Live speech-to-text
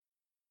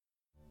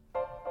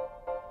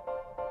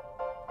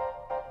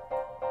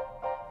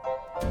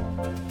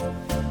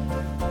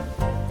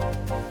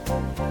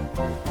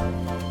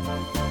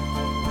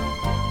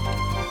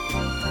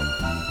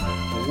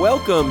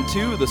Welcome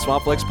to the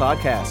Swampflex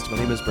Podcast. My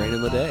name is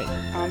Brandon Leday.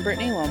 I'm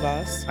Brittany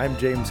Lombas. I'm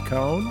James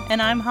Cohn.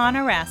 And I'm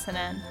Hannah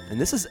Rassinen.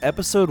 And this is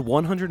episode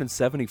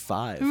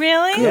 175.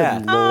 Really? Good Yeah.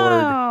 Lord.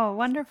 Oh,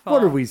 wonderful.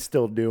 What are we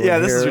still doing Yeah,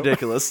 this here? is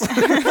ridiculous.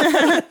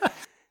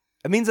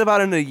 It means about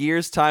in a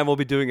year's time we'll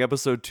be doing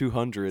episode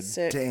 200.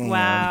 Sick. Damn.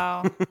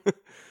 Wow.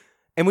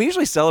 And we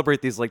usually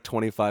celebrate these like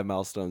 25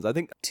 milestones. I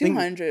think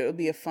 200 would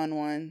be a fun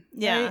one.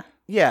 Yeah. right?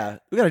 Yeah,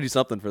 we got to do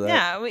something for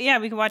that. Yeah,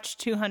 we could watch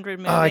 200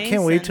 movies. I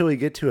can't wait and- till we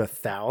get to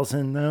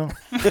 1,000 though.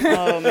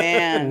 Oh,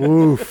 man.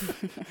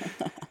 Oof.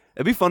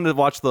 It'd be fun to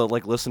watch the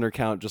like listener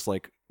count just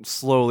like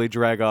slowly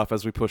drag off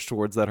as we push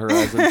towards that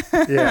horizon.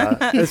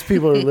 Yeah, as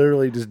people are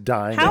literally just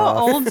dying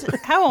off.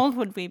 How old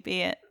would we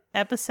be at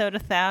episode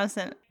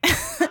 1,000?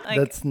 Like,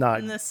 That's not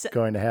in the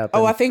going to happen.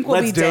 Oh, I think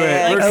we'll Let's be do it.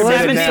 dead. Let's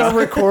Unless we 70s. start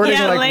recording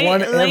yeah, like late,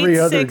 one every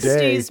other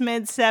day. 60s,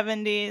 mid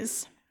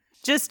 70s.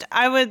 Just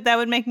that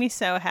would make me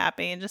so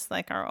happy, just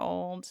like our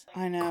old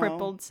I know.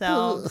 crippled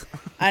selves.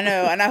 I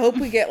know. And I hope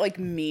we get like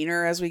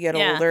meaner as we get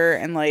Yeah. older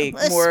and like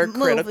This more movie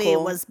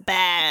critical. was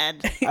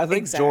bad. I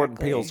think Jordan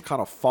Exactly. Peele's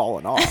kind of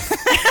fallen off.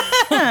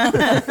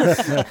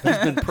 He's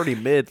been pretty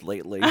mid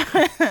lately.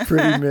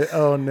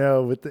 Oh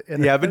no, with the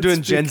Yeah, I've been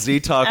doing Gen Z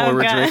talk while we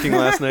were God. drinking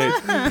last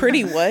night.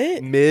 Pretty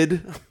what?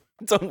 Mid.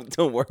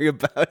 Don't worry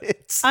about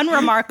it.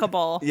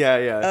 Unremarkable.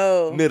 Yeah.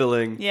 Oh.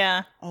 Middling.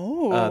 Yeah.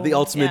 Oh. The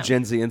ultimate Yeah.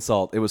 Gen Z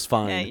insult. It was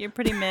fine. Yeah, you're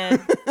pretty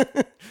mid.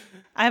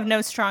 I have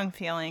no strong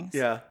feelings.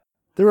 Yeah.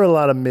 There were a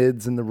lot of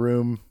mids in the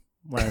room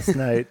last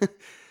night.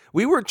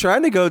 We were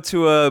trying to go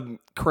to a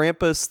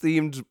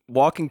Krampus-themed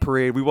walking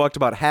parade. We walked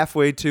about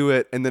halfway to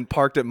it and then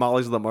parked at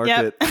Molly's of the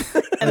Market.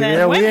 And then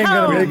Yeah, we went ain't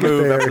gonna home. make it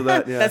Move there. after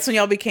that. Yeah. That's when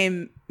y'all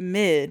became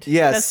mid.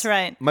 Yes. That's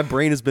right. My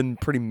brain has been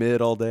pretty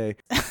mid all day.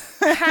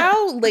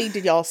 How late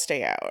did y'all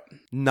stay out?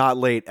 Not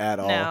late at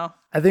all. No.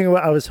 I think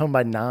I was home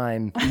by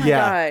 9. Oh my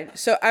Yeah. God.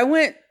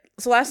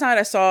 So last night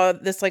I saw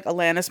this like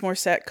Alanis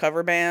Morissette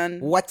cover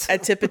band. What?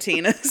 At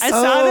Tipitina's. I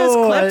saw those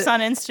Oh, clips on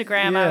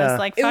Instagram. I yeah. was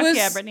like, It fuck was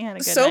yeah, Brittany had a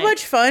good so night.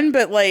 much fun,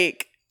 but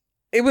like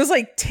it was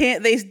like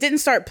 10. They didn't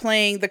start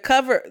playing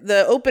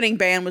the opening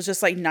band was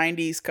just like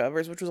 90s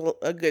covers, which was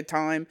a good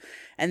time.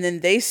 And then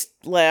they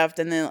left,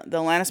 and then the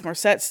Alanis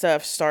Morissette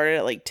stuff started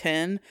at like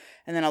 10.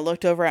 And then I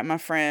looked over at my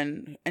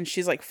friend, and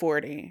she's like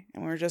 40,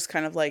 and we were just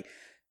kind of like,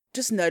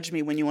 just nudge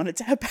me when you want to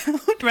tap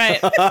out. Right.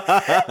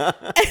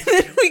 And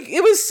then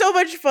it was so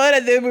much fun,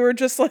 and then we were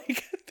just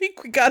like, I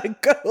think we gotta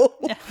go.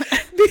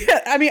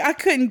 Yeah, I mean, I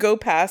couldn't go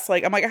past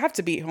like, I'm like, I have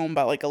to be home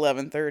by like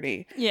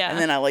 11:30. Yeah. And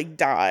then I like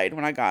died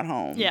when I got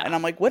home. Yeah. And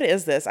I'm like, what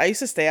is this? I used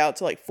to stay out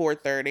till like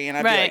 4:30, and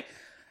I'd be Right. like,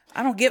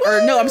 I don't give,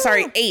 or no, I'm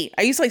sorry, 8.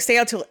 I used to like stay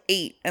out till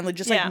 8 and like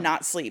just Yeah. like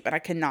not sleep, and I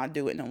cannot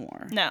do it no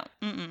more. No.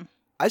 Mm-mm.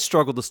 I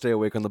struggled to stay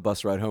awake on the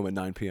bus ride home at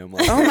 9 p.m.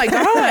 last Oh my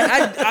God.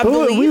 I But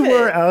believe we it.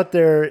 were out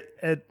there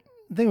at,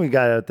 I think we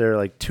got out there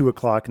like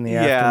 2:00 in the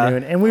Yeah.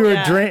 afternoon, and we were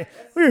Yeah.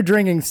 we were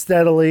drinking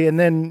steadily, and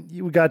then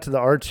we got to the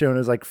art show, and it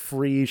was like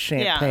free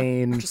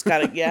champagne Just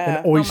gotta, yeah.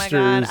 and Oh my oysters.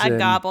 God. I and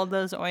gobbled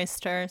those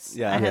oysters.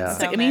 Yeah. I had Yeah.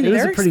 so I mean, many. It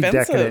was they're a pretty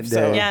expensive, decadent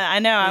so- day. Yeah, I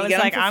know. I You was get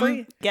 'em like, for I'm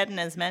free. getting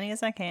as many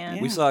as I can.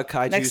 Yeah. We saw a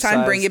kaiju Next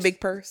time, bring a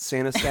big purse.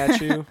 Santa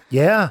statue.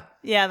 Yeah,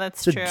 Yeah,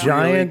 that's it's a true.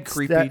 giant,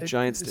 creepy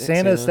giant Santa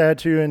Santa.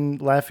 statue in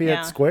Lafayette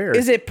Yeah. Square.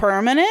 Is it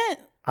permanent?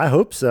 I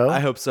hope so. I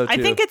hope so too. I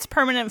think it's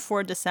permanent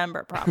for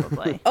December,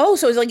 probably. Oh,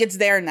 so it's like it's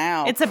there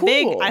now. It's a Cool.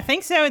 big, I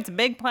think so. It's a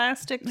big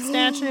plastic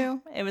statue.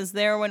 It was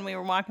there when we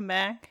were walking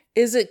back.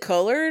 Is it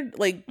colored?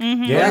 Like,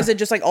 Yeah. or is it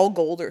just like all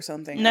gold or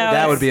something? No,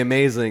 that it's would be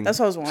amazing. That's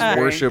what I was wondering.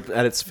 Worship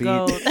at its feet.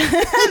 Gold.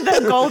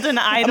 The golden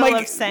I'm idol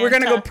like, of Santa. we're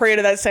gonna go pray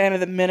to that Santa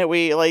the minute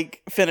we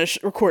like finish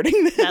recording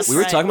this. That's We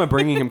were right. talking about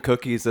bringing him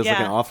cookies as like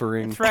Yeah. an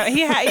offering.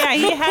 He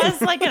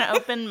has like an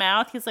open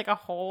mouth. He's like a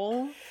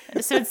hole.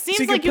 So it seems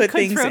you like could you put could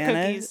things throw in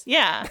it? cookies.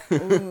 Yeah,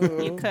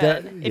 Ooh. you could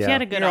That- if you yeah.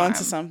 had a good You're arm.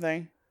 onto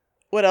something.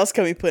 What else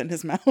can we put in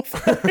his mouth?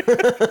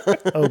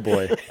 Oh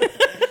boy.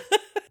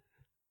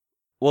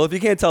 Well, if you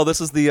can't tell,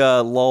 this is the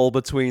lull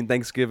between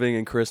Thanksgiving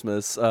and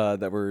Christmas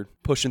that we're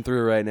pushing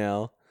through right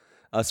now.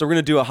 So we're going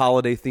to do a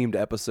holiday-themed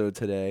episode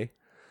today.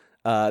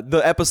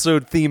 The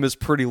episode theme is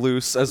pretty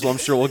loose, as I'm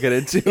sure we'll get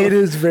into. It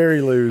is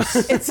very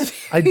loose.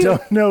 I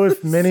don't know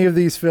if many of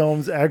these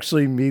films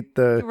actually meet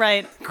the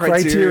Right.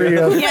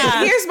 criteria.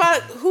 Yeah.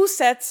 Who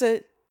sets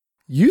it?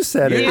 You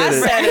said it. You I did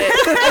it. said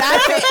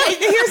it.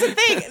 Here's the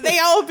thing: they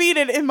all beat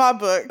it in my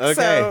book. Okay,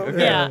 So okay.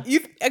 Yeah.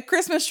 a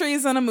Christmas tree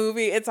is in a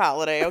movie. It's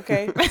holiday,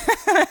 okay?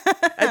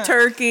 A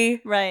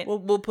turkey, Right.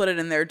 We'll put it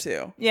in there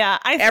too. Yeah.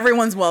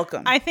 Everyone's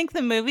welcome. I think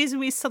the movies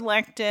we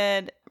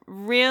selected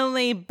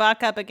really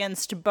buck up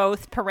against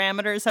both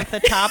parameters of the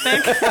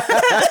topic.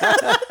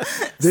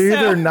 They're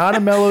either not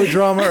a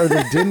melodrama or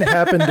they didn't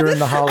happen during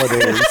the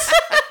holidays.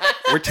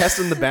 We're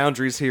testing the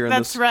boundaries here in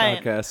That's this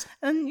right. podcast.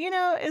 And,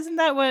 isn't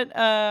that what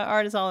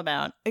art is all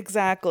about?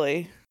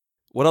 exactly.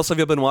 What else have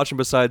you been watching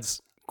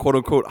besides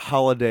quote-unquote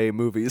holiday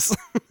movies?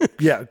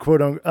 Yeah,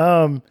 quote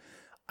unquote.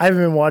 I haven't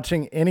been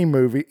watching any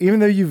movie, even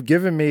though you've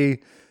given me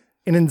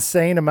an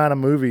insane amount of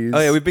movies. Oh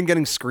yeah, we've been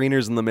getting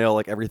screeners in the mail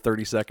like every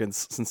 30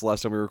 seconds since the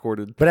last time we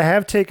recorded. But I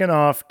have taken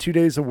off 2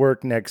 days of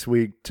work next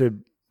week to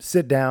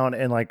sit down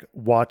and like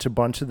watch a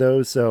bunch of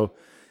those. So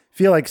I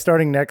feel like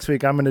starting next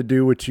week, I'm going to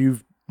do what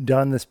you've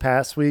done this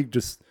past week,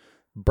 just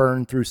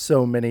burn through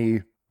so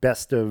many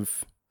best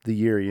of the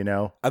year, you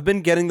know? I've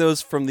been getting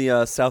those from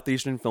the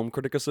Southeastern Film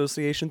Critic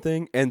Association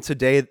thing, and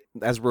today,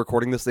 as we're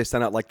recording this, they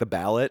sent out like the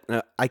ballot.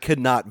 I could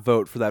not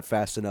vote for that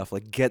fast enough.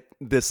 Like, get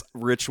this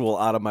ritual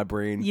out of my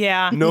brain.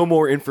 Yeah. No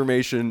more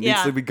information Yeah.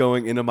 needs to be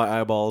going into my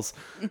eyeballs.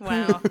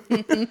 Wow.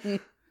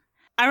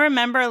 I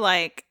remember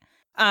like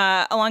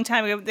a long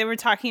time ago, they were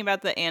talking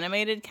about the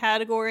animated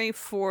category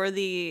for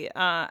the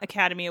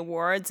Academy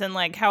Awards, and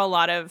like how a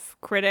lot of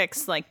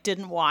critics like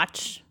didn't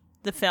watch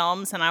the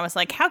films, and I was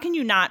like, how can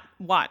you not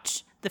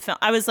watch the film?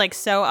 I was like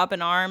so up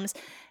in arms.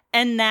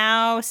 And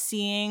now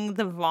seeing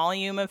the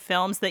volume of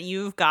films that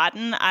you've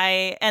gotten,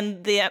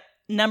 and the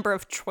number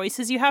of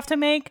choices you have to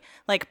make,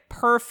 like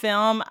per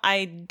film,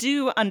 I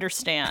do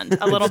understand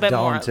a little bit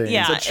daunting. more.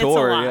 Yeah, It's a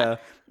chore, lot. yeah.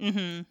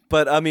 Mm-hmm.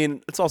 But I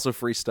mean, it's also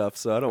free stuff,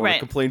 so I don't want Right. to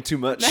complain too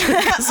much. 'Cause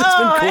it's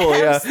Oh, been cool, I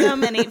yeah. have so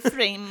many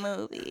free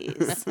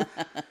movies.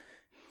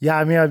 Yeah,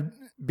 I mean,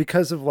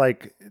 because of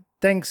like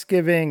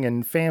Thanksgiving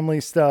and family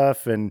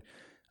stuff, and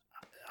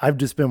I've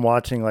just been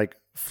watching like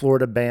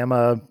Florida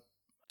Bama,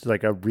 it's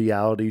like a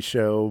reality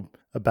show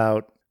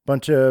about a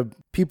bunch of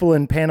people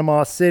in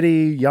Panama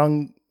City,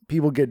 young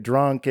people get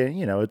drunk, and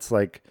you know, it's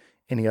like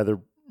any other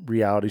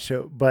reality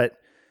show, but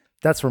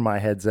that's where my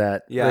head's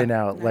at Yeah. right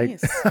now.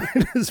 Nice. Like,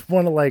 I just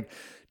want to like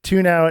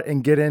tune out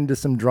and get into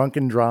some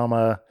drunken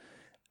drama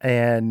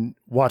and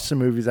watch the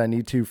movies I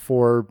need to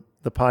for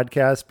the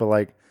podcast, but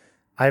like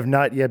I have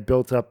not yet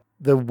built up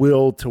the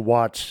will to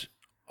watch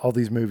all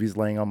these movies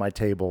laying on my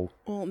table.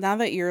 Well, now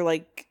that you're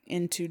like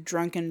into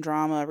drunken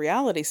drama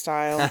reality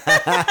style,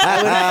 I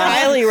would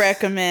highly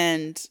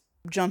recommend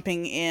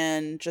jumping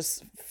in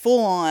just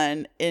full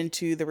on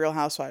into the Real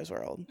Housewives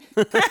world.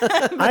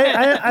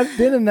 I've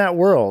been in that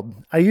world.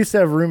 I used to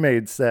have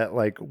roommates that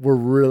like were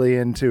really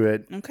into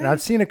it. Okay. And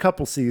I've seen a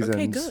couple seasons.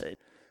 Okay, good.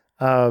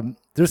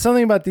 There's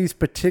something about these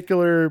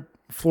particular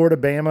Florida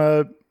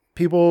Bama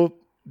people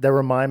that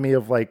remind me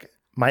of like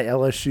my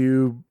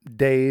LSU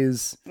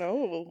days.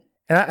 Oh,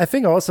 And I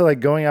think also like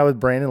going out with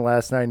Brandon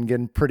last night and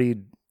getting pretty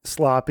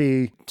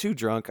sloppy. Too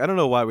drunk. I don't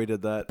know why we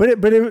did that. But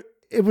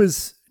it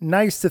was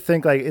nice to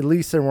think like at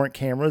least there weren't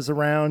cameras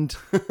around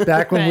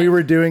back when we Right.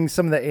 were doing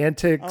some of the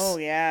antics. oh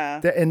yeah.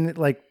 And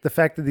like the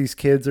fact that these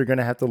kids are going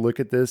to have to look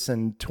at this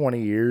in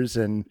 20 years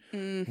and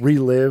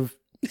relive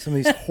some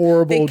of these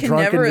horrible They can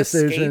drunken never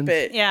decisions. escape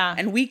it. Yeah.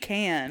 And we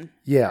can.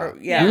 Yeah. Or-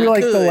 yeah, We were we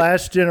like the could.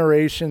 last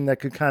generation that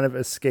could kind of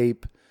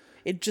escape.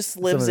 It just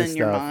lives of this in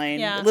your stuff.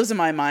 mind. Yeah. It lives in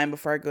my mind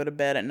before I go to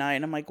bed at night.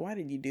 And I'm like, why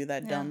did you do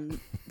that dumb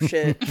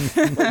shit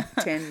like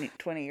 10,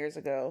 20 years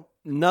ago?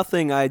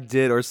 Nothing I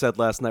did or said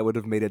last night would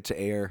have made it to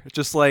air.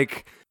 Just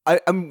like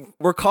I'm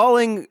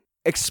recalling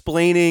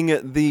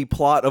explaining the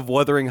plot of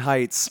Wuthering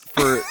Heights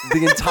for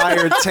the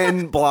entire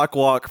 10 block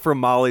walk from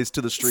Molly's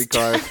to the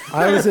streetcar.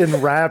 I was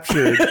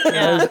enraptured.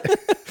 Yeah.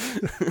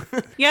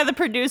 Yeah, the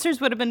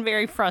producers would have been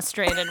very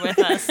frustrated with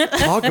us.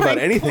 Talk about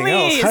anything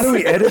please. else. How do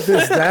we edit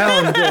this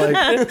down to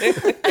like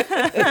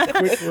a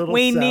quick little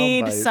We sound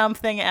need bite?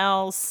 something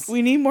else.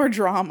 We need more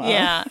drama.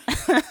 Yeah.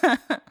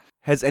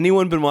 Has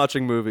anyone been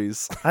watching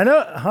movies? I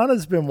know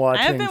Hannah's been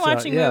watching. I've been so-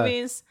 watching yeah.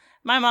 movies.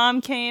 My mom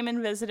came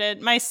and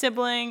visited. My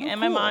sibling and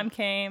my cool. mom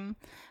came,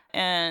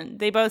 and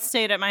they both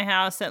stayed at my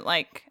house at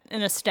like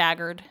in a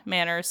staggered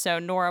manner. So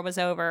Nora was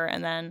over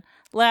and then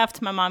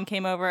left. My mom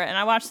came over, and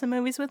I watched the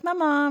movies with my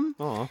mom.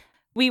 Aw.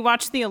 We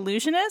watched The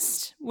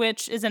Illusionist,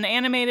 which is an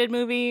animated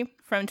movie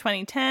from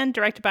 2010,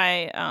 directed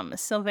by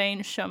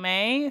Sylvain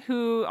Chomet,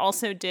 who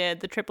also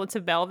did The Triplets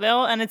of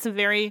Belleville, and it's a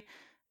very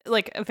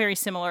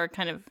similar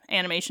kind of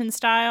animation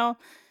style.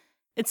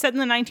 It's set in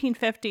the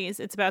 1950s.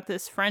 It's about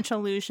this French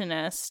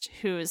illusionist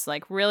who is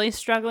like really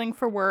struggling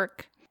for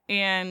work,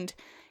 and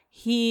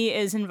he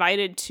is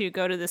invited to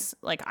go to this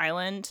like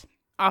island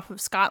off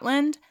of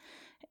Scotland,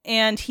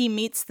 and he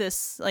meets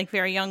this like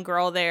very young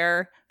girl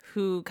there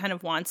who kind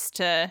of wants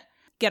to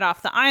get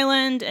off the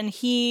island, and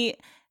he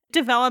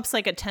develops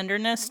like a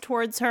tenderness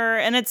towards her,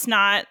 and it's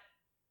not,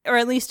 or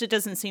at least it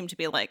doesn't seem to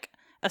be like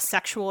a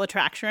sexual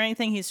attraction or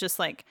anything. He's just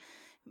like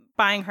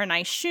buying her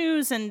nice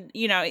shoes, and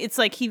you know, it's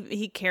like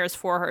he cares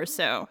for her.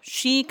 So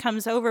she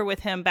comes over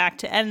with him back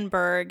to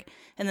Edinburgh,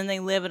 and then they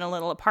live in a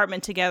little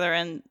apartment together,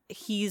 and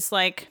he's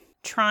like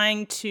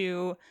trying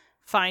to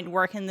find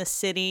work in the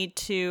city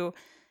to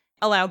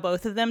allow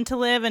both of them to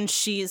live, and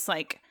she's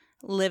like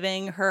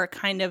living her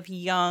kind of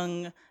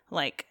young,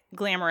 like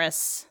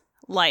glamorous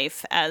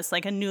life as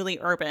like a newly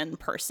urban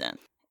person.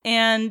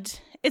 And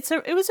it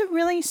was a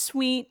really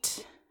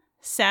sweet,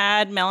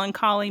 sad,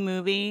 melancholy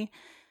movie.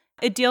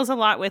 It deals a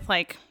lot with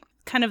like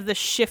kind of the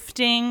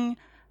shifting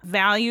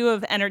value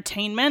of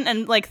entertainment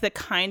and like the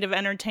kind of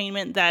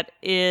entertainment that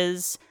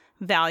is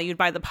valued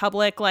by the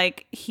public.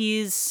 Like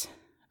he's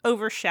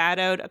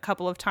overshadowed a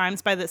couple of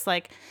times by this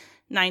like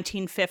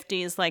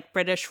 1950s like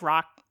British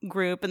rock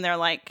group, and they're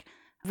like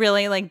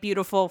really like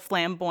beautiful,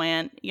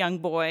 flamboyant young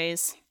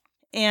boys.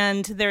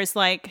 And there's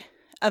like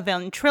a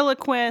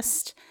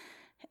ventriloquist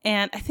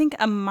and I think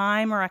a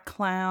mime or a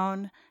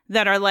clown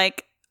that are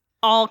like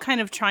all kind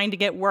of trying to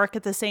get work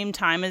at the same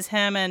time as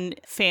him and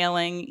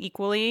failing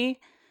equally.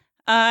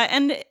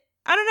 And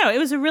I don't know, it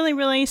was a really,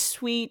 really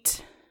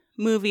sweet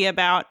movie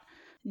about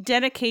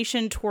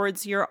dedication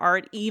towards your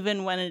art,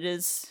 even when it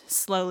is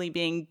slowly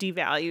being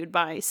devalued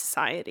by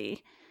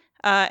society.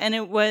 And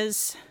it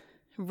was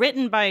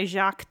written by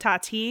Jacques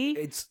Tati.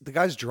 It's the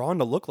guy's drawn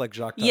to look like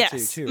Jacques Tati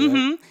Yes. too,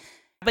 right?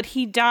 But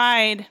he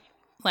died,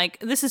 like,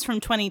 this is from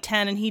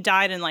 2010, and he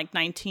died in like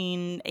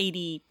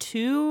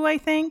 1982, I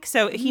think.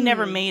 So he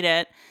never made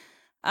it.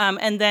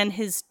 And then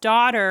his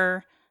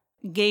daughter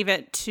gave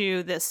it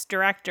to this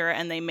director,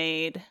 and they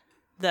made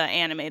the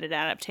animated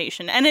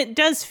adaptation. And it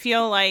does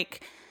feel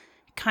like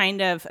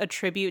kind of a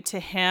tribute to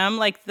him.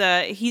 Like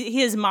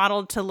he is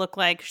modeled to look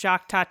like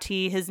Jacques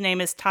Tati. His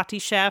name is Tati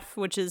Chef,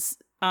 which is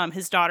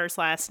his daughter's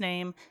last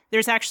name.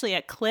 There's actually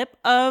a clip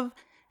of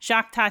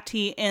Jacques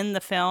Tati in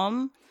the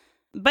film.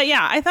 But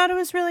yeah, I thought it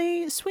was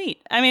really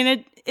sweet. I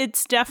mean,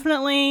 it's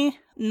definitely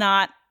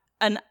not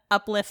an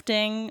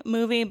uplifting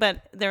movie,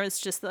 but there was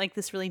just like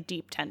this really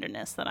deep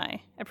tenderness that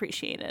I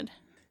appreciated.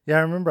 Yeah,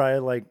 I remember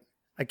I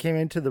came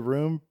into the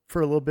room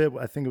for a little bit.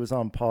 I think it was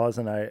on pause,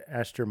 and I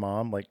asked your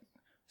mom, like,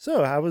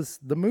 so how was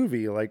the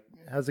movie? Like,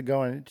 how's it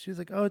going? And she's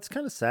like, oh, it's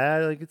kind of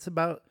sad. Like, it's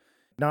about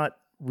not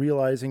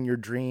realizing your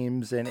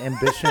dreams and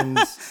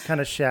ambitions kind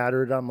of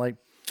shattered. I'm like,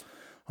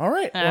 all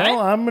right,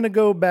 I'm going to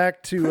go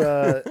back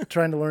to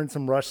trying to learn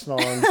some Rush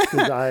songs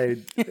because I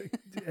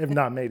have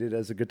not made it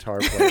as a guitar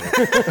player.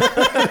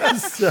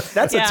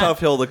 That's a tough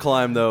hill to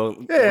climb, though.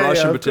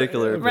 Rush in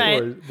particular.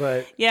 Right. Course,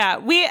 but yeah,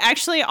 we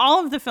actually,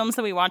 all of the films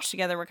that we watched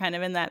together were kind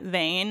of in that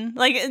vein.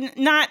 Like,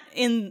 not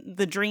in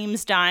the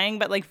dreams dying,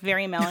 but like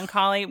very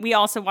melancholy. We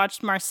also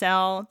watched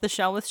Marcel, The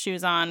Shell with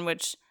Shoes On,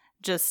 which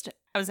just,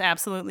 I was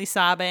absolutely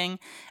sobbing.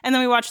 And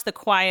then we watched The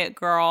Quiet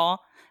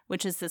Girl,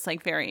 which is this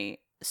like very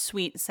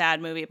sweet,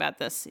 sad movie about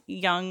this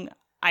young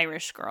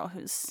Irish girl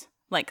who's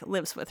like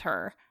lives with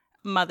her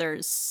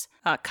mother's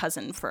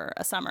cousin for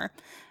a summer.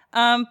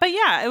 But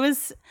yeah,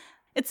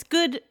 it's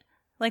good,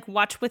 like,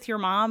 watch with your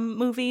mom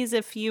movies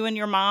if you and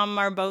your mom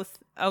are both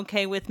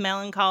okay with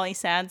melancholy,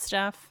 sad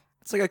stuff.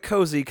 It's like a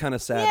cozy kind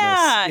of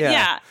sadness.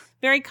 Yeah.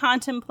 Very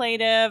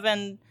contemplative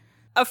and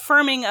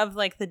affirming of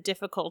like the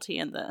difficulty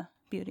and the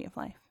beauty of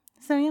life.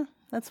 So yeah,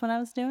 that's what I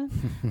was doing.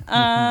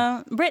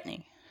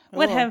 Brittany,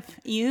 what have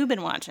you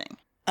been watching?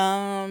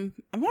 I'm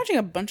watching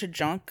a bunch of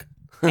junk.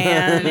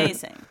 And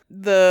Amazing.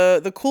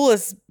 The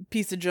coolest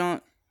piece of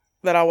junk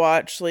that I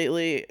watched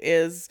lately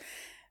is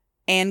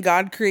And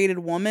God Created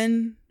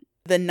Woman,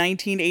 the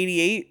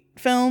 1988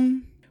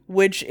 film,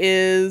 which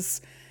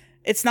is,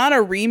 it's not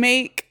a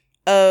remake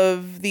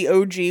of the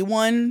OG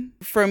one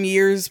from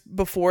years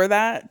before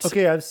that.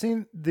 okay, I've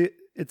seen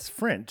it's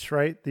French,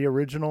 right? The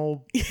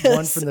original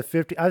one from the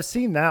 50s. I've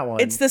seen that one.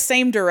 It's the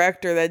same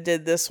director that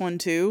did this one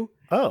too.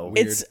 Oh,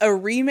 weird. It's a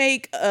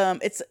remake.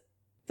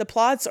 The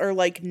plots are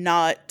like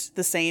not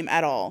the same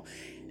at all.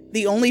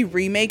 The only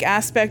remake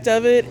aspect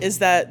of it is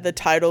that the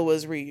title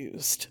was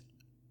reused.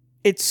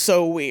 It's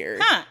so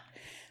weird. Huh.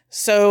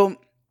 So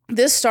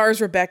this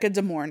stars Rebecca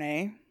De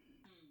Mornay,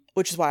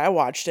 which is why I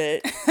watched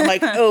it. I'm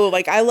like, oh,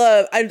 like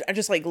I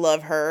just like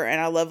love her, and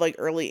I love like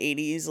early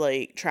 80s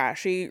like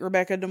trashy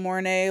Rebecca De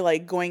Mornay,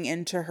 like going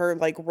into her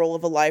like role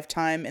of a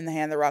lifetime in The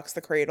Hand That Rocks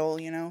the Cradle,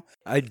 you know?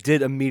 I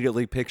did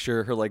immediately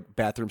picture her like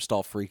bathroom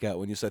stall freak out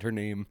when you said her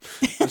name.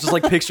 I was just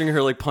like picturing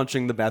her like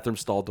punching the bathroom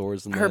stall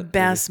doors. And Her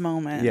best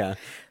moment. Yeah.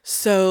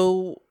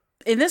 So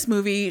in this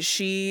movie,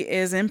 she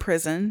is in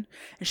prison,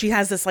 and she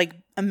has this like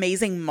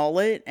amazing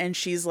mullet, and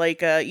she's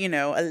like a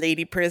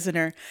lady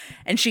prisoner,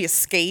 and she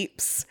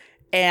escapes,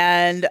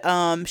 and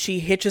she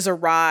hitches a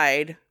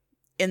ride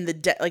in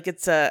the like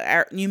it's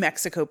a New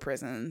Mexico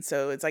prison,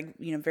 so it's like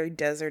very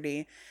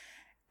deserty,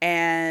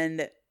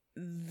 and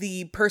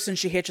the person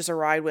she hitches a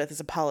ride with is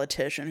a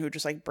politician who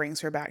just like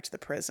brings her back to the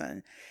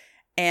prison.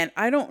 And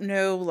I don't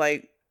know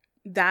like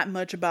that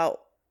much about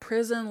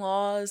prison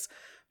laws,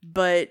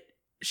 but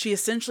she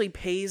essentially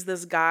pays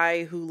this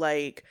guy who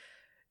like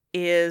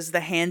is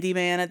the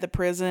handyman at the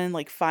prison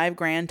like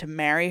 $5,000 to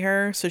marry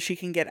her so she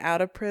can get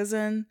out of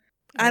prison.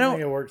 I don't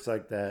think it works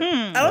like that.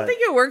 I don't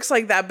think it works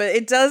like that, but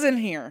it does in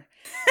here.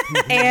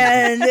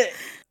 And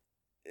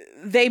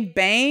they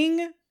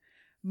bang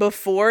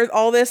before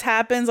all this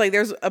happens. Like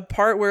there's a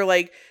part where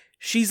like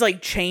she's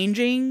like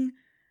changing,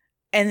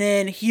 and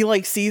then he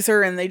like sees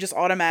her, and they just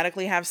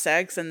automatically have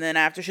sex. And then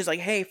after, she's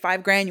like, hey,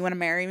 $5,000, you want to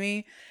marry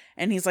me?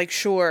 And he's like,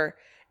 sure.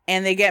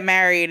 And they get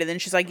married, and then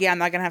she's like, yeah, I'm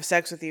not gonna have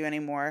sex with you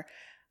anymore.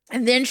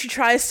 And then she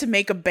tries to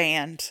make a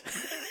band.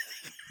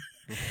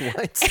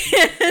 What?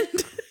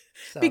 And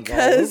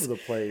because all over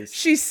the place.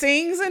 she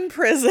sings in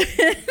prison,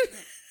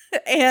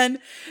 and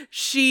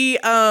she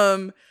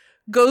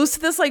goes to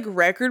this like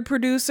record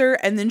producer,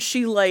 and then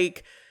she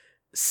like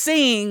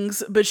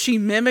sings, but she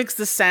mimics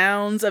the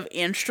sounds of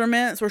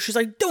instruments where she's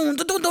like, dum,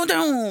 dum, dum, dum,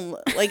 dum,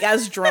 like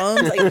as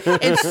drums. Like,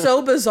 it's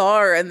so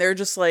bizarre. And they're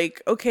just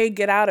like, okay,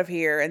 get out of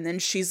here. And then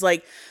she's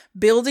like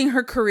building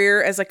her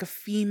career as like a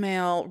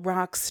female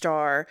rock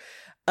star,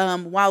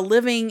 while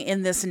living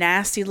in this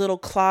nasty little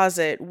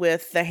closet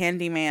with the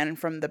handyman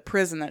from the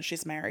prison that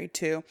she's married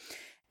to.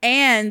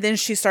 And then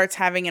she starts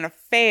having an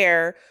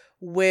affair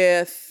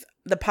with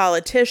the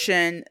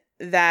politician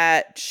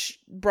that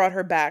brought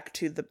her back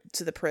to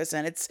the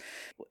prison. It's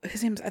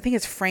his name's, I think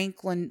it's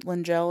Frank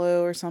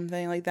Langella or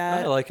something like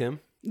that. I like him.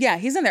 Yeah,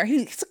 he's in there.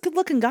 He's a good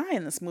looking guy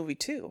in this movie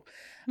too.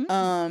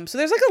 So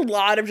there's like a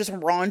lot of just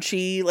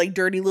raunchy, like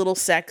dirty little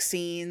sex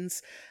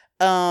scenes,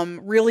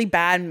 really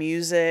bad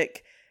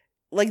music.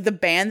 Like the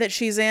band that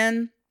she's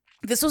in,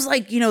 this was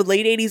like,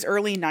 late 80s,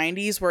 early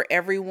 90s, where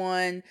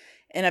everyone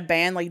in a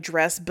band like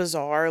dressed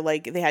bizarre.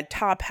 Like they had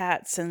top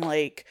hats and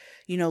like,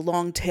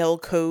 long tail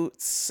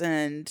coats,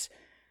 and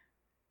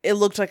it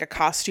looked like a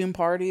costume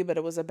party, but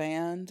it was a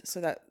band. So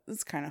that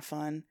was kind of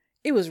fun.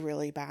 It was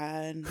really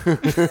bad.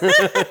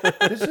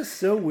 It's just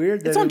so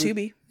weird that It's on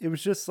Tubi. It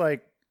was just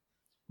like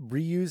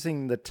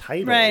reusing the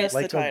title. Right. Just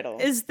Like the title.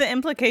 Is the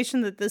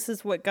implication that this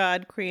is what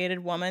God created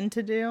woman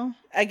to do?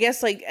 I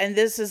guess like, and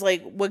this is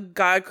like what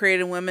God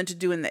created women to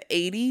do in the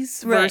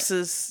 80s Right.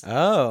 versus.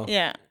 Oh.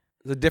 Yeah.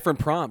 The different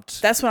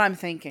prompt. That's what I'm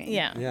thinking.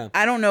 Yeah. Yeah.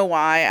 I don't know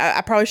why.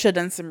 I probably should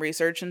have done some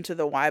research into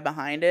the why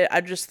behind it.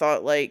 I just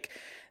thought like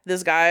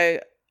this guy,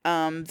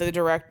 the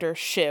director,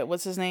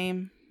 what's his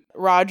name?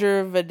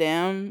 Roger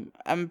Vadim.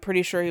 I'm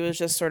pretty sure he was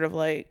just sort of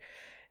like,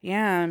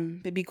 yeah,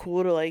 it'd be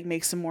cool to like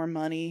make some more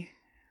money.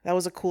 That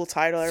was a cool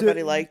title.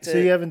 Everybody liked it. So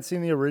you haven't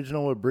seen the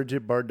original with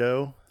Bridget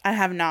Bardot? I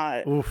have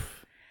not.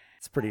 Oof.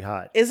 It's pretty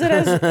hot. Is it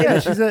as? Yeah,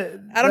 she's a.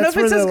 I don't know if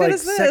it's as good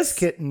as sex this.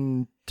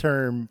 kitten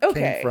term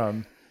Okay. came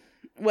from.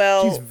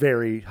 Well, She's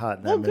very hot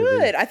in that well, movie.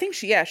 good. I think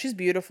she's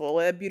beautiful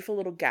with a beautiful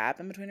little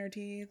gap in between her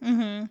teeth.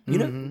 Mm-hmm. You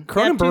know, Mhm.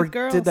 Cronenberg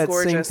Girls. did that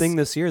same Gorgeous. thing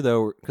this year,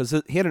 though, because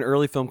he had an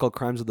early film called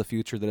Crimes of the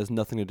Future that has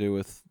nothing to do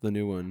with the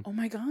new one. Oh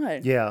my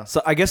god. Yeah.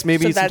 So I guess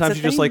maybe So that's sometimes a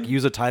you just like thing?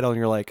 use a title and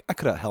you're like, I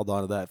could have held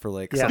on to that for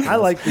like Yeah, something I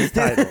else. like this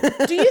title.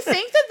 Do you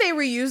think that they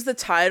reuse the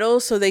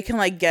title so they can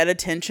like get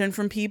attention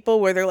from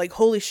people where they're like,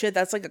 holy shit,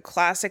 that's like a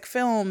classic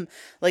film.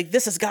 Like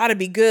this has got to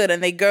be good.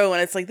 And they go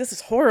and it's like, this is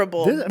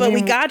horrible, This- I but we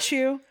mean- got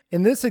you.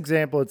 In this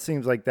example, it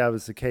seems like that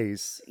was the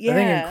case. I think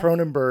Yeah. in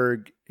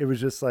Cronenberg, it was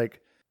just like,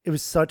 it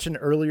was such an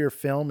earlier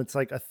film. It's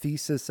like a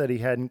thesis that he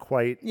hadn't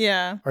quite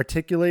Yeah.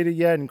 articulated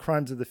yet. And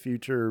Crimes of the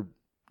Future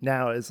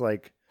now is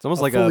like It's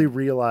almost a like fully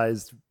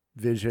realized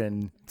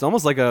vision. it's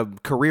almost like a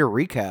career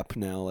recap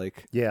now.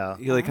 Like Yeah.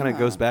 he like kind of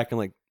goes Ah. back and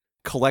like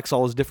collects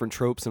all his different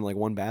tropes in like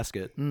one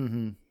basket.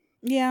 Mm-hmm.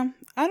 Yeah.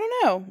 I don't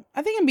know.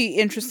 I think it'd be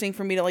interesting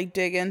for me to like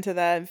dig into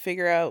that and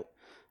figure out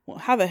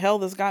how the hell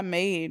this got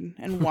made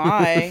and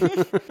why.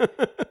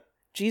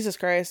 Jesus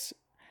Christ.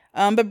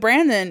 But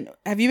Brandon,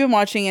 have you been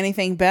watching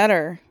anything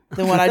better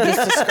than what I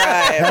just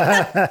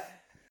described?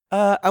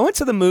 I went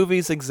to the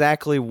movies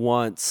exactly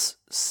once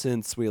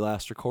since we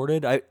last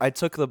recorded. I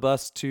took the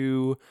bus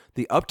to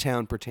the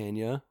Uptown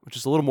Britannia, which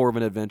is a little more of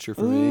an adventure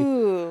for me.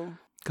 Ooh.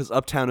 Because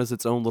Uptown is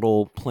its own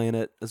little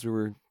planet, as we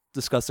were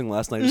discussing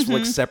last night, just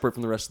like separate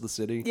from the rest of the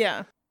city.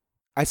 Yeah.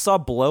 I saw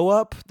Blow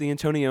Up, the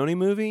Antonioni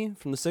movie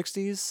from the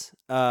 60s.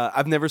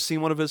 I've never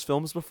seen one of his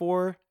films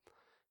before.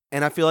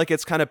 And I feel like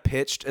it's kind of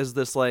pitched as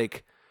this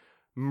like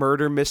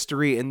murder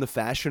mystery in the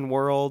fashion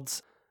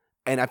world.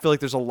 And I feel like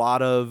there's a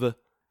lot of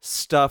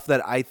stuff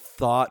that I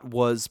thought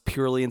was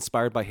purely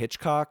inspired by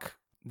Hitchcock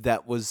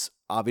that was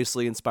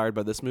obviously inspired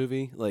by this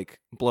movie, like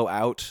Blow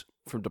Out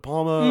from De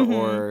Palma,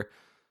 or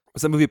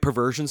was that movie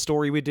Perversion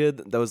Story we did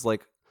that was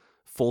like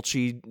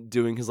Fulci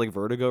doing his like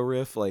Vertigo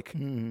riff? Like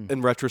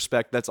in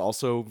retrospect, that's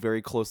also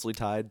very closely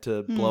tied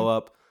to Blow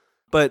Up.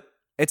 But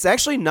it's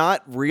actually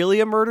not really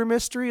a murder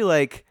mystery.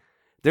 Like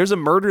there's a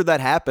murder that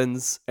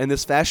happens and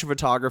this fashion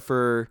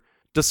photographer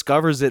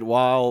discovers it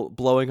while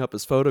blowing up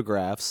his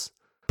photographs.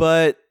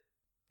 But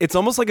it's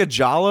almost like a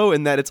giallo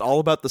in that it's all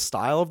about the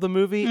style of the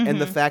movie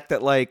and the fact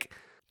that like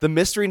the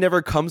mystery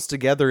never comes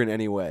together in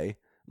any way.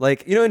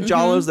 Like, you know, in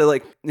giallos, they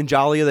like in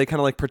Giallo, they kind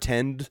of like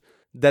pretend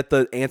that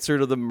the answer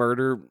to the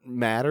murder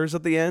matters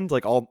at the end,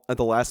 like all at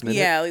the last minute.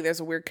 Yeah, like there's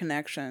a weird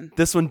connection.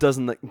 This one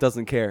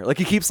doesn't care. Like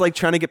he keeps like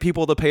trying to get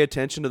people to pay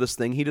attention to this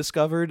thing he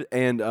discovered,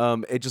 and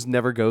it just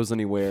never goes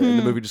anywhere, and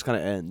the movie just kind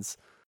of ends.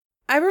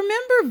 I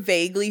remember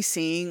vaguely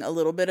seeing a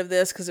little bit of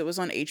this because it was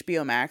on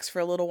HBO Max for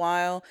a little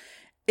while.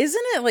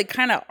 Isn't it like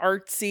kind of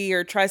artsy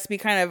or tries to be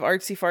kind of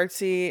artsy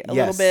fartsy a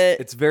little bit?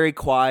 It's very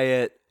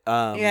quiet.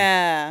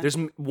 Yeah. There's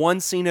one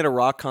scene at a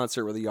rock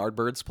concert where the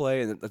Yardbirds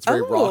play, and that's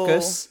very Oh.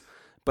 raucous.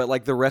 But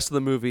like the rest of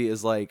the movie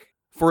is like,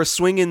 for a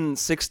swinging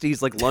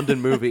 60s like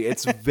London movie,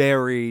 it's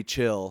very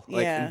chill,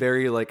 like Yeah. and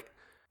very like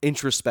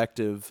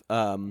introspective.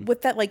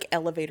 With that like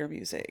elevator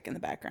music in the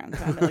background,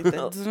 kind of like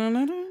the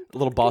A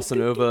little bossa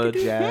nova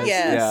jazz.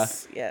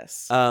 yes,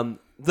 yes.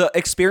 The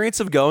experience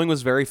of going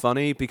was very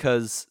funny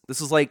because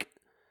this is like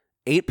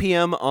 8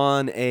 p.m.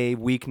 on a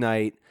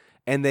weeknight,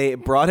 and they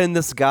brought in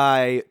this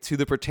guy to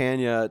the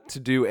Britannia to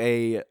do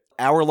a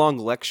hour-long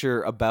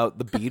lecture about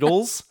the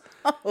Beatles.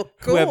 Oh,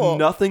 Who have cool.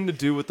 nothing to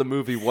do with the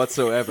movie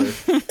whatsoever.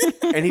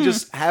 And he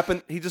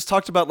just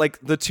talked about like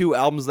the 2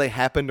 albums they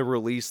happened to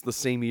release the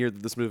same year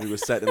that this movie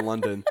was set in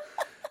London.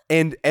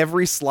 And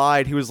every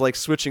slide he was like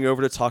switching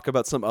over to talk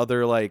about some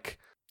other like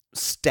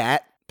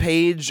stat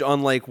page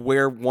on like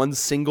where one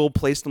single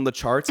placed on the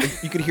charts. And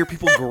you could hear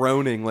people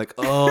groaning like,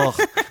 "Oh,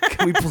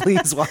 can we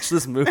please watch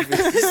this movie?"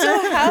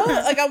 So how,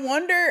 like, I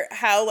wonder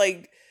how,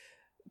 like,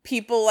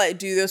 people like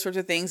do those sorts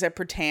of things at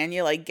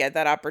Britannia, like, get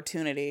that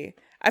opportunity.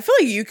 I feel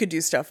like you could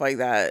do stuff like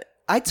that.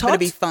 I It'd talked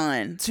be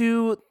fun.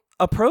 to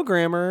a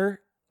programmer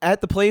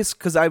at the place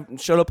because I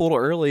showed up a little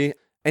early,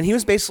 and he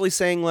was basically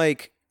saying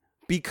like,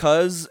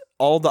 because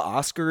all the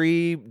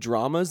Oscar-y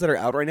dramas that are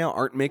out right now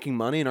aren't making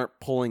money and aren't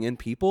pulling in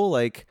people,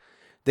 like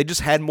they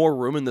just had more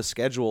room in the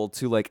schedule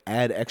to like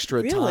add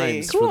extra Really?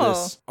 times Cool. for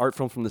this art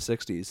film from the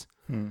 60s.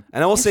 And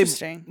I will say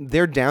Interesting.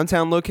 their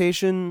downtown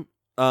location,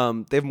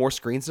 they have more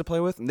screens to play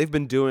with, and they've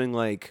been doing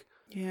like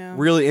Yeah.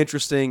 really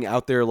interesting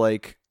out there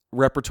like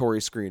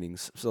repertory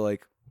screenings. So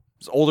like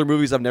it's older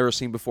movies I've never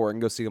seen before. I can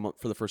go see them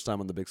for the first time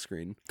on the big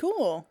screen.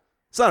 Cool.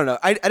 So I don't know.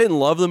 I didn't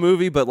love the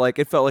movie, but like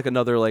it felt like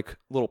another like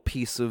little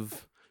piece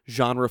of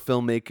genre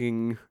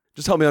filmmaking.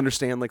 Just helped me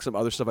understand like some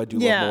other stuff I do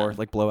Yeah. love more,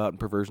 like Blowout and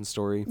Perversion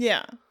Story.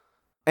 Yeah.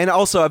 And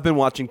also I've been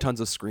watching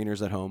tons of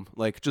screeners at home.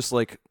 Like just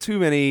like too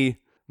many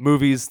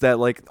movies that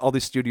like all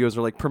these studios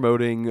are like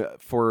promoting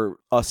for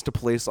us to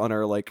place on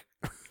our like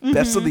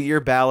best of the year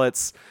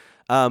ballots.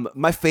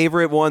 My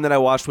favorite one that I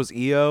watched was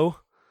EO,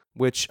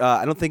 which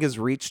I don't think has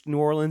reached New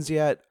Orleans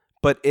yet,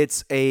 but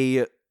it's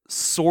a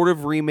sort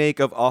of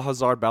remake of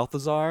Alcazar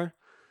Balthazar,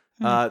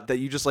 that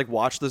you just like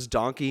watch this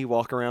donkey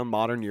walk around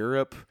modern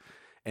Europe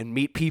and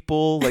meet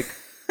people like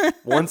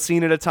one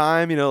scene at a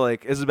time. You know,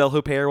 like Isabelle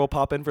Huppert will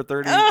pop in for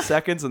 30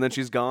 seconds and then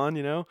she's gone,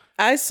 you know?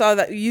 I saw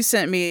that you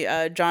sent me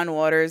John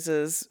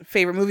Waters'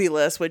 favorite movie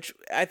list, which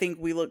I think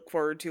we look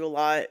forward to a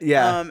lot.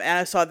 Yeah. And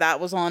I saw that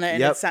was on it, and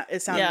Yep.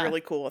 it sounded Yeah. really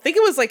cool. I think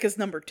it was like his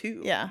number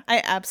 2. Yeah.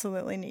 I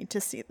absolutely need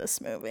to see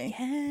this movie.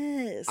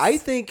 Yes. I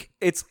think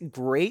it's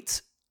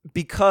great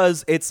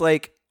because it's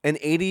like an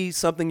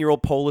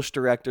 80-something-year-old Polish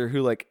director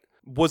who like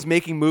was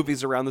making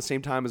movies around the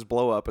same time as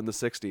Blow Up in the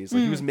 60s.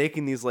 Like he was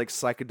making these like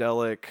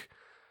psychedelic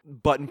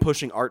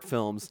button-pushing art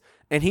films,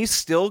 and he's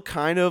still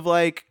kind of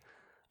like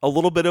a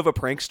little bit of a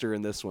prankster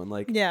in this one.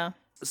 Like Yeah.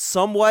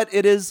 somewhat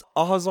it is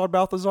Alcazar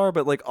Balthazar,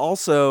 but like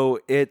also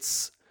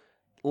it's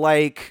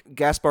like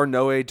Gaspar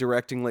Noé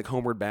directing like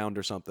Homeward Bound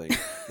or something.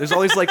 There's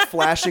all these like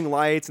flashing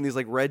lights and these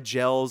like red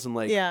gels and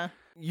like Yeah.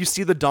 you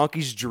see the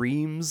donkey's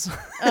dreams.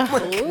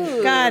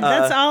 God,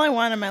 that's all I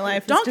want in my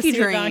life. Is to Donkey see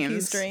dreams.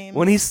 Donkey's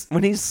dreams.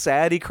 when he's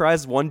sad, he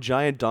cries one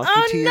giant donkey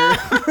Oh,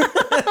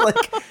 tear.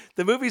 Like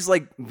the movie's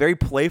like very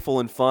playful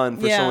and fun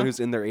for Yeah. someone who's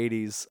in their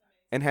 80s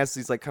and has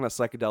these like kind of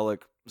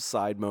psychedelic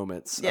side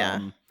moments.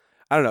 Yeah.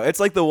 I don't know. It's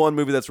like the one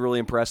movie that's really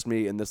impressed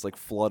me in this like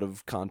flood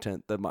of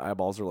content that my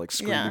eyeballs are like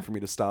screaming Yeah. for me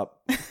to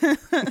stop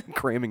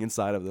cramming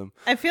inside of them.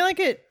 I feel like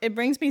it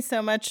brings me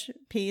so much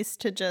peace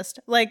to just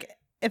like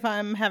if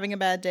I'm having a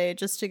bad day,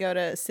 just to go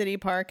to City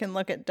Park and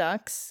look at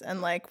ducks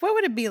and like what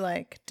would it be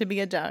like to be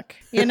a duck,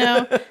 you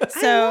know?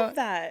 So I love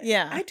that.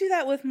 yeah. I do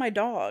that with my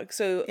dog.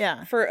 So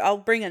Yeah. I'll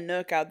bring a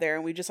Nook out there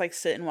and we just like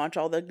sit and watch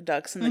all the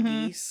ducks and the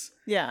geese.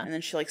 yeah. And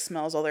then she like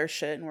smells all their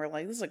shit and we're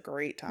like, this is a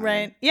great time.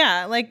 Right.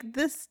 Yeah, like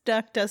this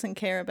duck doesn't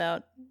care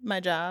about my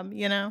job,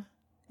 you know?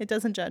 It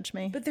doesn't judge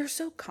me. But they're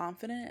so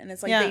confident and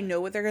it's like Yeah. they know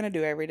what they're gonna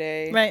do every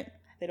day. Right.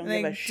 They don't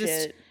They give a just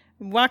shit.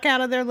 walk out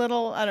of their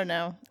little, I don't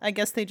know. I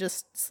guess they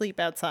just sleep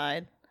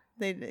outside.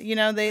 They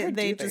Where they do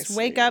they just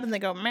wake sleep? up and they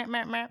go meh,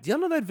 meh, meh. Do y'all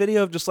know that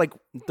video of just like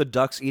the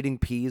ducks eating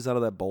peas out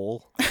of that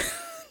bowl? I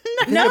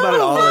think No. about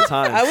it all the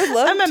time. I would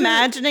love I'm to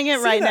imagining it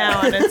see right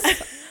that. now and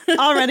it's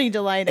already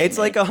delighting. It's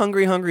like a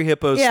Hungry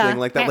Hippos Yeah. thing,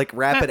 like that like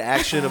rapid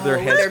action of their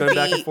Oh, heads their going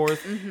back and beak.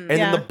 forth. And then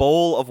Yeah. the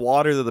bowl of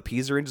water that the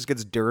peas are in just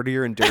gets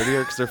dirtier and dirtier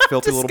because they're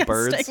filthy little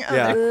birds. Disgusting.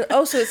 Yeah.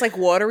 Oh, so it's like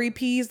watery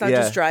peas, not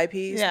Yeah. just dry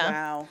peas? Yeah.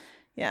 Wow.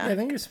 yeah. I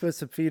think you're supposed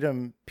to feed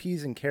them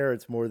peas and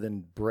carrots more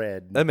than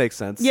bread. That makes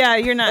sense. Yeah,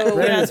 you're not. Oh,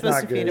 you're that not is supposed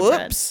not to feed good. it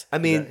bread. Whoops. I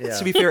mean, Yeah.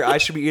 to be fair, I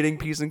should be eating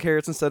peas and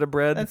carrots instead of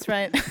bread. That's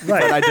right.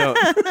 But I don't.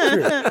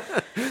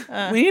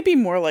 True. We need to be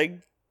more like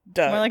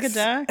ducks. More like a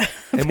duck.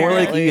 And more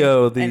like Apparently.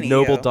 EO, the And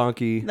noble EO.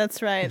 donkey.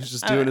 That's right. He's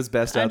just doing his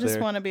best I out just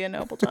there. want to be a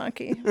noble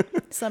donkey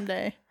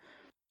someday.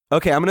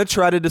 Okay, I'm going to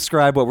try to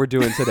describe what we're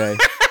doing today.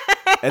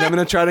 And I'm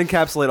going to try to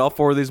encapsulate all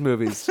 4 of these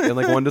movies in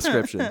like one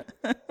description.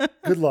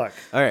 Good luck.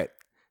 All right.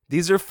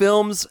 These are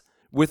films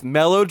with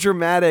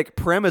melodramatic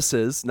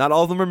premises. Not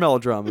all of them are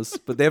melodramas,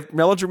 but they have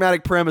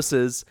melodramatic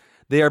premises.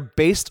 They are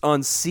based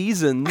on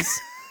seasons,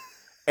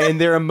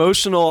 and their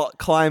emotional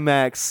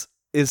climax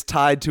is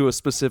tied to a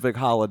specific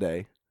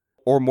holiday,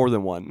 or more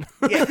than one.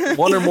 Yeah.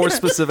 One or more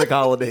specific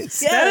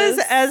holidays. Yes. That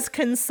is as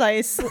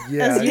concise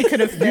Yeah, as you could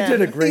have You been.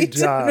 did a You great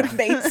did job. an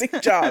amazing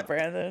job,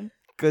 Brandon.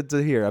 Good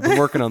to hear. I've been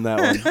working on that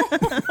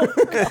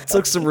one.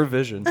 Took some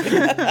revision.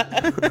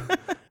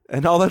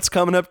 And all that's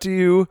coming up to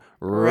you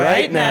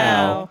right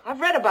now.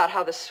 I've read about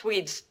how the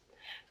Swedes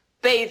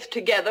bathe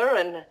together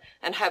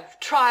and have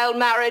trial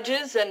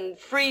marriages and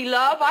free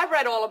love. I've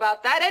read all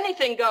about that.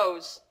 Anything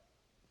goes.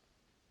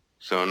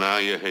 So now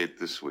you hate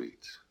the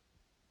Swedes.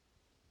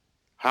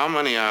 How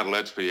many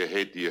outlets for your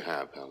hate do you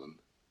have, Helen?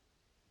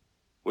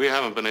 We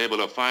haven't been able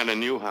to find a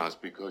new house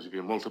because of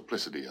your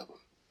multiplicity of them.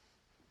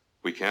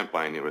 We can't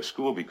buy near a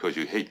school because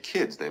you hate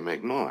kids. They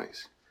make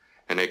noise.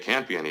 And there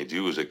can't be any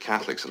Jews or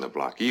Catholics in the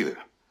block either.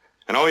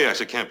 And oh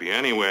yes, it can't be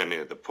anywhere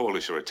near the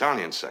Polish or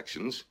Italian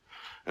sections.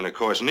 And of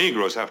course,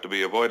 Negroes have to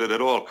be avoided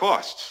at all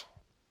costs.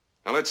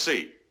 Now let's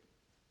see.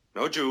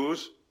 No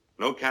Jews,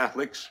 no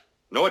Catholics,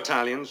 no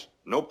Italians,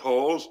 no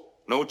Poles,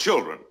 no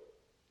children,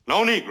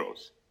 no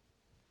Negroes.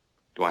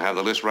 Do I have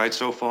the list right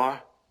so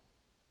far?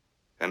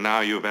 And now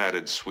you've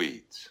added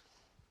Swedes.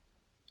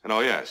 And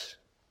oh yes,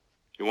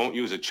 you won't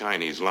use a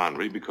Chinese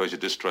laundry because you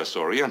distrust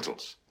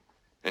Orientals.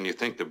 And you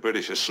think the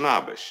British are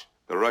snobbish,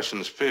 the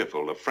Russians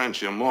fearful, the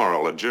French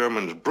immoral, the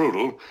Germans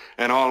brutal,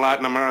 and all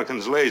Latin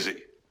Americans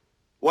lazy.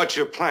 What's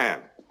your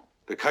plan?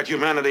 To cut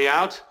humanity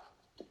out?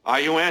 Are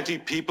you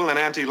anti-people and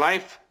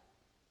anti-life?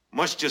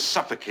 Must you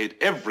suffocate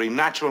every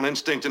natural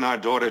instinct in our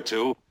daughter,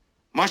 too?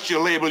 Must you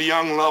label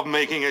young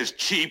love-making as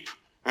cheap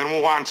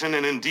and wanton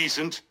and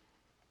indecent?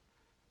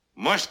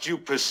 Must you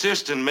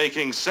persist in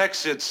making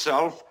sex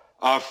itself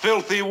a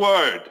filthy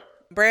word?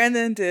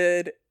 Brandon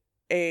did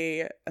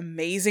an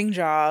amazing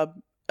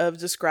job of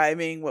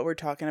describing what we're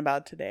talking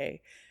about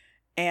today.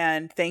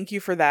 And thank you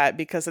for that,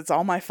 because it's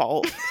all my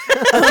fault.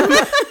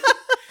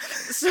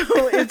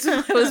 So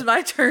it was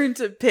my turn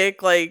to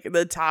pick like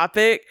the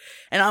topic,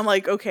 and I'm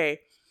like, okay,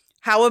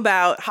 how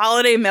about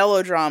holiday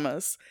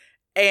melodramas?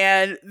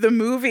 And the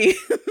movie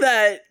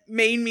that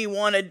made me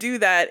want to do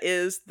that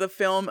is the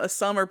film A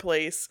Summer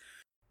Place,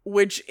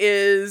 which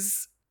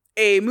is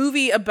a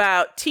movie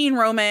about teen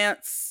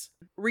romance,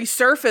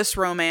 resurface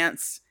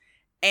romance,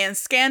 and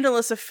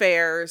scandalous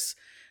affairs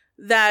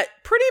that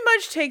pretty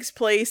much takes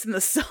place in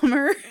the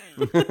summer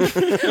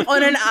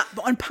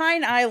on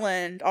Pine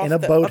Island off in a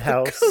the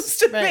boathouse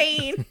coast of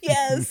Maine.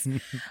 Yes.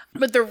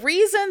 But the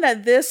reason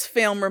that this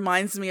film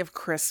reminds me of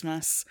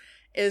Christmas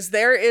is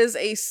there is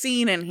a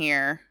scene in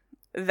here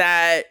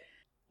that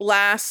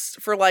lasts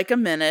for like a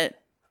minute.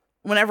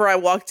 Whenever I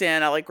walked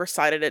in, I like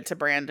recited it to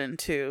Brandon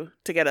too,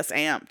 to get us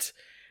amped.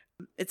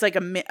 It's like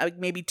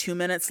maybe 2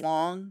 minutes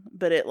long,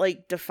 but it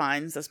like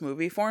defines this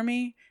movie for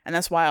me. And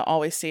that's why I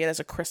always see it as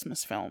a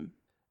Christmas film.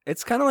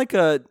 It's kind of like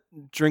a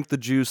drink the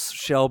juice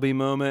Shelby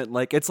moment.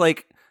 Like, it's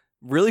like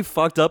really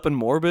fucked up and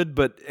morbid,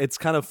 but it's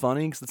kind of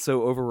funny because it's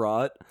so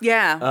overwrought.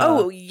 Yeah.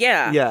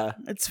 Yeah. Yeah.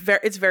 It's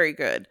very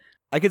good.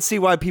 I could see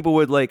why people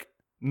would like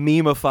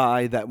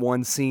memeify that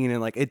one scene,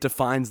 and like it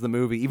defines the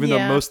movie, even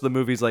though most of the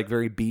movie's like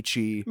very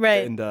beachy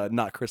and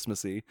not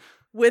Christmassy.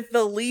 With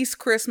the least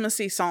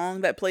Christmassy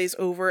song that plays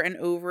over and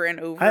over and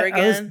over again.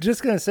 I was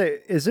just going to say,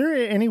 is there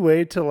any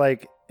way to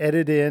like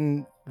edit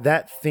in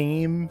that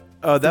theme?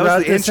 Oh, that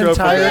was the intro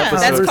for the episode.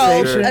 That's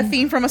called A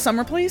Theme from a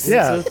Summer Place?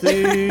 Yeah. It's a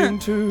theme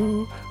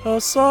to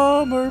a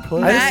summer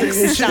place.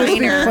 It should just be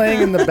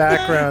playing in the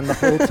background the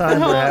whole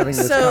time we're having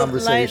this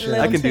conversation.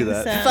 I can do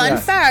that. Fun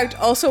fact,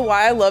 also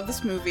why I love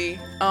this movie.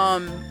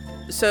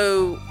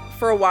 So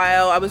for a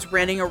while, I was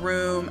renting a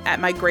room at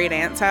my great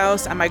aunt's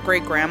house, and my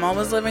great grandma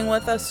was living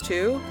with us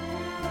too.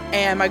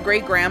 And my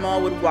great grandma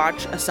would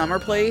watch A Summer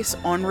Place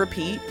on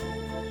repeat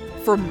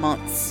for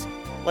months,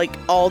 like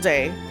all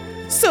day.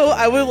 So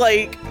I would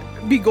like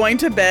be going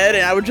to bed,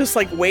 and I would just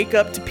like wake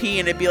up to pee,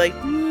 and it'd be like,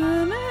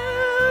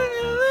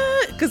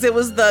 because it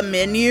was the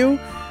menu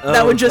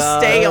that would just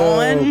stay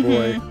on. Oh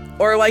boy.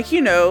 Or like,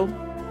 you know,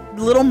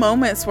 little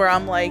moments where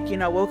I'm like, you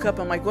know, woke up,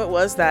 I'm like, what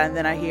was that? And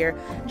then I hear,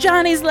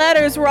 Johnny's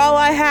letters were all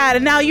I had,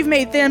 and now you've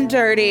made them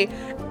dirty.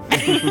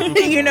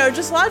 You know,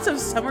 just lots of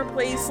Summer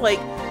Place, like,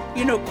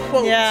 you know,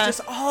 quotes,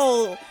 just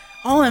all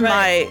in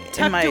my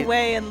tucked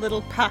away in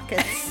little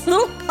pockets,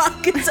 little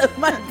pockets of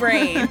my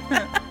brain.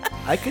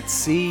 I could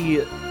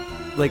see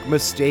like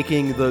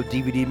mistaking the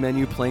DVD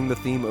menu playing the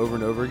theme over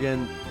and over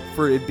again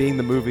for it being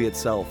the movie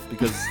itself,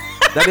 because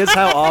that is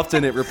how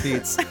often it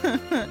repeats.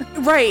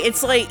 Right,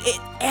 it's like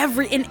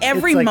every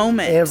like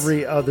moment,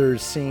 every other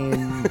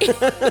scene,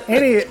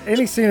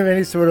 any scene of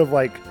any sort of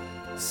like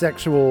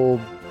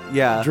sexual,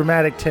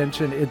 dramatic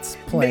tension, it's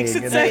playing. Makes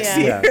it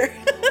sexier.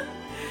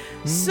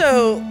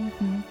 So,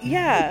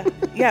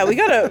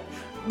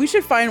 we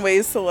should find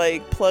ways to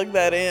like plug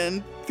that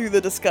in through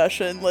the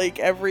discussion, like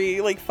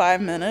every like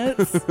 5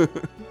 minutes.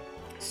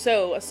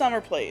 So, A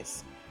Summer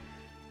Place.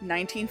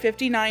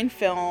 1959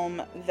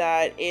 film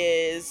that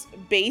is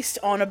based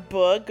on a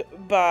book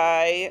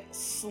by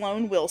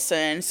Sloan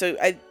Wilson. So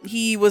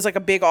he was like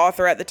a big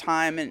author at the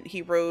time, and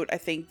he wrote, I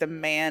think, The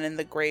Man in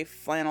the Gray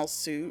Flannel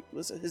Suit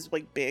was his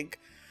like big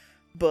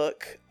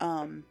book.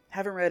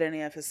 Haven't read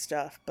any of his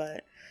stuff,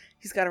 but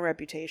he's got a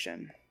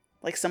reputation,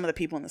 like some of the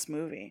people in this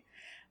movie.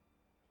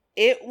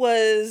 It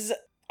was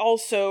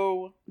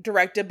also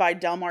directed by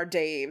Delmar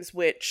Daves,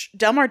 which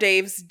Delmar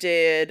Daves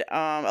did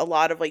a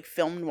lot of like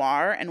film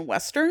noir and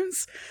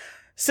westerns.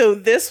 So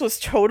this was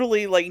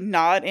totally like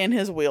not in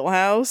his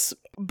wheelhouse,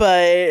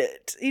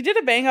 but he did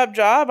a bang up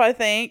job, I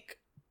think,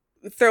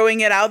 throwing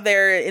it out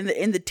there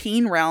in the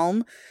teen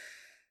realm.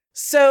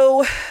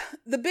 So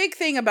the big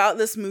thing about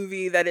this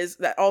movie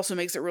that also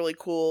makes it really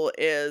cool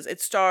is it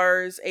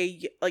stars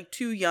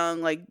two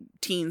young like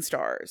teen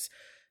stars.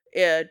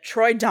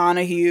 Troy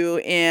Donahue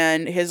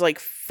in his like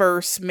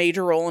first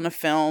major role in a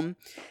film,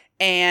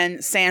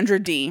 and Sandra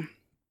Dee,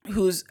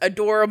 who's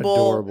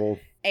adorable.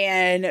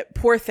 And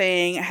poor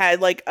thing had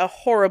like a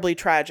horribly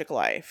tragic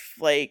life.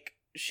 Like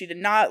she did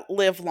not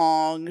live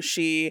long.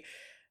 She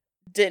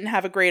didn't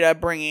have a great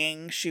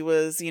upbringing. She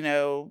was,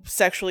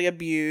 sexually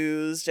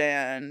abused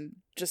and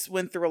just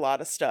went through a lot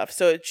of stuff.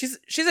 So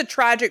she's a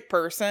tragic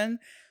person,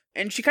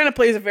 and she kind of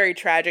plays a very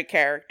tragic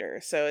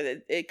character. So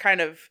it kind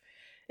of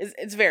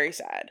it's very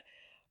sad.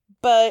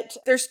 But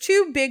there's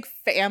two big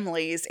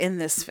families in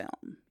this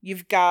film.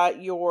 You've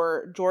got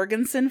your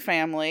Jorgensen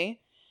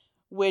family,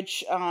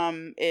 which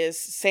is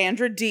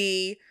Sandra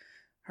Dee.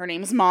 Her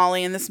name's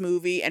Molly in this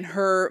movie, and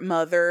her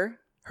mother,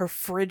 her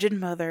frigid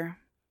mother,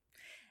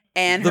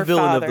 and the her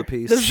villain father. of the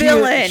piece. The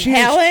villain, she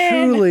Helen. is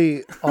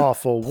truly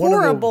awful.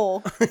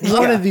 Horrible.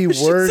 One of the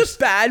worst She's a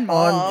bad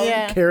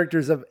mom.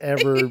 characters I've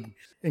ever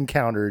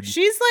encountered.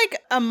 She's like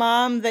a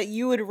mom that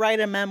you would write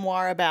a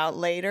memoir about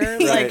later.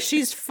 Right. Like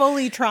she's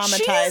fully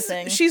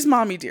traumatizing. She's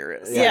mommy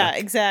dearest. Yeah,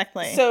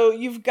 exactly. So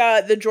you've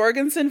got the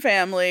Jorgensen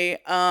family,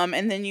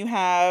 and then you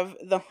have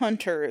the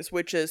Hunters,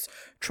 which is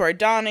Troy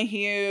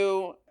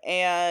Donahue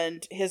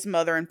and his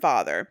mother and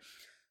father.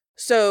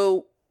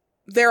 So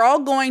they're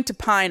all going to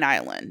Pine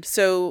Island.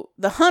 So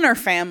the Hunter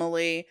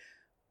family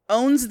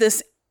owns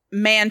this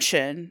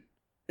mansion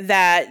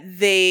that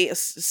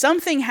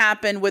something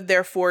happened with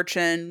their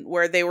fortune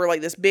where they were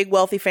like this big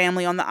wealthy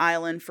family on the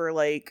island for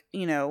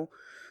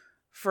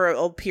for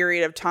a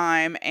period of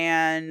time,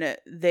 and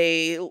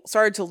they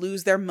started to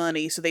lose their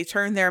money, so they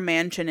turned their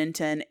mansion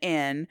into an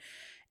inn.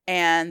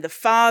 And the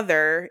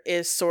father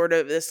is sort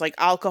of this like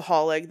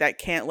alcoholic that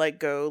can't let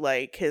go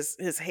like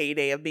his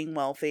heyday of being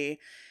wealthy.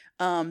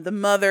 The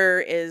mother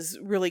is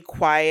really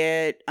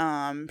quiet.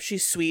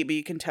 She's sweet, but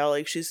you can tell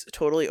like she's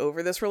totally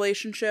over this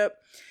relationship.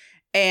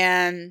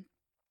 And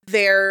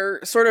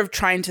they're sort of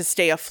trying to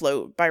stay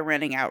afloat by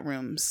renting out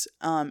rooms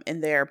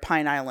in their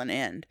Pine Island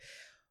Inn.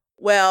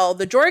 Well,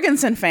 the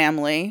Jorgensen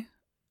family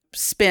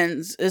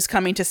is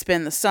coming to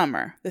spend the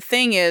summer. The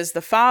thing is,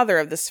 the father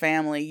of this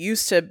family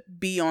used to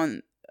be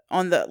live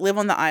on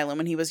the island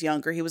when he was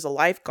younger. He was a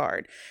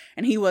lifeguard,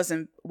 and he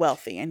wasn't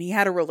wealthy, and he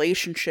had a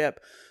relationship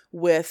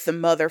with the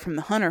mother from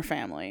the Hunter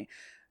family.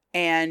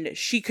 And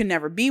she could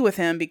never be with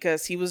him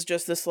because he was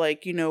just this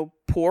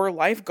poor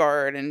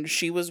lifeguard, and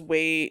she was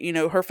way,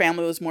 her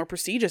family was more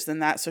prestigious than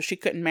that. So she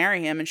couldn't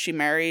marry him, and she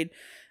married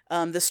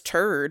this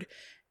turd.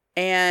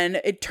 And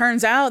it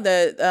turns out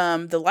that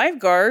the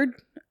lifeguard,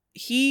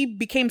 he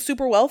became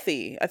super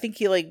wealthy. I think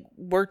he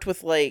worked with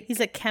he's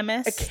a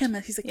chemist.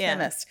 He's a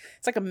chemist.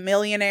 It's like a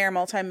millionaire,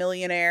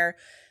 multimillionaire.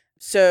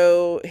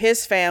 So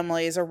his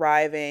family is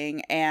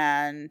arriving,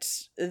 and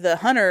the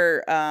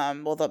Hunter,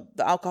 the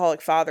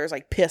alcoholic father is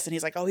pissed, and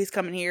he's like, oh, he's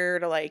coming here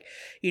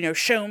to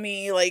show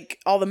me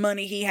all the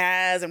money he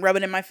has and rub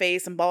it in my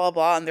face and blah, blah,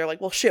 blah. And they're like,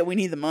 well, shit, we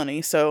need the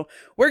money. So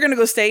we're going to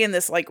go stay in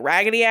this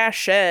raggedy ass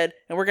shed,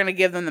 and we're going to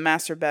give them the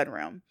master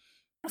bedroom.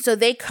 So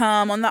they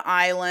come on the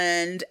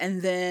island,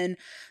 and then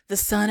the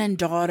son and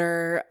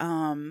daughter,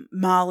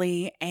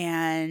 Molly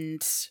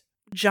and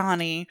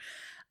Johnny,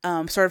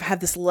 sort of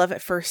have this love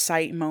at first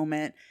sight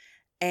moment.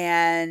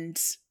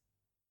 And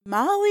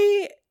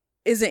Molly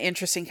is an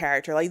interesting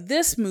character.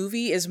 This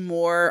movie is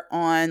more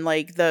on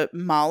the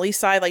Molly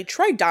side.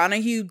 Troy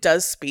Donahue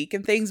does speak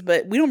and things,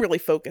 but we don't really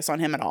focus on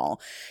him at all.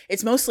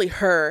 It's mostly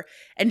her,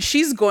 and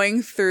she's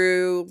going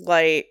through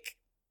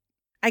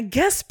I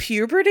guess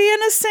puberty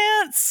in a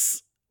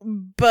sense,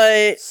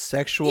 but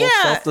sexual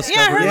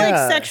self-discovery.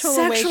 Her sexual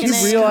awakening.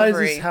 She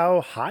realizes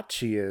how hot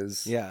she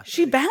is. Yeah,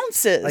 she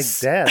bounces.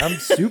 Dad, I'm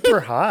super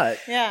hot.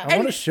 Yeah, I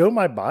want to show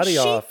my body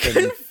off. She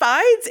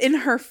confides in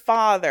her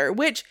father,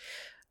 which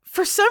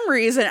for some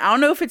reason, I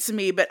don't know if it's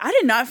me, but I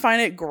did not find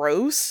it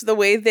gross the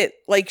way that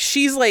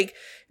she's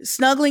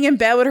snuggling in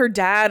bed with her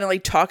dad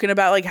and talking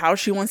about how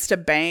she wants to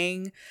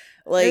bang.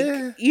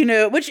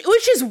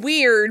 Which is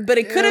weird, but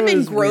it could have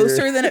been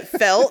grosser than it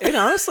felt. It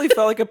honestly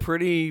felt like a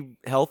pretty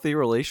healthy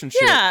relationship.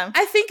 Yeah.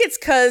 I think it's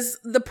because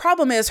the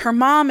problem is her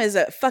mom is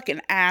a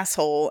fucking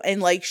asshole,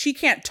 and she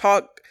can't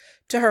talk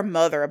to her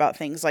mother about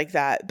things like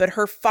that. But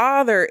her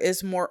father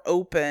is more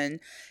open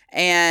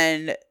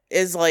and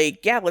is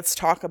yeah, let's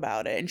talk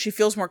about it. And she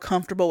feels more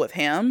comfortable with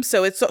him.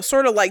 So it's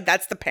sort of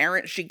that's the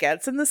parent she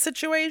gets in this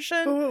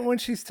situation. But when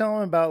she's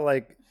telling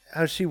about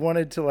how she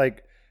wanted to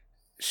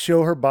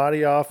show her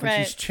body off and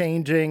Right. she's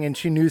changing and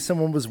she knew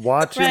someone was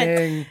watching.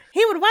 Right.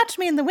 He would would watch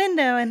me in the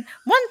window, and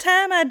one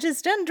time I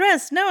just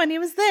undressed knowing he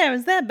was there.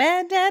 Was that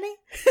bad, Daddy?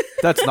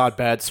 That's not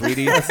bad,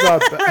 sweetie. That's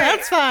not bad.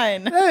 That's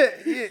fine.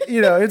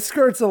 It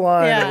skirts a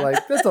line. Yeah.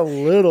 Like that's a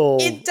little.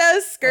 It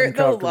does skirt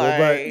the uncomfortable, line.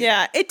 but-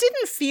 Yeah, it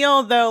didn't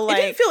feel, though, It like...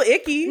 didn't feel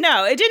icky.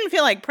 No, it didn't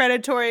feel like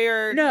predatory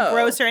or No.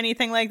 gross or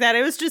anything like that.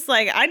 It was just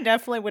like, I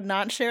definitely would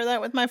not share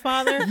that with my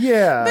father.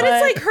 Yeah. But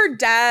it's like her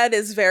dad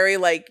is very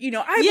like,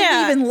 I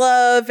Yeah. believe in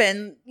love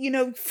and,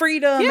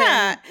 freedom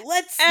Yeah. and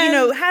let's,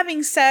 And-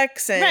 having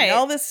sex and Right.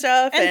 all this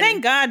stuff. And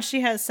thank God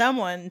she has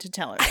someone to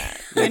tell her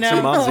that. Yeah, You know?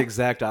 her mom's the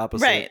exact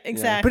opposite. Right, Yeah.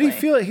 exactly.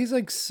 But he's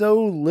like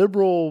so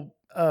liberal,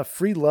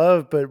 free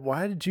love. But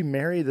why did you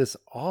marry this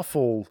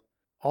awful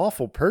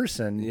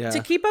person? Yeah.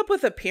 To keep up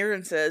with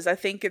appearances, I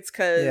think it's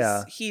because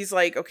Yeah. he's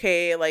like,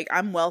 okay, like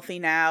I'm wealthy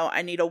now.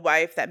 I need a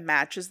wife that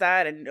matches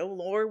that. And oh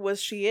Lord,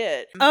 was she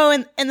it? Oh,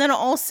 and then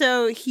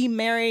also he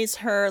marries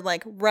her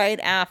like right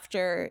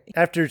after.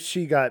 After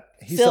she got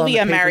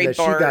Sylvia married that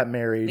Bart. she got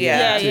married.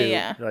 Yeah. too.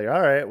 Yeah. Like,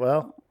 all right,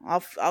 well,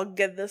 I'll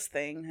get this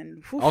thing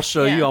and whew. I'll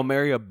show you. Yeah. I'll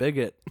marry a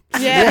bigot.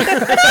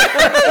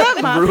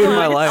 Yeah. Ruin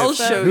my life. I'll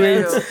show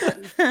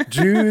you.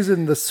 Jews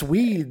and the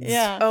Swedes.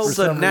 Yeah. Oh, for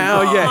So some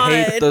now you God.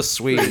 hate the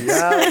Swedes. reason.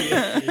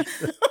 Yeah.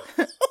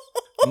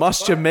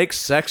 Must you make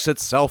sex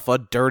itself a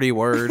dirty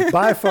word?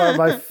 By far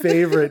my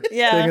favorite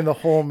Yeah. thing in the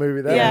whole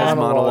movie. That Yeah.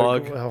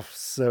 monologue. Monologue. Oh,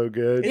 so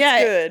good. It's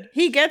Yeah, good.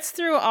 he gets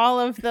through all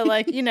of the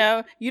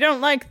you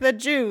don't like the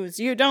Jews,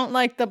 you don't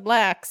like the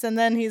blacks, and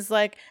then he's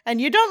like,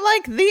 and you don't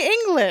like the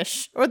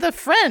English or the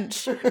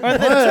French or the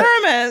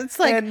German. It's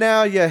like, And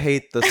now you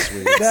hate the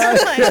Swedes.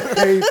 That's like,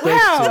 the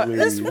wow,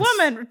 this Swedes.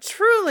 woman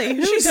truly,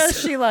 who does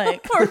she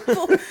like?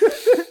 Horrible.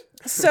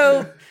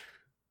 So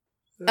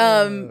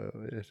Oh,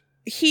 man.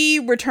 he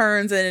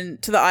returns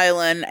to the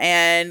island,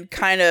 and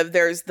kind of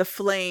there's the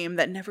flame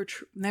that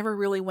never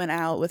really went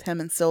out with him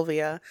and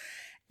Sylvia.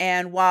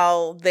 And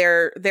while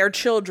their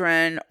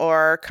children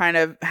are kind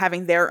of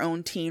having their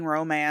own teen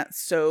romance,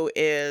 so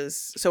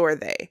are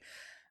they.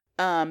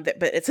 But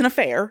it's an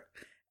affair,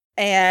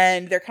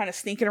 and they're kind of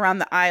sneaking around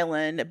the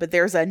island. But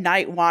there's a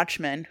night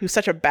watchman who's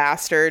such a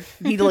bastard.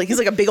 He's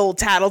like a big old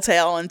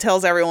tattletale and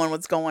tells everyone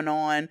what's going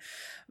on.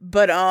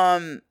 But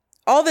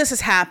all this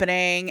is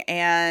happening,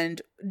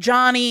 and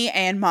Johnny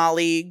and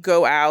Molly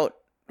go out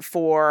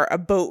for a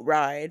boat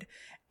ride,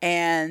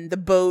 and the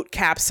boat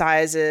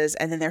capsizes,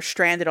 and then they're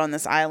stranded on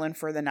this island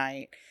for the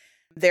night.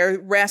 They're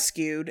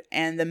rescued,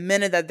 and the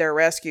minute that they're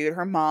rescued,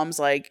 her mom's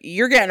like,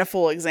 you're getting a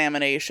full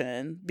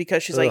examination,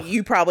 because she's like,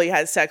 you probably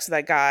had sex with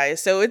that guy.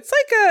 So it's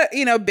like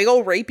a, big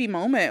old rapey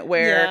moment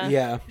where Yeah.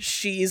 Yeah.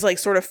 she's like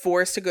sort of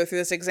forced to go through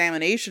this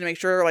examination to make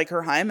sure like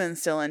her hymen's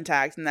still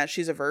intact and that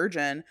she's a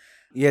virgin.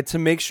 Yeah, to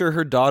make sure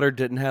her daughter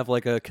didn't have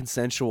like a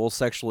consensual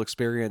sexual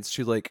experience,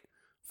 she like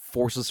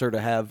forces her to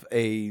have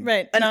a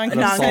Right, A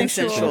non-consensual.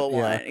 non-consensual Yeah.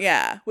 one.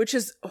 Yeah, which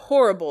is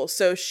horrible.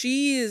 So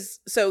she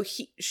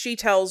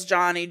tells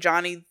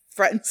Johnny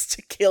threatens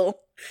to kill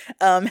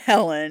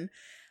Helen.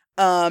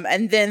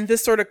 And then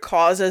this sort of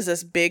causes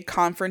this big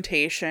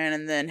confrontation,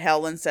 and then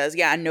Helen says,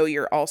 yeah, I know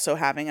you're also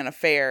having an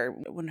affair,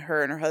 when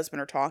her and her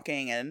husband are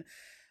talking, and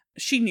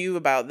she knew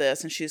about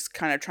this, and she's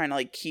kind of trying to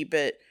like keep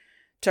it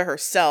to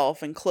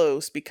herself and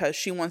close because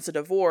she wants a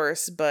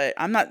divorce. But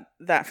I'm not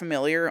that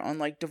familiar on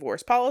like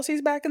divorce policies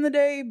back in the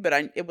day, but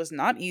it was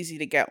not easy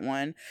to get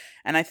one.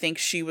 And I think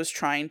she was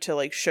trying to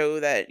like show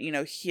that,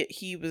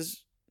 he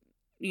was,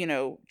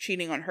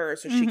 cheating on her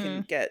so she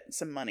can get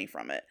some money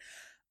from it.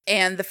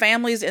 And the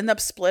families end up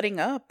splitting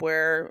up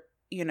where,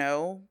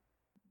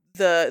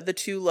 the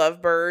two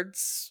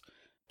lovebirds,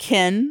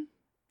 Ken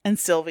and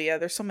Sylvia,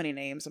 there's so many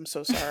names, I'm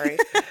so sorry.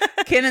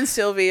 Ken and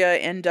Sylvia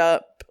end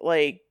up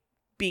like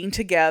being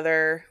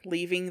together,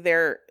 leaving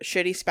their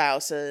shitty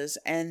spouses,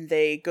 and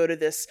they go to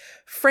this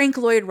Frank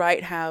Lloyd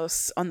Wright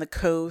house on the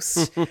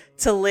coast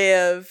to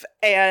live.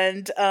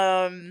 And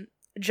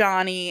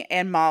Johnny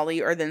and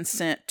Molly are then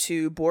sent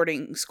to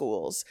boarding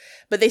schools,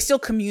 but they still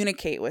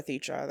communicate with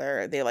each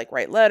other. They like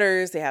write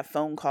letters, they have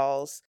phone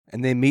calls.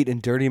 and they meet in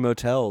dirty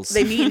motels.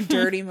 They meet in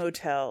dirty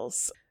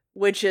motels,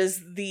 which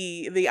is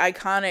the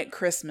iconic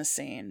Christmas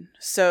scene.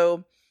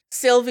 So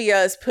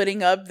Sylvia is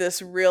putting up this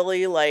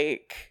really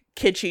like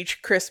kitschy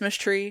Christmas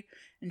tree,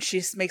 and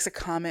she makes a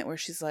comment where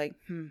she's like,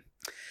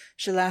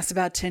 should last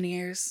about 10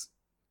 years.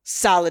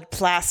 Solid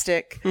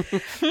plastic.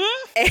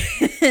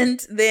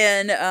 And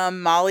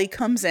then Molly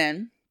comes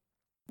in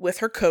with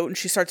her coat, and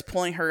she starts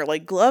pulling her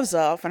like gloves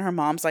off, and her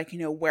mom's like,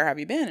 where have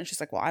you been? And she's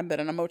like, well, I've been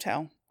in a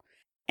motel.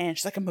 And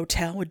she's like, a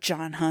motel with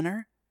John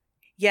Hunter?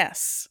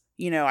 Yes.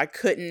 I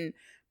couldn't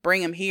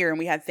bring him here, and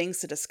we had things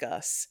to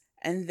discuss.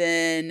 And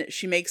then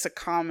she makes a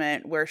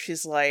comment where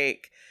she's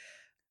like,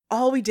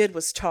 all we did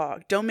was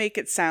talk. Don't make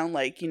it sound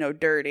like,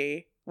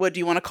 dirty. What, do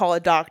you want to call a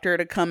doctor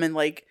to come and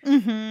like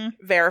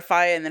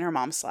verify? And then her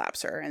mom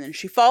slaps her. And then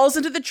she falls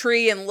into the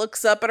tree and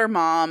looks up at her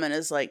mom and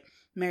is like,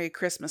 Merry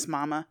Christmas,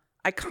 Mama.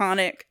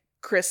 Iconic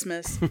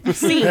Christmas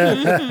scene.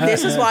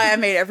 This is why I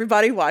made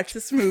everybody watch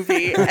this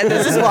movie. And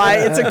this is why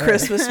it's a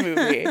Christmas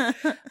movie.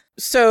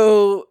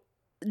 So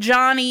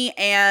Johnny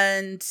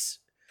and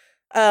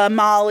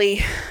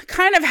Molly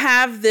kind of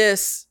have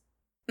this,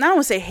 I don't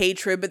want to say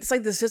hatred, but it's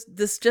like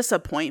this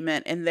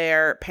disappointment in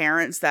their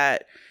parents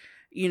that,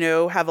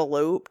 have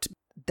eloped.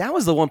 That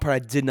was the one part I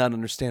did not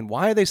understand.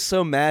 Why are they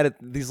so mad at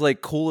these like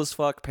cool as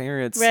fuck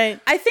parents? Right.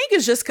 I think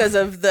it's just because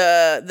of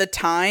the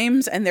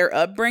times and their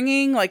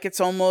upbringing. Like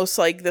it's almost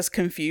like this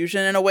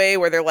confusion in a way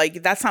where they're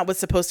like, that's not what's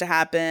supposed to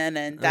happen,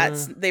 and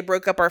they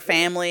broke up our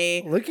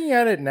family. Looking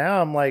at it now,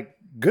 I'm like,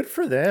 good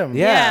for them.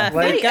 Yeah.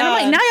 Like, and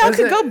I'm like, now y'all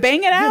could go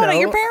bang it out at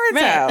your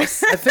parents'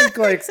 house. I think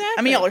like Exactly.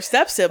 I mean, y'all are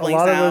step siblings a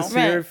lot now. of us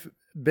here have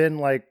been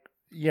like,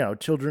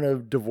 children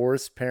of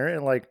divorced parent,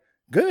 and like,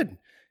 good.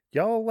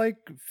 Y'all like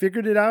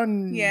figured it out,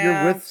 and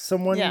Yeah. you're with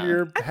someone Yeah.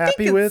 you're I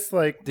happy think with.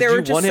 Like, They Did were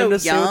you just want him so to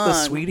sit with the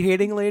young. sweet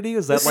hating lady?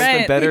 Is that like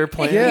Right. the better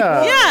plan?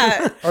 yeah,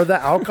 Yeah. or the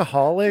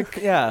alcoholic.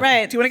 Yeah.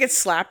 Right. Do you want to get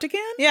slapped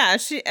again? Yeah,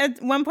 she at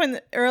one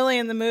point early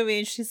in the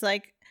movie, she's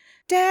like,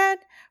 "Dad,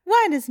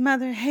 why does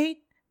Mother hate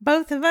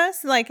both of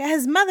us? Like,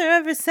 has Mother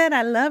ever said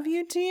I love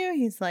you to you?"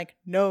 He's like,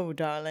 "No,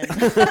 darling."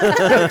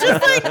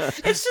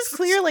 It's just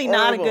clearly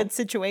not a horrible. good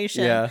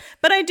situation. Yeah.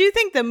 But I do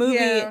think the movie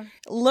Yeah.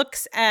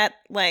 looks at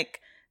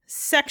like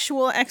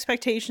sexual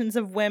expectations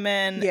of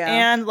women Yeah.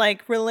 and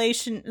like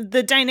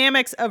the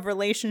dynamics of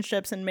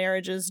relationships and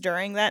marriages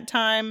during that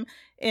time.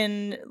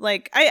 In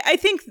like, I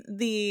think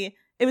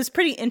it was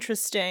pretty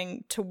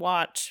interesting to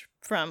watch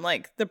from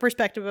like the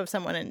perspective of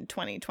someone in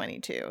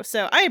 2022.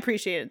 So I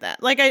appreciated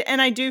that. Like,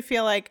 I do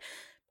feel like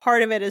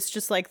part of it is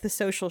just like the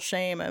social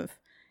shame of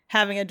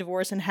having a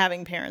divorce and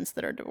having parents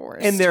that are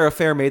divorced. And their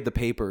affair made the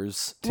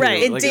papers. Too.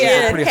 Right, it Like, did.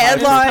 was a pretty high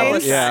Headlines.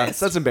 profile- Yeah,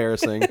 so that's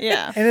embarrassing.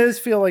 yeah. And it does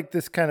feel like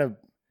this kind of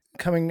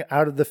coming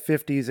out of the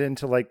 50s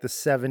into like the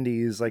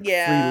 70s, like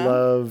Yeah. free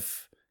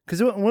love.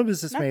 Because when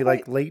was this Not made? quite.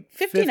 Like late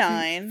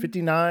 59.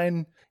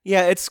 59.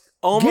 Yeah, it's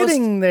almost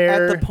Getting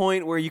there. at the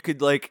point where you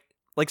could like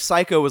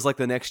Psycho was like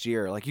the next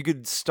year. Like you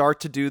could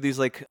start to do these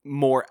like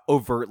more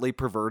overtly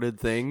perverted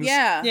things.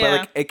 Yeah. Yeah. But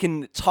like it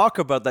can talk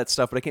about that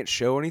stuff, but it can't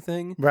show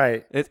anything.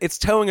 Right. It's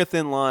towing a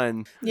thin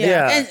line.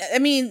 Yeah. And I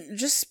mean,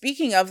 just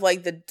speaking of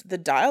like the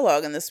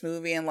dialogue in this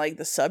movie and like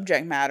the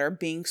subject matter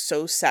being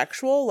so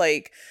sexual,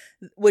 like,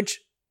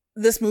 which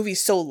this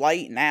movie's so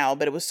light now,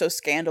 but it was so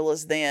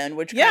scandalous then,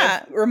 which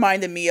kind of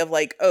reminded me of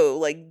like, oh,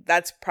 like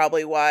that's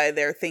probably why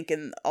they're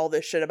thinking all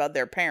this shit about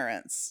their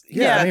parents.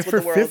 Yeah. I mean, That's what for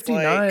the world's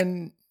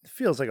 59, it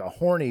feels like a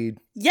horny.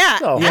 Yeah,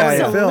 Oh,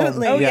 yeah,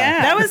 absolutely. Oh,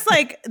 yeah. That was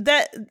like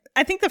that.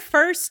 I think the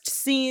first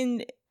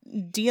scene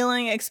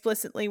dealing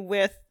explicitly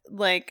with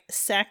like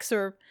sex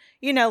or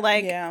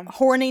like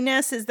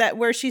horniness is that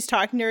where she's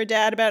talking to her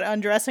dad about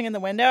undressing in the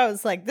window. I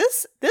was like,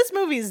 this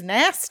movie's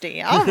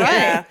nasty. All right.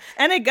 Yeah.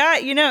 And it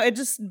got, it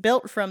just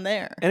built from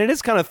there. And it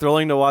is kind of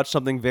thrilling to watch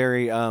something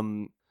very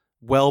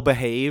well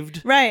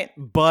behaved. Right.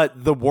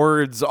 But the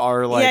words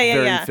are like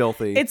very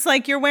filthy. It's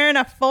like you're wearing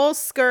a full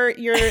skirt,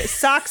 your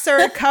socks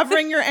are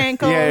covering your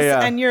ankles,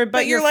 Yeah. and you're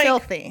like-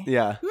 filthy.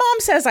 yeah. Mom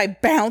says I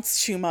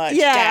bounce too much,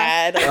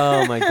 Yeah. Dad.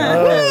 Oh my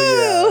god.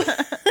 Oh,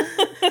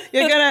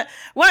 yeah.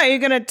 You're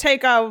gonna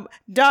take our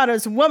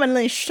daughter's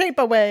womanly shape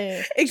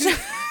away.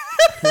 Exactly.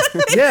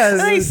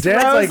 Yeah, He his throws,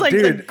 dad's like, like,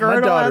 the dude, my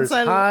girdle daughter's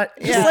outside. hot.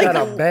 Yeah. She's Like,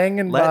 got a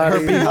banging let her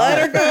body. be hot.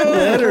 Let her go.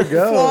 Let her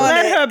go.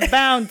 Flaunt it. Let her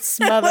bounce,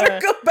 mother. Let her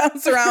go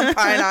bounce around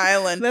Pine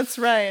Island. That's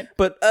right.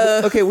 But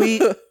okay,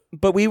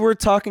 we were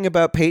talking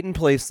about Peyton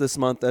Place this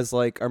month as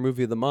like our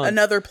movie of the month.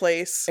 Another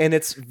place. And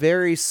it's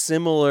very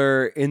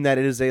similar in that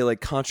it is a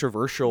like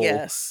controversial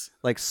Yes.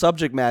 like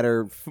subject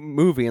matter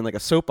movie and like a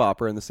soap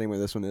opera in the same way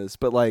this one is.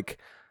 But like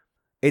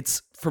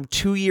it's from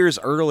 2 years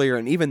earlier,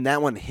 and even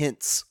that one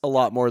hints a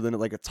lot more than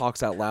it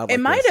talks out loud. It like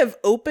might this. have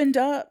opened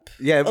up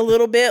Yeah. a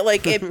little bit.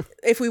 Like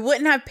if we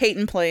wouldn't have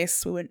Peyton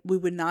Place, we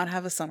would not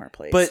have a Summer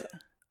Place. But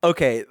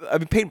okay, I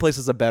mean, Peyton Place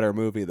is a better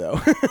movie though.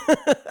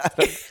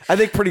 I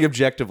think pretty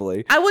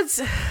objectively. I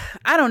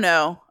don't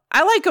know.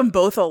 I like them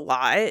both a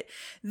lot.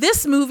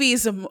 This movie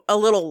is a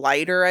little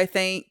lighter, I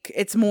think.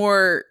 It's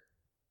more,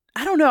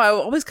 I don't know. I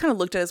always kind of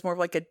looked at it as more of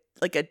like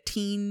a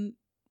teen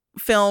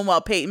film,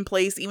 while Peyton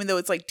Place, even though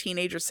it's like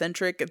teenager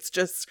centric, it's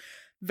just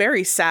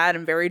very sad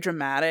and very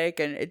dramatic,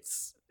 and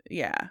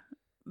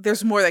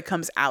there's more that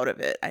comes out of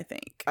it, I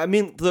think. I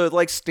mean, the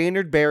like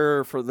standard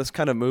bearer for this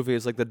kind of movie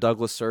is like the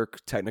Douglas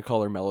Sirk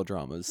Technicolor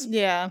melodramas.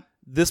 Yeah.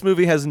 This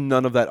movie has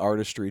none of that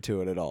artistry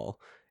to it at all.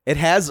 It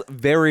has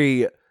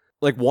very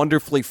like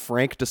wonderfully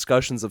frank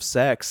discussions of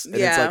sex, and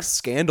it's like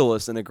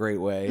scandalous in a great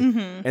way.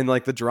 Mm-hmm. And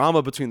like the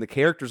drama between the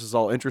characters is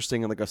all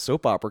interesting in like a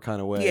soap opera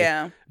kind of way.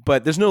 Yeah.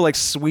 But there's no like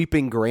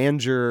sweeping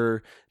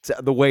grandeur to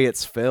the way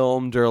it's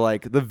filmed or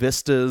like the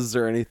vistas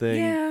or anything.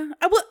 Yeah.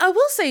 I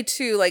will say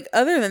too, like,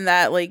 other than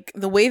that, like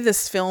the way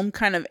this film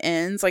kind of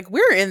ends, like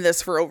we're in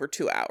this for over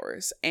 2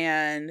 hours,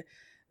 and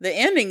the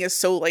ending is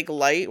so like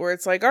light where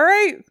it's like, all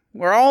right,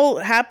 we're all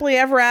happily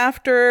ever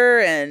after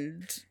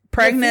and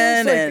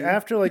pregnant, It feels and like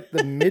after like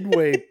the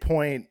midway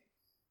point,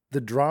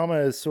 the drama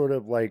is sort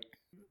of like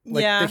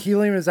Yeah. the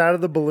helium is out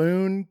of the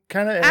balloon,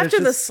 kind of. after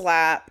the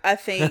slap, I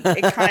think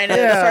it kind of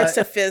Yeah. starts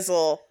to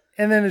fizzle.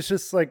 and then it's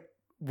just like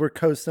we're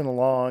coasting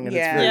along, and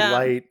Yeah. it's very Yeah.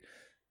 light.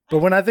 But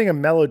when I think of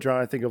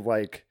melodrama, I think of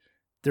like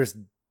there's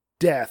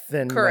death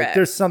and like Correct.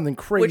 there's something Which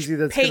crazy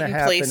that's going to Peyton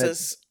happen. Place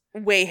is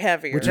way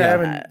heavier. Which than I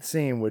haven't that.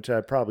 seen, which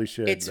I probably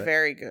should. It's but-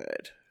 very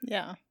good.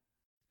 Yeah.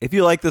 If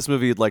you like this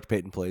movie, you'd like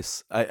Peyton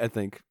Place. I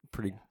think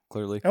pretty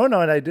clearly. Oh no,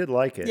 and I did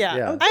like it.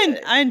 Yeah.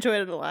 I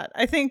enjoyed it a lot.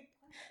 I think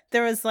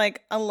there was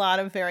like a lot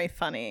of very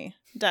funny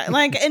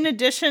like in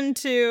addition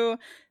to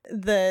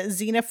the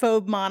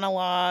xenophobe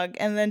monologue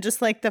and then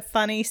just like the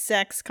funny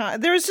sex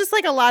there was just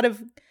like a lot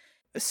of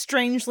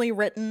strangely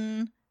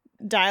written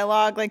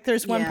dialogue. Like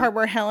there's one part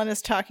where Helen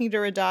is talking to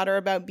her daughter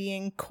about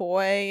being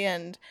coy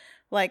and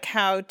like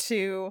how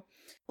to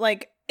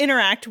like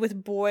interact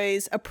with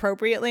boys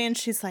appropriately, and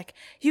she's like,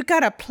 you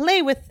gotta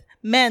play with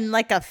men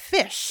like a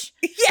fish.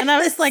 Yes. And I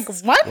was like,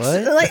 what?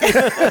 Like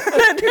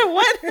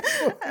what?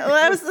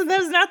 That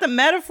was not the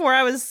metaphor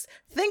I was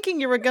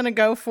thinking you were gonna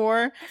go for.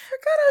 I forgot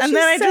how and she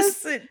then I says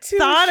just it too.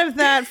 thought of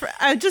that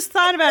I just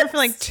thought about it for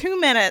like 2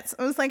 minutes.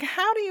 I was like,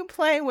 how do you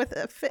play with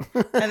a fish?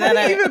 And then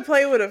I even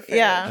play with a fish.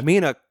 Yeah. I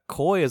mean, a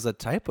koi is a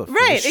type of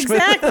Right, fish.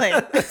 exactly.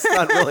 It's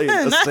not really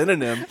a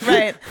synonym.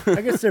 Right.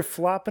 I guess they're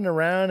flopping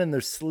around and they're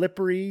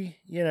slippery.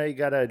 You know, you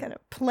gotta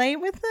play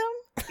with them.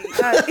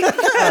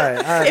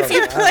 If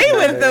you play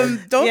with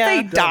them, don't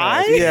they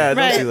die? Yeah, don't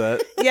Right. do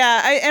that.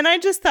 Yeah, I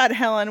just thought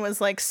Helen was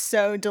like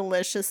so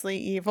deliciously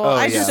evil. Oh,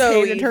 I yeah. just So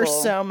hated her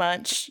evil. so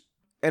much.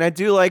 And I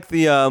do like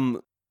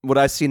the what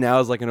I see now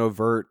is like an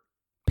overt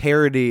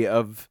parody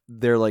of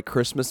their like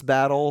Christmas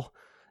battle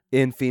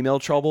in Female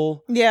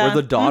Trouble. Yeah. Where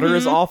the daughter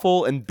is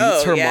awful and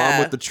beats Oh, her yeah.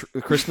 mom with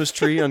the Christmas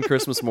tree on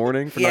Christmas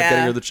morning for not Yeah.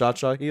 getting her the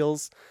cha-cha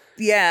heels.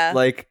 Yeah.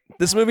 Like,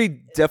 this movie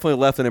definitely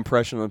left an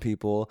impression on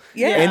people.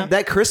 Yeah. And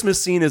that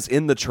Christmas scene is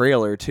in the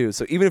trailer, too.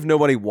 So even if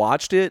nobody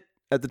watched it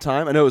at the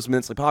time, I know it was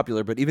immensely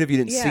popular, but even if you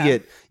didn't Yeah. see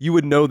it, you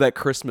would know that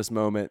Christmas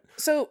moment.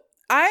 So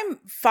I'm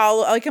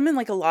in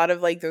like a lot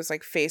of like those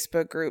like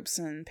Facebook groups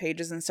and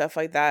pages and stuff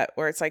like that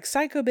where it's like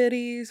Psycho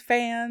Biddies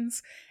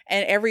fans,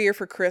 and every year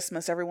for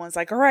Christmas everyone's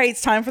like, all right,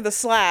 it's time for the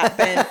slap,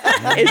 and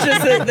it's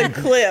just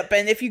the clip,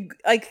 and if you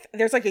like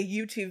there's like a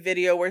YouTube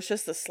video where it's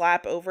just the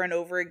slap over and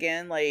over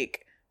again,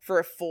 like for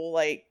a full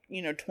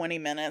 20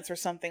 minutes or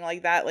something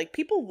like that. Like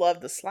people love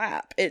the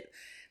slap. It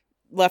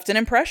left an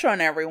impression on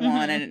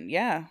everyone, and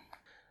yeah.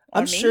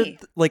 I'm on sure me.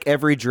 like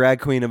every drag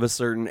queen of a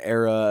certain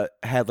era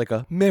had like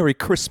a Merry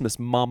Christmas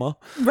Mama.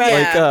 Right.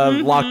 Like Yeah.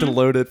 locked and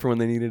loaded for when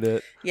they needed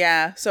it.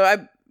 Yeah, so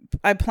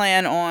I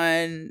plan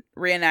on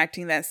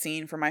reenacting that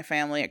scene for my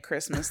family at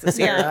Christmas this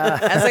year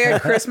as like a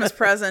Christmas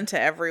present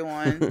to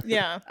everyone.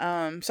 Yeah.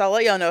 So I'll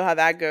let y'all know how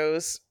that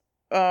goes.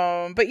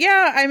 But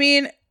yeah, I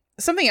mean,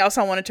 something else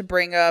I wanted to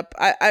bring up.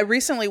 I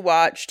recently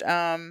watched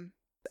An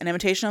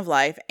Imitation of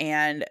Life,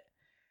 and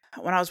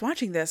when I was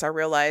watching this, I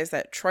realized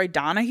that Troy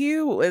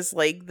Donahue was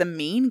like the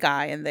mean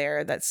guy in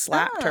there that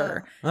slapped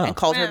her and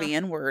called her the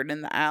N-word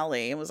in the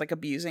alley and was like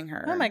abusing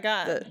her. Oh my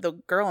God. The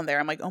girl in there.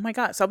 I'm like, oh my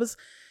God. So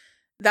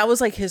that was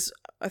like his,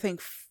 I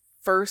think,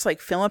 first like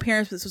film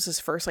appearance. This was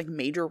his first like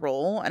major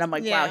role. And I'm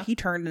like, wow, he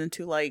turned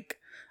into like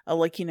a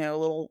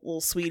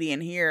little sweetie in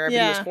here. But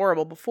he was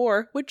horrible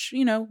before, which,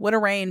 what a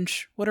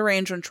range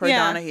on Troy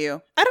Donahue.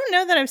 I don't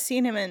know that I've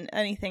seen him in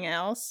anything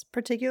else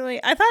particularly.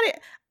 I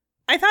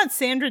thought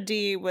Sandra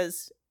Dee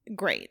was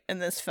great in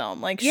this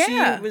film. Like she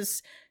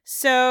was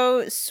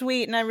so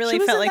sweet, and I really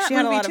was felt in like that she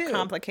had a movie, lot too. of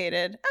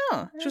complicated.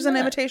 She was an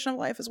Imitation of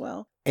Life as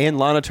well. And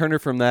Lana Turner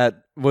from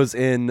that was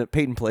in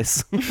Peyton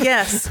Place.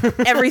 Yes,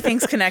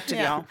 everything's connected,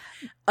 y'all.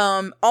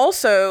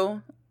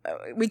 Also,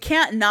 we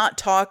can't not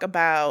talk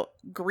about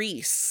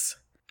Grease.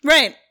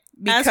 Right.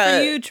 Because As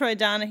for you, Troy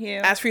Donahue.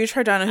 As for you,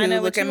 Troy Donahue, I know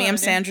look what at you me, wanna I'm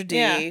do. Sandra Dee.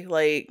 Yeah.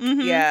 Like,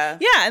 Mhm. yeah.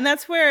 Yeah, and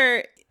that's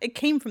where it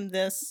came from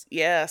this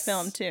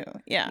film too.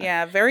 Yeah.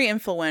 Yeah, very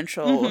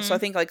influential. Mhm. So I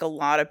think like a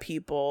lot of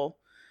people,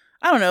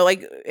 I don't know,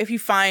 like if you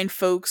find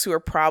folks who are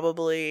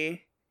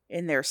probably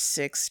in their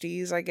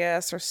 60s, I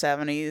guess, or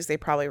 70s, they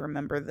probably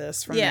remember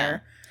this from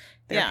their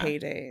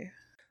heyday.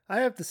 I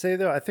have to say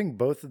though, I think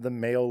both of the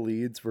male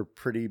leads were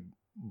pretty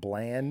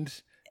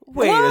bland.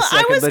 Wait Well, a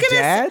second, I was the gonna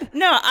dad?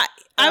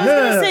 I was No,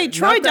 going to no, say not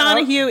Troy the-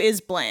 Donahue is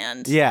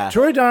bland. Yeah.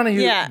 Troy Donahue,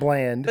 Yeah.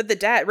 bland. But the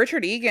dad,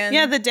 Richard Egan.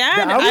 Yeah, the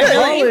dad. The I really.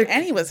 alcoholic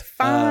and he was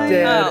fine.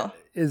 Dad Oh.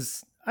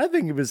 is, I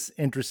think it was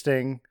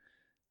interesting,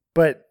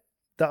 but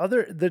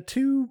the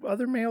two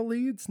other male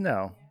leads,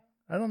 no,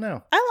 I don't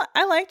know.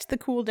 I liked the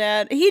cool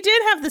dad. He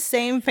did have the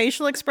same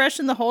facial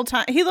expression the whole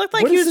time. He looked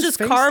like What he does was his just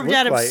face carved look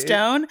out of like?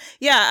 stone.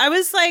 Yeah, I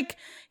was like,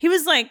 he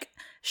was like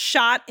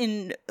shot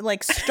in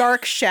like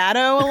stark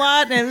shadow a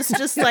lot, and it was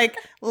just like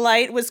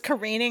light was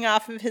careening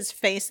off of his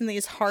face in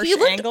these harsh He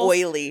looked angles.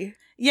 oily.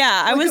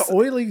 Yeah, I Like was. an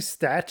oily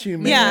statue,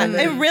 Yeah, man.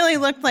 it really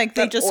looked like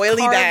they That just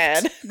oily carved,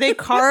 dad. they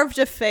carved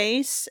a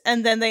face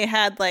and then they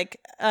had like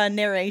a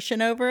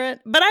narration over it.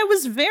 But I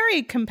was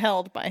very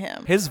compelled by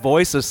him. His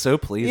voice is so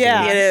pleasing.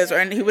 Yeah. It is.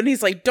 And when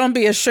he's like, don't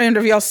be ashamed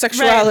of your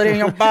sexuality and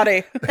your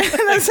body.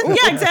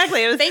 Yeah,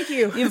 exactly. It was, Thank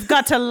you. You've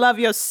got to love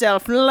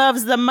yourself.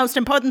 Love's the most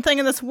important thing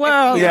in this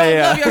world. Yeah,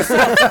 yeah. Love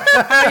yourself.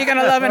 How are you going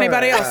to love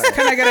anybody else?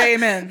 Can I get an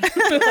amen?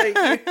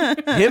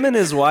 Like, Him and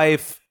his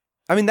wife,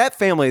 I mean, that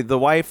family, the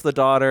wife, the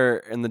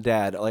daughter, and the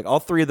dad, like all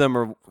three of them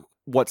are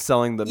what's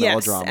selling the Yes,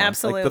 melodrama. Like, the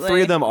absolutely.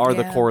 three of them are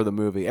the Yeah. core of the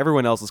movie.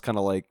 Everyone else is kind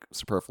of like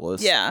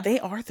superfluous. Yeah, They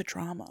are the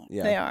drama.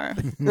 Yeah. they are.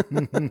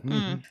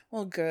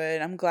 Well,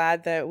 good. I'm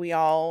glad that we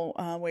all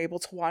were able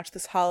to watch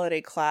this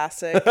holiday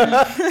classic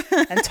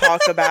and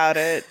talk about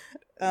it.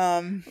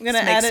 I'm This gonna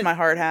add makes it, my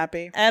heart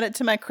happy. add it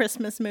to my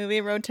Christmas movie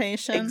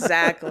rotation.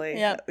 Exactly.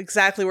 Yep.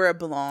 Exactly where it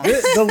belongs.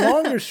 The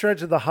longer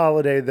stretch of the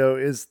holiday, though,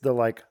 is the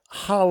like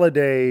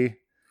holiday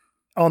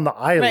on the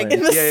island. Right,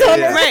 in the Yeah,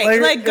 summer. yeah.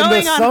 Right, like in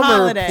going the on summer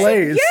holiday.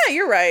 place. Yeah,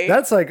 you're right.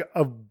 That's like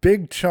a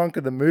big chunk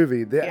of the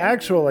movie. The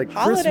actual like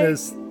Holiday.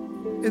 Christmas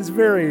is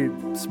very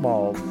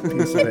small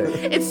piece of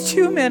it. It's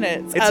 2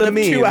 minutes It's out a of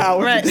meme. 2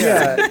 hours. Right.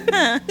 Yeah.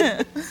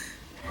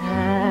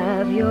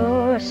 Have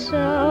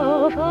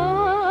yourself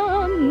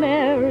a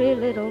merry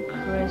little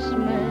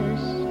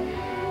Christmas.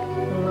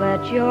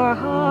 Let your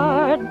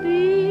heart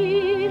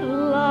be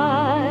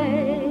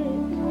light.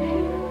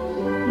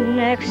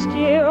 Next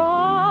year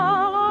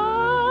all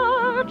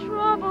our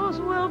troubles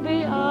will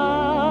be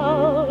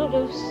out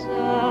of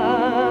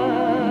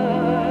sight.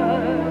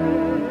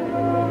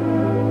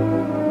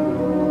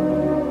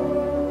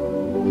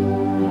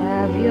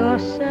 Have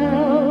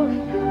yourself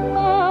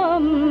a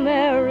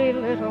merry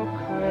little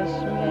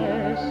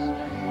Christmas.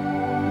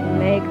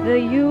 Make the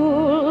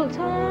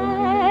Yuletide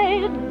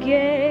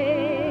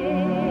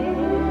gay.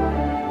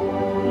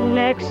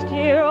 Next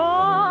year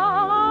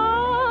all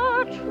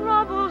our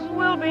troubles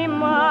will be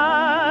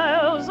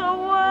miles away.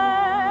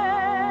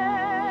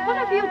 What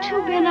have you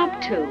two been up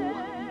to?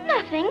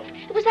 Nothing.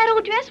 It was that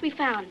old dress we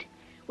found.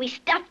 We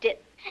stuffed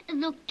it. It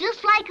looked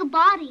just like a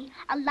body,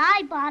 a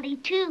live body,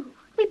 too.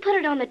 We put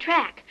it on the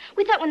track.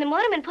 We thought when the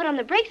motorman put on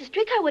the brakes, the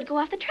streetcar would go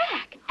off the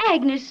track.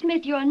 Agnes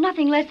Smith, you're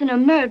nothing less than a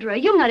murderer.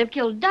 You might have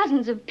killed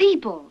dozens of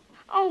people.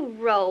 Oh,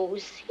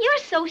 Rose, you're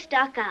so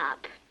stuck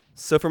up.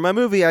 So for my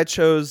movie, I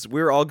chose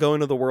We're All Going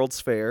to the World's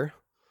Fair.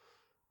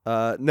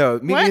 No,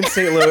 Meet Me in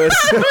St. Louis.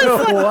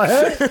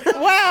 What?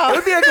 Wow. It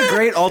would be like a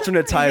great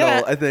alternate title,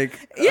 Yeah. I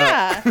think.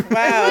 Yeah,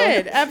 Wow.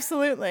 good,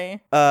 absolutely.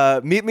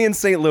 Meet Me in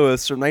St.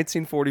 Louis from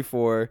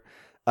 1944.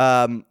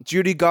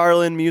 Judy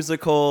Garland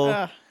musical.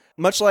 Ugh.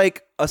 Much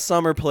like A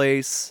Summer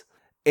Place,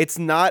 it's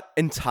not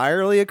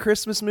entirely a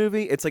Christmas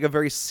movie. It's like a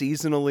very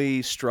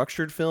seasonally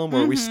structured film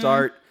where we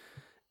start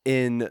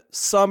in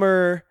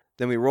summer,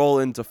 then we roll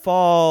into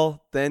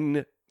fall,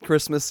 then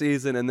Christmas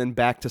season, and then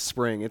back to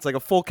spring. It's like a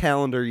full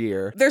calendar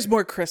year. There's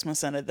more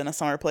Christmas in it than A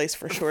Summer Place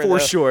for sure. For though.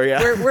 sure,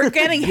 yeah. We're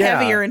getting Yeah.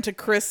 heavier into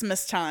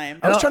Christmas time.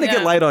 I was trying to get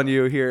Yeah. light on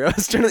you here. I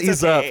was trying to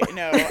ease Okay, up.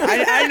 No,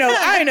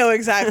 I know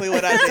exactly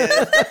what I did.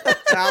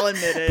 I'll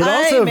admit it. But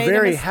I also made a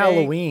very mistake.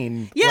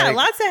 Halloween. Yeah, like,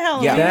 lots of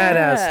Halloween. Yeah.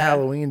 badass Yeah.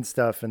 Halloween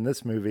stuff in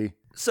this movie.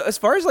 So as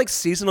far as like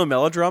seasonal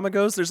melodrama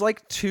goes, there's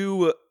like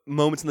two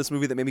moments in this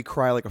movie that made me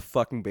cry like a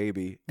fucking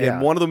baby. And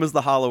Yeah. one of them is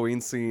the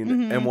Halloween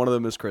scene, and one of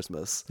them is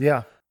Christmas.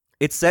 Yeah.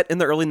 It's set in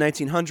the early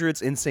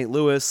 1900s in St.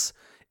 Louis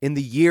in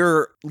the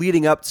year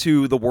leading up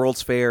to the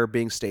World's Fair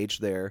being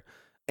staged there.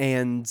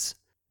 And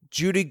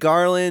Judy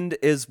Garland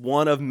is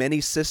one of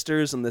many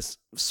sisters in this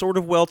sort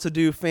of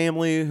well-to-do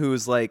family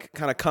who's like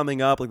kind of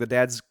coming up. Like the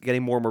dad's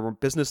getting more and more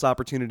business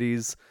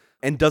opportunities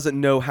and doesn't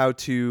know how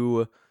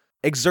to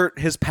exert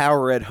his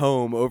power at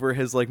home over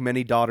his like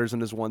many daughters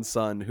and his one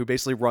son who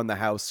basically run the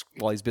house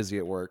while he's busy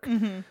at work.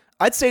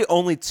 I'd say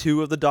only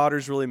two of the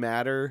daughters really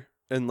matter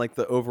in like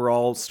the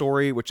overall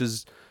story, which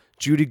is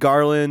Judy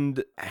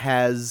Garland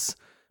has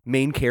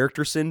main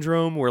character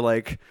syndrome where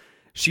like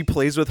she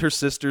plays with her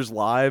sister's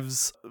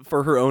lives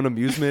for her own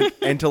amusement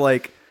and to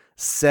like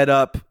set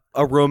up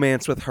a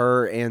romance with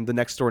her and the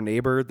next door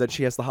neighbor that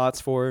she has the hots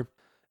for.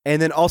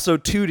 And then also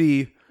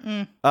Tootie,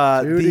 the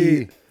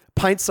Tootie.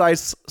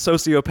 pint-sized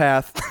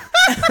sociopath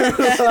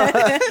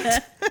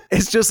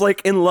is just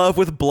like in love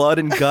with blood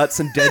and guts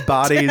and dead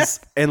bodies.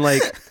 And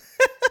like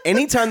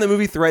anytime the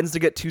movie threatens to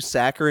get too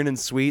saccharine and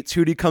sweet,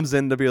 Tootie comes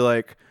in to be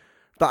like,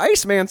 the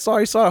Iceman saw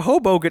he saw a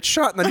hobo get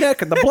shot in the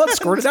neck and the blood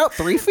squirted out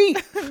 3 feet.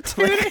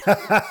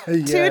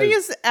 Tootie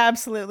is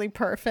absolutely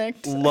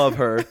perfect. Love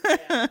her.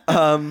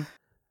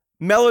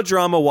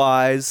 Melodrama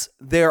wise,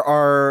 there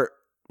are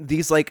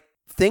these like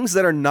things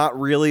that are not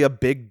really a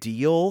big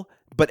deal,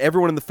 but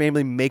everyone in the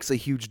family makes a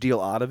huge deal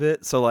out of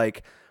it. So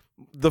like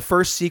the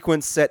first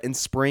sequence set in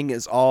spring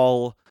is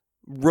all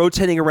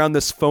rotating around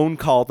this phone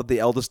call that the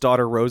eldest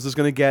daughter Rose is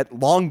going to get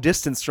long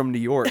distance from New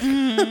York.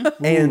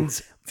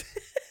 And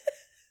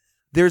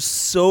there's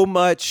so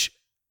much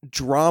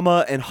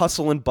drama and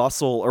hustle and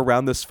bustle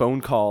around this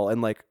phone call.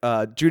 And like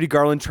Judy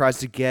Garland tries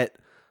to get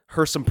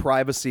her some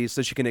privacy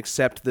so she can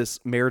accept this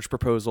marriage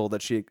proposal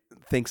that she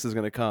thinks is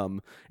going to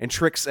come and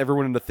tricks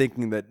everyone into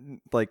thinking that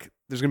like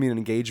there's going to be an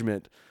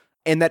engagement.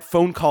 And that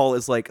phone call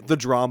is like the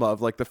drama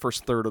of like the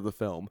first third of the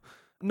film.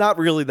 Not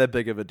really that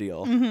big of a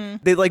deal.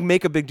 They like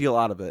make a big deal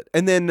out of it.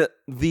 And then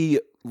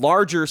the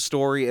larger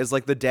story is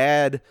like the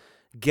dad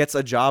gets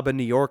a job in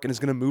New York and is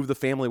going to move the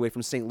family away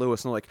from St.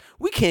 Louis. And they're like,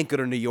 we can't go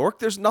to New York.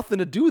 There's nothing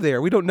to do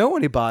there. We don't know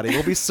anybody.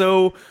 We'll be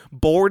so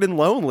bored and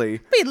lonely.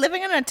 Be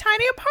living in a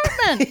tiny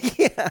apartment.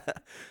 Yeah.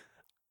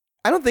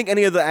 I don't think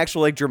any of the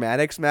actual like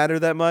dramatics matter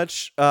that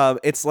much.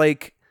 It's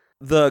like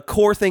The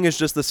core thing is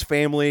just this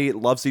family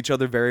loves each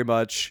other very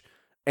much,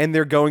 and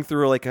they're going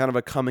through like kind of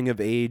a coming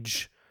of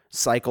age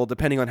cycle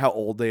depending on how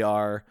old they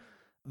are.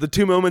 The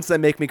two moments that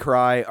make me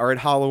cry are at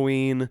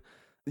Halloween.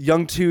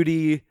 Young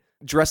Tootie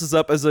dresses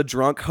up as a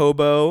drunk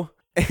hobo,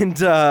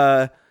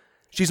 and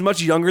she's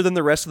much younger than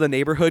the rest of the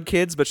neighborhood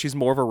kids, but she's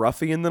more of a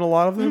ruffian than a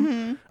lot of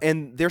them.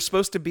 And they're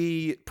supposed to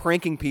be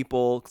pranking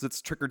people because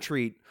it's trick or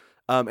treat.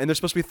 And they're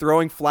supposed to be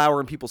throwing flour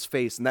in people's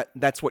face, and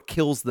that's what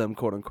kills them,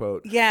 quote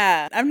unquote.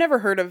 Yeah, I've never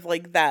heard of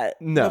like that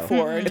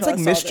before. It's like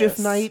mischief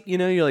night, you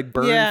know, you like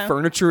burn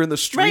furniture in the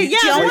street. Right, yeah,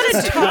 I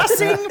want to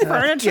tossing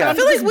furniture. I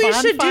feel like we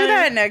should do bonfire.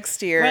 that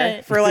next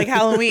year for like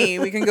Halloween.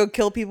 We can go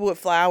kill people with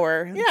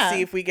flour and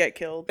see if we get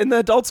killed. And the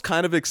adults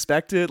kind of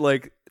expect it,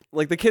 like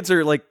the kids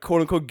are like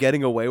quote unquote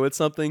getting away with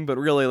something, but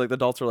really like the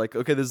adults are like,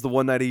 okay, this is the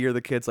one night a year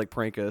the kids like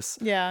prank us.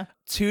 Yeah.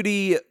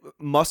 Tootie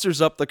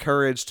musters up the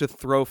courage to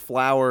throw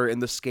flour in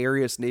the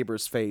scariest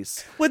neighbor's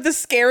face. With the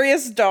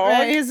scariest dog.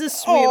 Right, he's a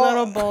sweet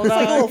little bulldog.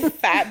 Like a little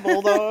fat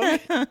bulldog.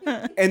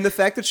 And the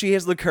fact that she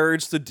has the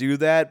courage to do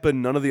that, but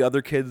none of the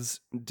other kids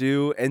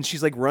do, and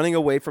she's like running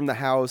away from the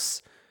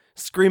house,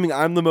 screaming,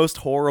 I'm the most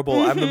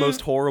horrible, I'm the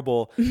most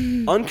horrible.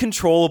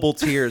 Uncontrollable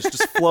tears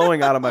just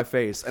flowing out of my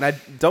face. And I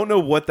don't know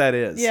what that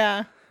is.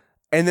 Yeah.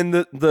 And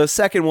then the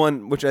second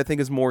one, which I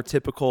think is more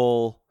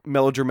typical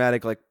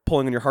melodramatic, like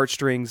pulling on your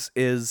heartstrings,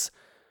 is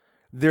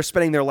they're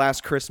spending their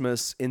last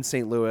Christmas in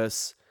St.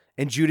 Louis,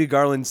 and Judy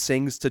Garland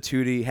sings to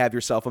Tootie, Have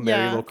Yourself a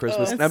Merry Little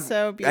Christmas. Oh, and I'm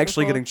so beautiful.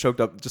 actually getting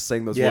choked up just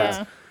saying those Yeah.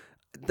 words.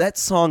 That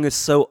song is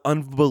so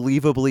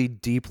unbelievably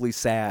deeply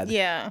sad.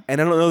 Yeah. And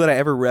I don't know that I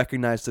ever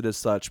recognized it as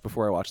such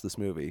before I watched this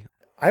movie.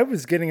 I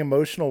was getting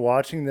emotional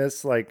watching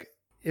this. Like,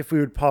 if we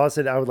would pause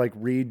it, I would like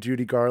read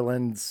Judy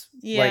Garland's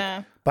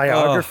like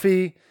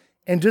biography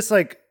and just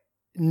like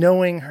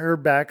knowing her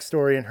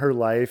backstory and her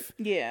life.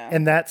 Yeah.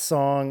 And that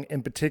song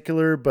in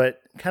particular,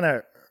 but kind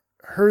of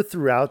her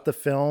throughout the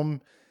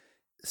film.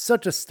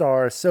 Such a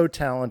star, so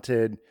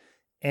talented,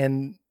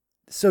 and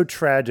so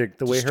tragic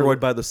the way Destroyed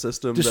by the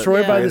system.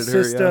 destroyed by the created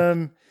her,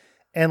 system,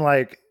 and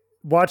like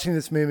watching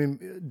this movie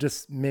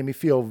just made me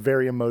feel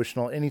very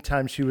emotional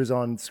anytime she was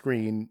on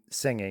screen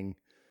singing.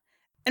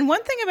 And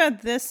one thing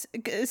about this,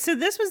 so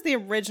this was the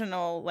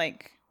original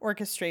like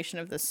orchestration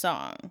of the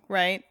song,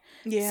 right?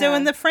 Yeah. So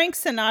in the Frank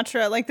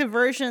Sinatra, like the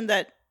version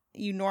that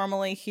you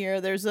normally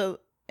hear, there's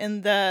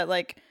in the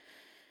like,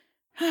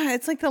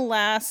 it's like the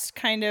last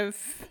kind of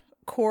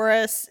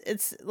chorus.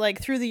 It's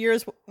like, through the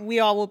years we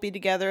all will be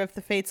together if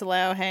the fates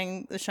allow,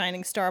 hang the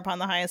shining star upon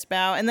the highest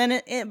bough. And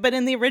then but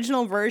in the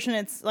original version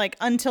it's like,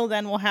 until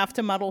then we'll have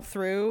to muddle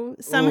through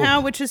somehow.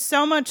 Ooh. Which is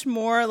so much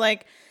more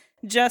like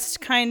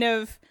just kind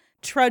of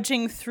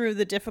trudging through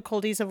the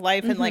difficulties of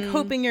life and like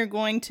hoping you're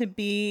going to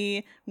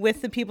be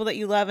with the people that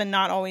you love and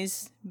not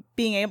always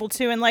being able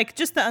to, and like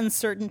just the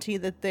uncertainty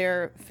that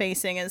they're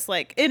facing is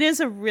like, it is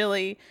a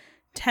really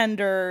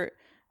tender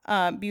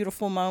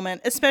beautiful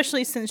moment,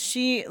 especially since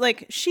she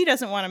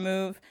doesn't want to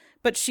move,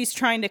 but she's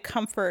trying to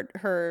comfort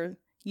her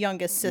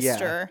youngest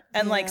sister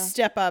and like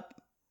step up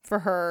for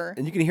her.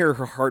 And you can hear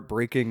her heart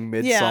breaking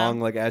mid-song,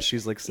 like as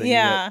she's like singing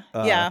it.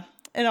 Yeah.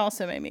 It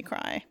also made me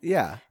cry.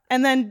 Yeah.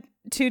 And then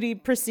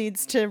Tootie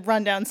proceeds to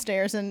run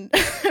downstairs and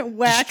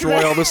whack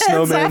destroy all the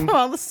snowmen.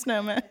 all the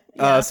snowmen.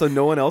 Yeah. So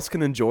no one else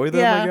can enjoy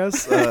them, I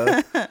guess.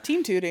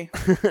 Team Tootie.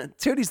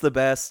 Tootie's the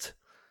best.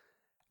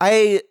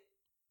 I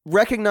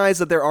recognize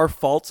that there are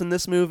faults in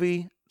this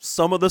movie.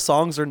 Some of the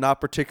songs are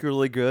not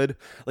particularly good.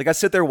 Like, I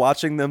sit there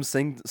watching them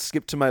sing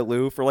Skip to My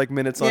Lou for like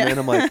minutes on end.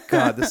 I'm like,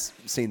 God, this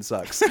scene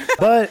sucks.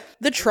 But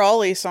the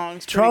trolley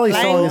song's trolley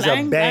pretty song cool. is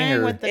a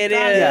banger. It is.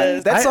 Yeah,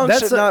 that song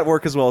should not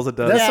work as well as it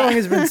does. That song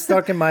has been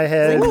stuck in my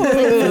head for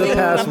the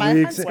past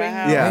weeks. Wow.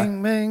 Yeah.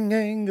 Bang, bang,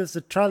 bang, it's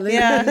a trolley.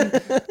 Yeah.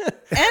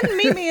 And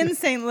Meet Me in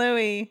St.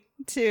 Louis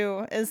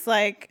too is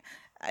like,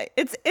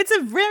 it's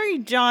a very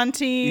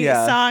jaunty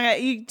song.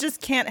 You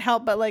just can't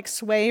help but like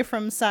sway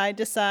from side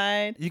to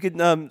side. You could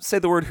say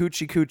the word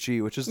hoochie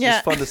coochie, which is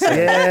just fun to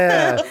say.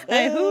 Yeah.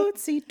 Hey,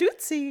 hootsy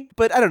dootsy.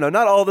 But I don't know,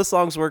 not all the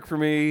songs work for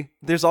me.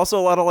 There's also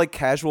a lot of like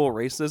casual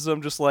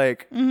racism just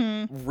like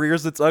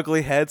rears its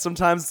ugly head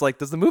sometimes. It's like,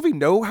 does the movie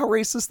know how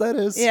racist that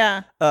is?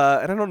 Yeah.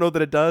 And I don't know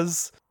that it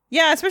does.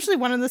 Yeah, especially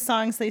one of the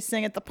songs they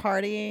sing at the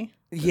party.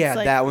 Yeah,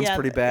 like, that one's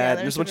pretty bad.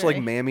 There's a bunch of like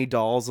very- mammy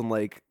dolls and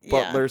like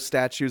butler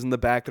statues in the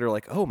back that are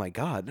like, oh my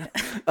God.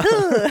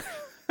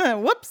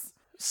 Whoops.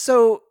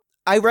 So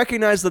I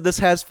recognize that this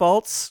has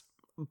faults,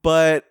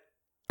 but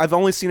I've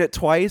only seen it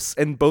twice,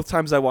 and both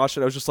times I watched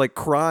it, I was just like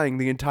crying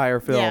the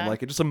entire film. Yeah.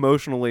 Like, it just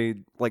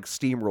emotionally like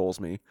steamrolls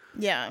me.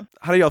 Yeah.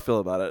 How do y'all feel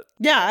about it?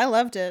 Yeah, I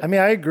loved it. I mean,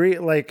 I agree.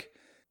 Like,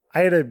 I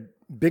had a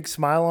big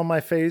smile on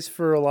my face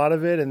for a lot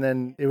of it, and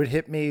then it would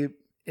hit me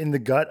in the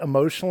gut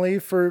emotionally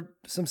for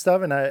some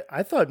stuff. And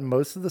I thought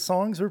most of the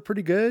songs were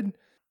pretty good.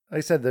 Like I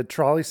said, the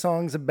trolley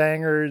song's a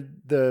banger.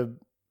 The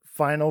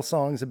final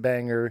song's a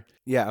banger.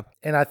 Yeah.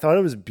 And I thought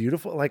it was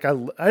beautiful. Like,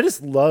 I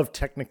just love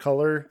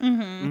Technicolor.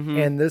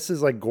 And this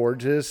is like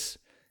gorgeous.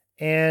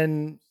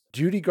 And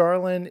Judy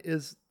Garland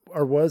is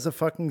or was a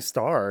fucking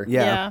star.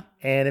 Yeah.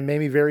 And it made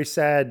me very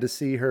sad to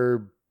see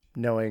her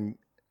knowing,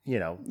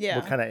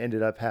 what kind of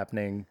ended up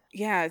happening.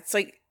 Yeah, it's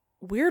like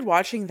weird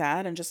watching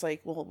that and just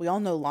like, well, we all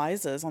know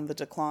Liza's on the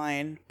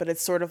decline, but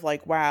it's sort of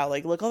like, wow,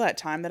 like look all that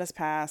time that has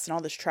passed and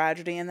all this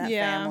tragedy in that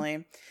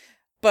family.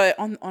 But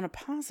on a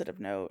positive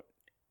note,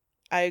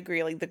 I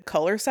agree. Like the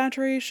color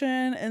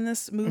saturation in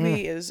this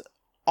movie is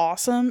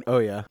awesome. Oh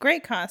yeah.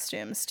 Great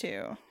costumes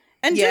too.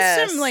 And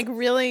just some like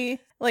really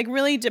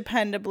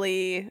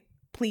dependably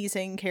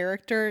pleasing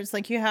characters.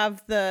 Like you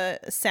have the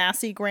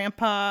sassy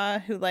grandpa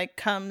who like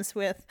comes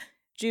with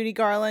Judy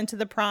Garland to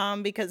the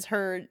prom because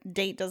her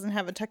date doesn't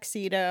have a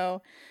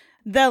tuxedo.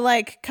 The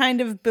like kind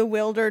of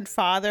bewildered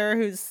father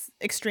who's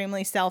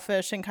extremely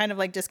selfish and kind of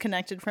like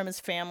disconnected from his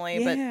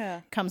family,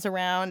 but comes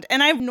around.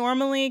 And I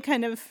normally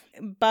kind of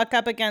buck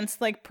up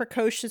against like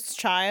precocious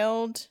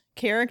child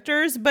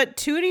characters, but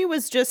Tootie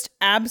was just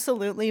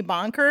absolutely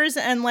bonkers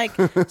and like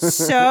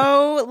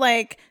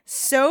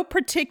so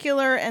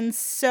particular and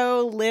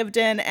so lived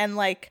in and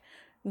like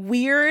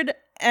weird.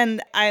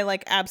 And I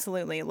like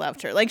absolutely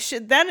loved her. Like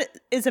that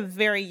is a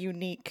very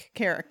unique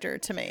character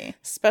to me.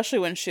 Especially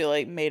when she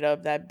like made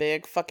up that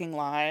big fucking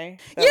lie.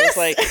 That was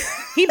like,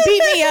 he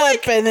beat me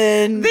up and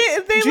then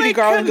they Judy like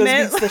Garland goes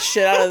beats the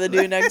shit out of the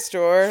dude next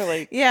door.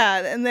 Like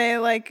and they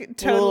like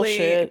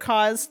totally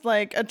caused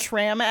like a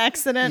tram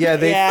accident. Yeah,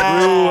 they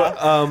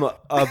threw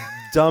a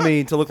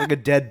dummy to look like a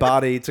dead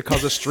body to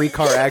cause a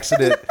streetcar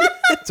accident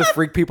to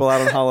freak people out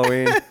on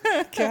Halloween.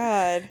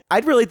 God.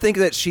 I'd really think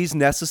that she's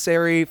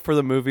necessary for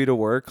the movie to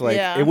work. Like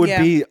it would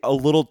be a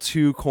little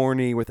too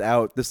corny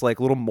without this like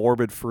little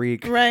morbid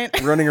freak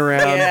running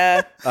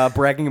around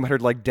bragging about her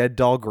like dead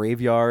doll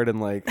graveyard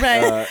and like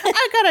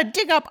I gotta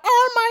dig up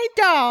all my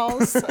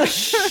dolls.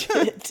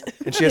 Shit.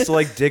 And she has to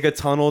like dig a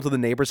tunnel to the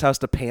neighbor's house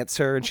to pants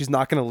her, and she's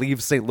not gonna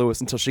leave St. Louis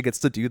until she gets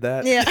to do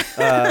that.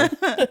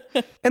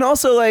 And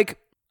also like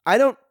I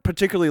don't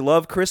particularly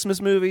love Christmas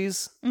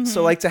movies,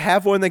 so like to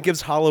have one that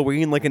gives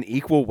Halloween like an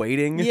equal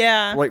weighting,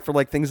 for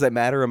like things that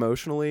matter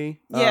emotionally,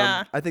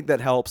 I think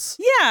that helps.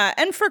 Yeah,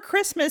 and for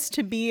Christmas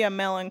to be a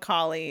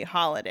melancholy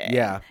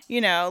holiday,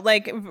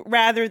 like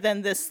rather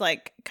than this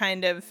like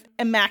kind of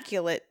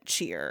immaculate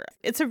cheer,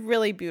 it's a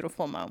really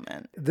beautiful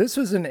moment. This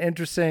was an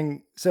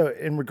interesting. So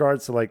in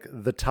regards to like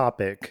the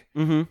topic,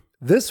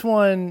 this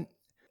one,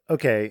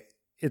 okay,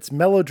 it's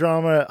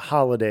melodrama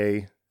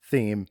holiday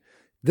theme.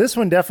 This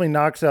one definitely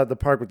knocks out the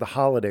park with the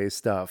holiday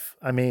stuff.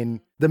 I mean,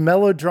 the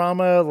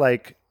melodrama,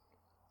 like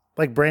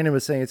Brandon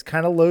was saying, it's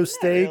kind of low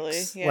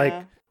stakes.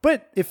 Really,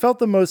 but it felt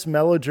the most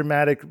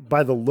melodramatic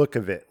by the look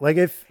of it. Like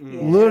it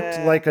looked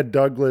like a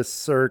Douglas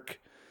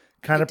Sirk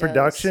kind of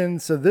production.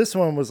 So this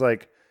one was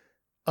like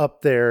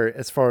up there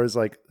as far as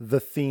like the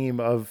theme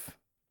of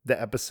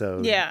the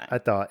episode. Yeah. I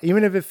thought,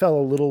 even if it felt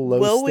a little low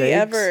Will stakes. we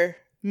ever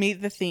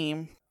meet the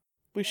theme?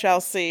 We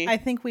shall see. I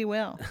think we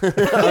will.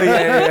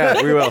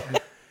 Yeah, we will.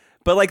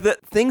 But like the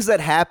things that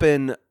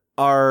happen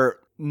are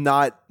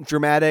not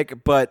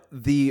dramatic, but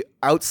the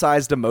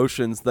outsized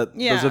emotions that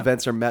those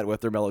events are met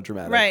with are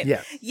melodramatic. Right.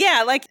 Yeah.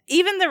 Yeah, like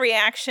even the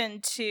reaction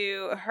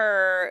to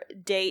her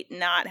date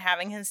not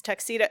having his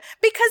tuxedo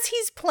because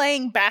he's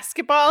playing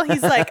basketball.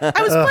 He's like,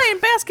 I was playing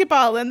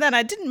basketball and then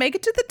I didn't make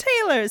it to the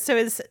tailors. So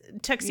his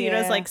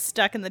tuxedo's like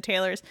stuck in the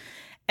tailors.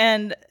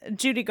 And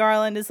Judy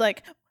Garland is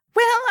like,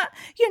 well,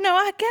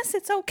 I guess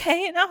it's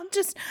okay, and I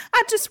just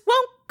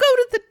won't go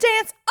to the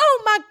dance.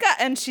 Oh my God!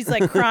 And she's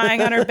like crying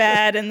on her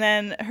bed, and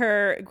then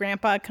her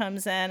grandpa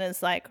comes in and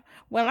is like,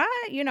 well,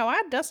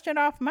 I dusted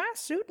off my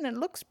suit and it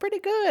looks pretty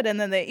good. And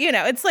then they,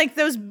 it's like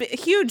those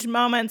huge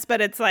moments, but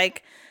it's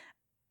like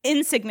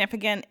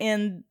insignificant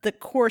in the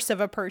course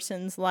of a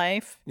person's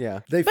life.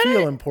 Yeah, they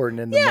feel important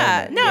in the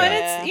moment.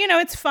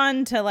 And it's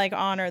fun to like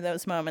honor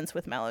those moments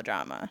with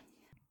melodrama.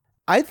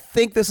 I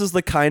think this is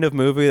the kind of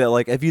movie that,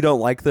 like, if you don't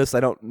like this, I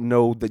don't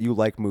know that you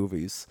like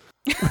movies.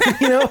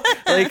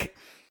 Like,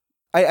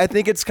 I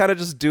think it's kind of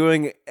just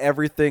doing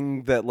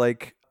everything that,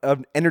 like,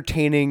 an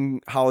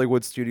entertaining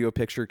Hollywood studio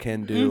picture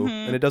can do,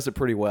 and it does it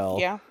pretty well.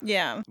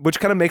 Yeah. Which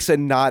kind of makes it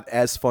not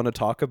as fun to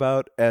talk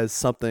about as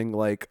something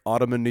like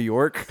Autumn in New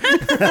York,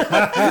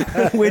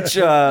 which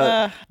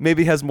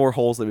maybe has more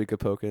holes that we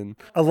could poke in.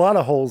 A lot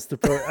of holes to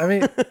poke. I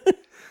mean,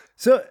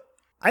 so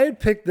I had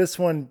picked this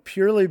one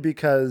purely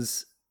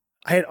because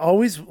I had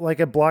always, like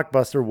at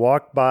Blockbuster,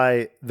 walked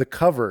by the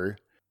cover,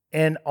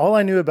 and all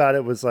I knew about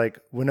it was like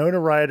Winona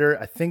Ryder.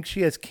 I think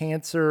she has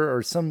cancer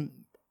or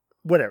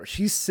whatever.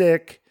 She's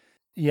sick,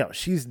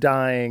 she's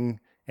dying,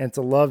 and it's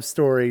a love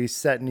story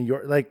set in New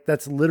York. Like,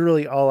 that's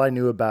literally all I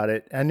knew about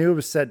it. I knew it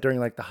was set during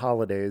like the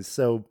holidays.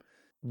 So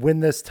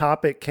when this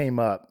topic came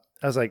up,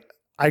 I was like,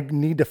 I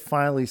need to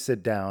finally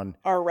sit down.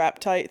 Our Rap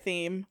Tight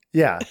theme.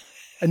 Yeah.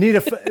 I need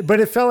but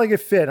it felt like it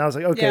fit. And I was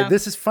like, okay,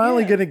 this is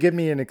finally going to give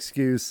me an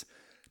excuse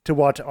to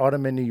watch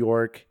Autumn in New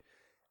York.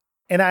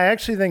 And I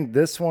actually think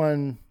this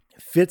one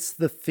fits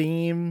the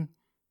theme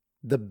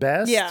the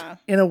best. Yeah.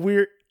 In a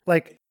weird,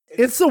 like,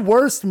 it's the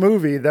worst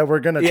movie that we're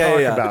going to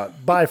talk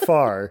about by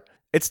far.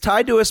 It's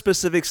tied to a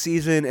specific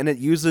season, and it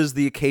uses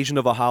the occasion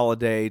of a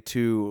holiday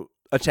to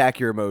attack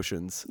your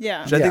emotions.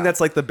 Yeah. Which I Yeah. think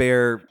that's like the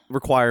bare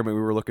requirement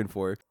we were looking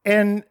for.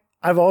 And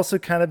I've also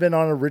kind of been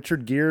on a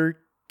Richard Gere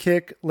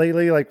kick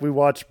lately. Like we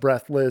watched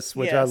Breathless,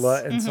 which I Yes.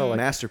 love. And so like,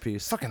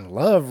 Masterpiece. fucking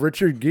love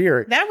Richard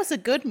Gere. That was a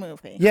good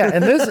movie. Yeah.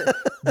 And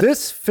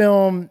this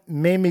film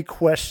made me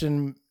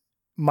question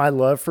my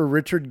love for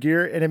Richard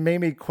Gere, and it made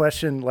me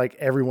question like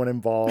everyone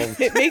involved.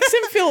 It makes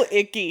him feel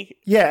icky.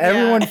 Yeah,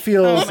 everyone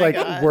feels Oh my like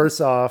God. worse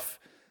off.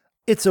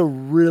 It's a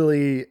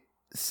really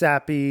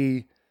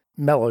sappy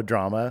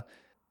melodrama.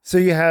 So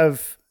you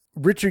have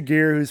Richard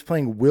Gere, who's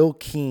playing Will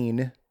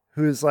Keane,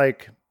 who's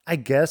like, I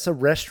guess, a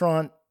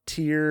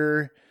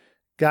restaurateur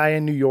guy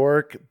in New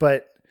York.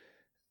 But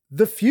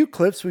the few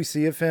clips we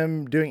see of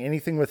him doing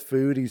anything with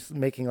food, he's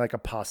making like a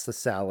pasta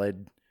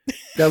salad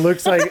that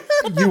looks like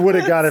you would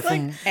have got it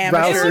from amateur.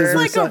 Rouse's It looks or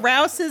like a something.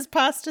 Rouse's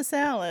pasta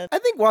salad. I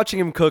think watching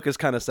him cook is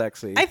kind of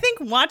sexy. I think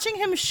watching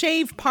him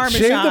shave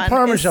Parmesan, Shave the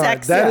Parmesan. is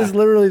sexy. That is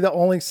literally the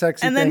only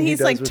sexy And thing then he he's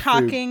does like with food.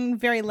 talking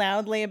very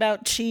loudly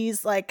about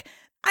cheese, like,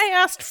 I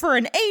asked for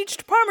an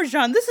aged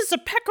Parmesan. This is a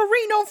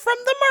pecorino from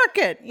the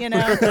market, you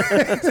know?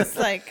 It's just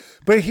like,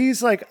 But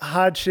he's like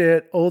hot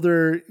shit,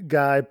 older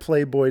guy,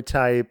 playboy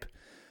type.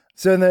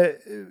 So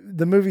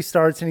the movie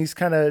starts and he's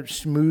kind of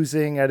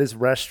schmoozing at his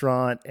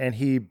restaurant and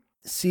he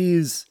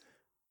sees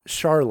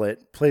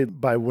Charlotte, played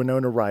by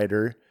Winona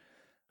Ryder.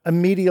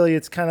 Immediately,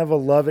 it's kind of a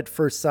love at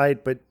first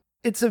sight, but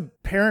it's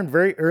apparent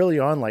very early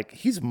on, like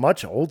he's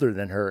much older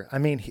than her. I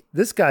mean,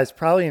 this guy's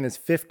probably in his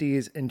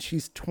 50s and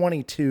she's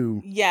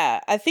 22.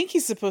 Yeah, I think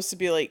he's supposed to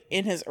be like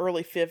in his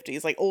early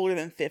 50s, like older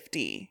than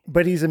 50.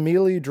 But he's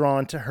immediately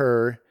drawn to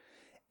her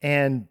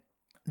and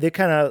they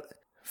kind of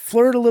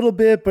flirt a little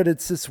bit, but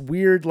it's this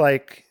weird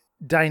like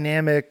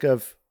dynamic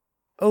of,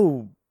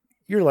 oh,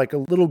 you're like a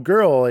little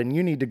girl and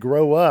you need to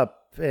grow up.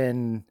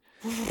 And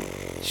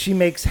she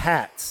makes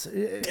hats.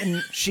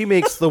 And she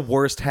makes the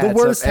worst hats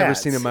I've ever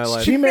seen in my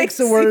life. She makes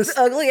the worst.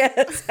 Ugly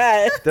ass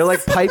hat. They're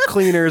like pipe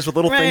cleaners with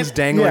little Right. things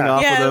dangling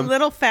off yeah, of them.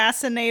 little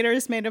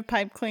fascinators made of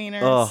pipe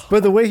cleaners. Ugh.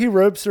 But the way he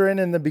ropes her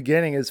in the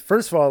beginning is,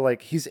 first of all,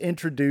 like he's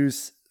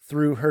introduced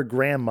through her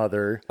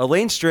grandmother,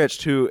 Elaine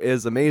Stritch, who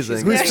is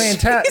amazing. who's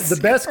fantastic,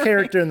 the best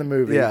character in the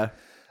movie. Yeah.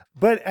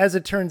 But as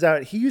it turns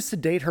out, he used to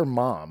date her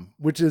mom,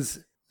 which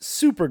is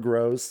super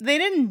gross. They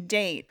didn't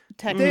date,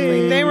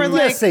 technically. They were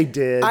like, Yes, they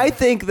did. I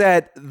think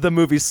that the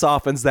movie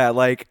softens that.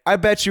 Like, I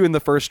bet you in the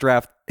first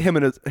draft, him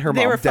and her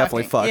They mom were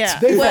definitely fucking,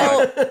 fucked. yeah. They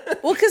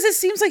Well, because it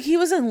seems like he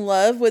was in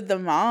love with the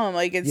mom,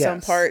 like in some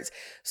Yes. parts.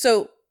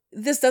 So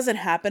this doesn't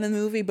happen in the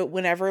movie, but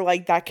whenever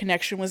like that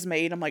connection was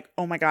made, I'm like,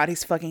 oh my God,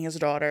 he's fucking his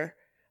daughter.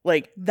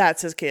 Like,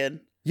 that's his kid.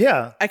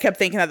 yeah. I kept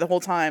thinking that the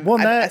whole time. Well,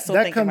 I still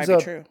that think it comes might be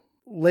up true.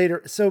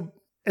 later. So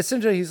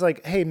essentially, he's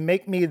like, "Hey,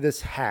 make me this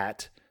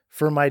hat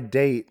for my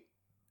date,"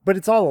 but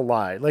it's all a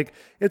lie. Like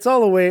it's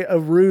all a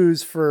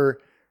ruse for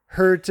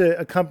her to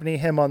accompany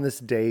him on this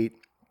date,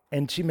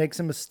 and she makes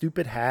him a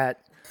stupid hat.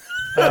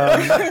 so, hold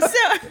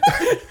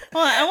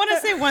on, I want to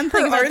say one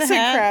thing about Arts the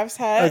and hat. crafts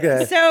hat.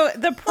 Okay. So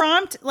the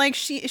prompt, like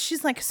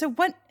she's like, so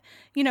what,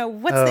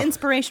 what's the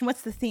inspiration?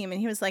 What's the theme? And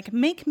he was like,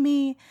 make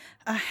me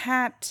a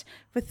hat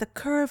with the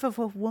curve of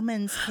a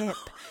woman's hip.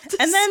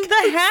 And then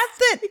the hat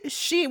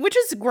that which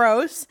is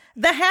gross,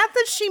 the hat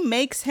that she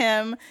makes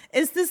him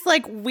is this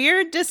like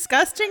weird,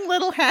 disgusting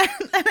little hat.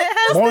 And it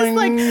has Boing.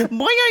 this like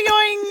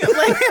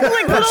boing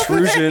like little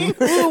Protrusion.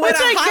 thing, Ooh, which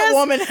and a I hot guess,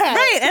 woman hat.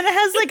 right? And it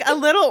has like a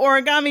little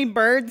origami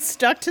bird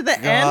stuck to the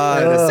end,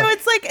 God. so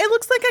it's like it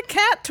looks like a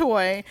cat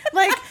toy.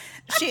 Like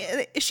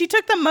she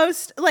took the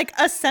most like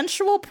a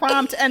sensual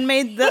prompt and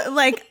made the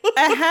like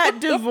a hat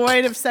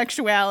devoid of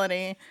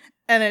sexuality,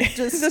 and it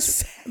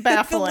just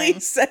baffling.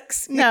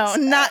 Sexy. No,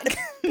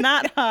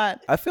 not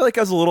hot. I feel like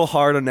I was a little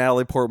hard on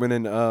Natalie Portman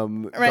in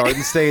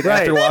Garden State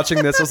after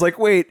watching this. I was like,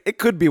 wait, it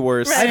could be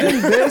worse. I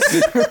think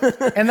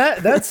this, and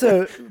that's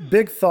a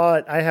big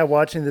thought I had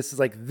watching this. Is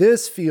like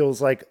this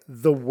feels like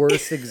the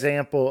worst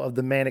example of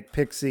the manic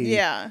pixie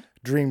Yeah.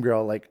 dream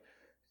girl. Like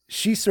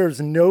she serves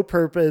no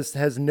purpose,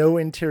 has no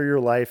interior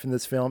life in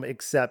this film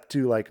except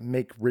to like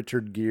make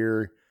Richard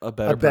Gere a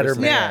better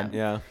person. man.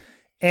 Yeah.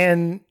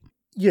 And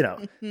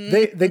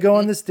they go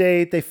on this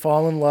date, they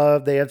fall in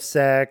love, they have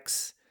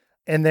sex,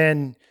 and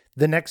then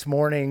the next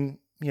morning,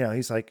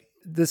 he's like,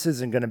 this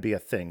isn't going to be a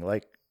thing.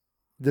 Like,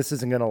 this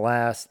isn't going to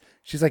last.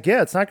 She's like,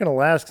 yeah, it's not going to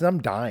last because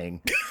I'm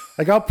dying.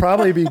 Like, I'll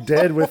probably be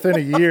dead within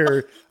a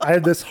year. I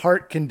have this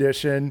heart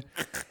condition.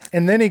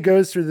 And then he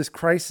goes through this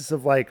crisis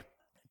of like,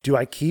 do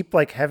I keep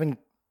like having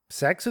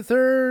sex with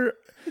her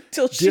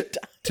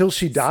Till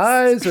she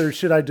dies, or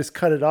should I just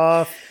cut it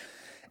off?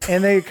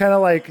 And they kind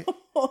of like,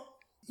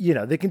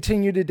 they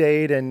continue to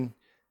date. And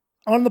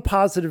on the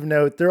positive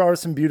note, there are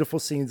some beautiful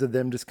scenes of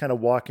them just kind of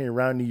walking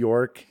around New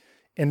York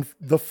in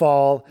the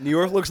fall. New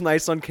York looks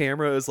nice on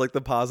camera is like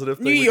the positive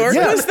thing. New York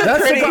Yeah, was the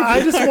that's pretty.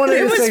 I just wanted It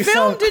to was say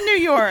filmed something in New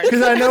York.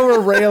 because I know we're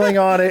railing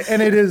on it,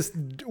 and it is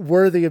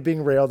worthy of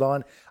being railed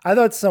on. I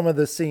thought some of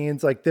the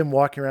scenes, like them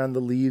walking around, the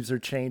leaves are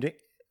changing.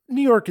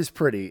 New York is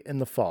pretty in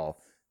the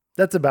fall.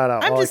 That's about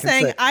all I'm I just can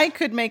saying say. I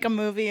could make a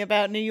movie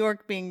about New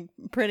York being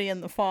pretty in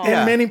the fall.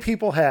 And many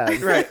people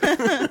have. Right.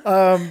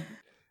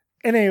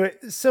 Anyway,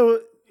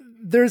 so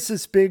there's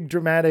this big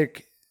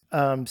dramatic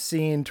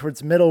scene towards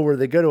the middle where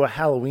they go to a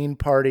Halloween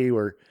party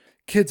where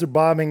kids are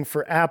bombing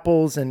for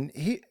apples, and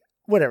he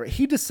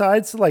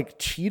decides to like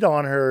cheat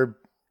on her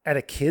at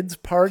a kid's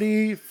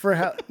party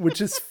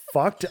which is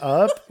fucked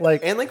up. Like,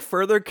 And like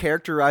further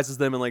characterizes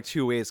them in like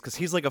two ways, because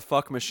he's like a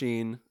fuck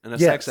machine and a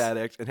Yes. sex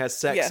addict and has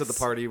sex at the Yes.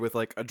 party with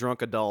like a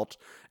drunk adult,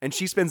 and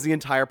she spends the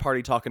entire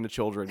party talking to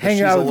children. 'cause Hang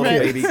she's out a with little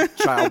kids. baby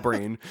child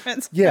brain.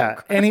 It's yeah,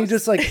 and he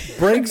just like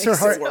breaks her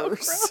heart,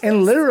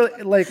 and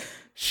literally like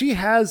she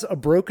has a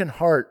broken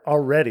heart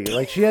already.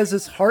 Like she has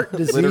this heart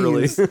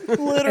disease,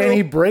 Literally. and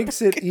he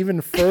breaks it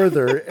even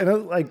further.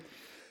 And like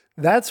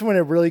that's when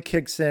it really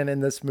kicks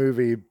in this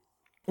movie,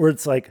 where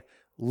it's like,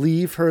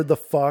 leave her the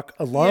fuck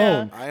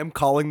alone. I am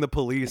calling the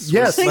police.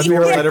 Yes, Let you me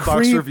are a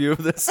letterbox creep. review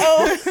of this.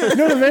 No,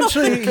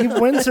 eventually he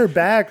wins her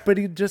back, but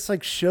he just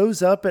like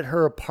shows up at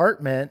her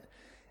apartment,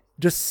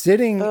 just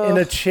sitting in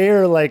a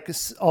chair, like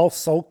all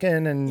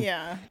sulking, and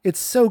Yeah. it's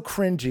so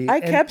cringy. I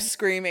And kept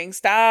screaming,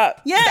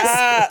 "Stop!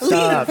 Yes!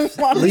 Stop!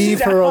 stop,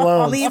 leave her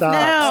alone, Leave stop,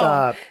 now.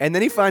 stop. And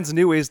then he finds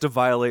new ways to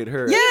violate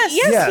her. Yes.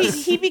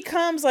 Yes. He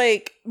becomes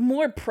like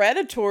more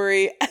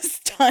predatory as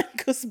time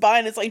goes by,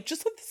 and it's like,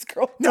 just let this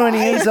girl No, and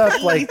he die, ends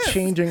up like please.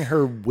 changing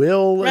her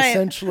will Right.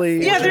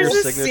 essentially. Yeah, there's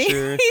Her this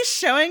signature. scene. He's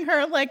showing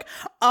her like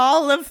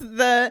all of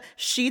the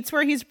sheets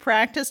where he's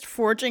practiced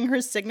forging her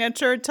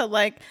signature to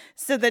like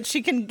so that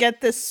she can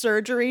get this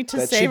surgery to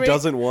That save she her.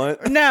 doesn't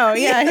want. No,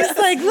 yeah, he's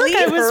like, look,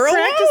 I Leave was her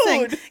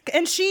practicing, alone.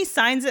 and she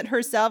signs it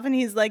herself, and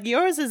he's like,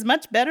 yours is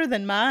much better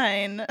than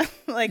mine.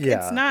 Like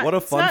Yeah. it's not. What a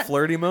it's fun not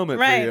flirty moment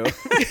right.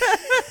 for you.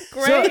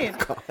 Great.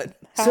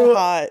 How So-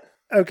 hot.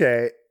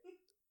 Okay.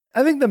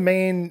 I think the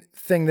main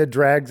thing that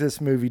drags this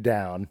movie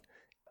down,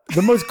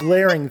 the most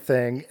glaring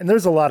thing, and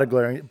there's a lot of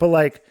glaring, but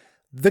like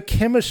the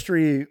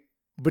chemistry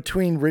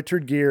between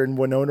Richard Gere and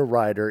Winona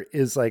Ryder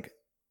is like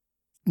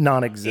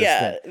non-existent.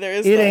 Yeah, there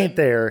is It none. ain't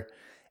there.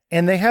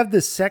 And they have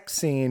this sex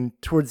scene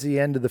towards the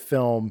end of the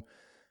film,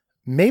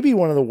 maybe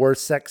one of the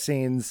worst sex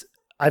scenes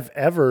I've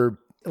ever,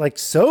 like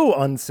so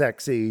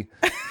unsexy,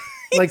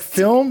 like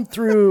filmed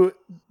through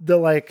the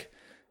like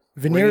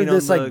veneer Rain of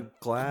this on like the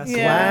glass. Yeah.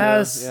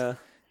 glass. Yeah.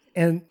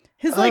 And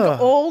His like ugh.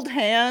 old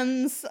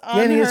hands on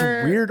yeah, and he has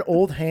her. weird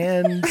old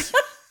hands.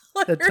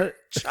 that Her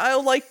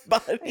childlike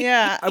body.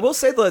 Yeah. I will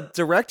say the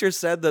director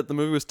said that the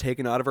movie was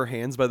taken out of her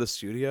hands by the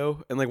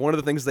studio, and like one of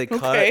the things they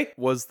Okay. cut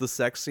was the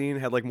sex scene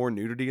had like more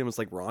nudity and was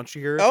like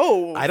raunchier.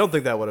 Oh. I don't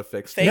think that would have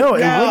fixed it. Thank no,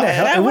 it God. wouldn't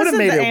have, That it would have wasn't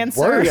made the it answer.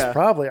 worse. Yeah.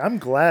 Probably. I'm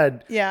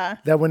glad Yeah.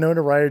 that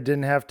Winona Ryder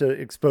didn't have to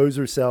expose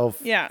herself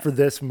Yeah. for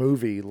this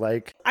movie.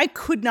 Like, I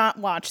could not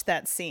watch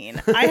that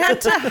scene. I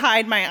had to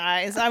hide my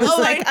eyes. I was Oh,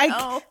 like, I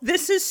know.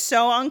 this is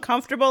so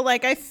uncomfortable.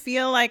 Like, I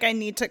feel like I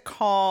need to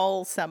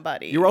call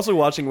somebody. You were also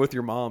watching with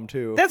your mom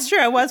too. That's true.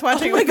 I was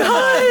watching. Oh my with my mom.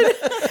 God.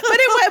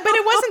 But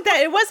it wasn't that.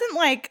 It wasn't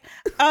like,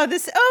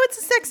 it's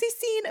a sexy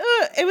scene.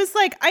 It was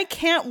like, I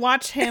can't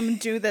watch him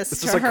do this It's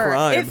to just a her.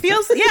 crime. It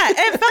feels,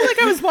 it felt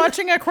like I was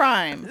watching a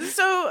crime.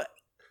 So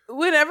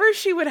whenever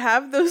she would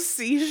have those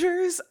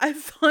seizures, I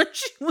thought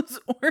she was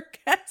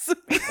orgasming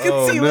because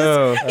Oh, he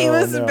no.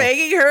 was Oh, no.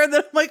 banging her, and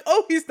then I'm like,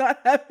 oh, he's not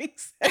having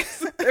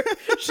sex with her.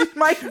 She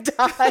might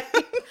die.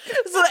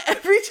 So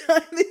every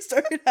time they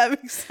started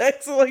having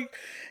sex, I'm like,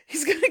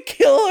 he's gonna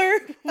kill her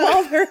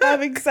while they're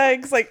having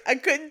sex. Like I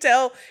couldn't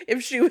tell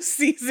if she was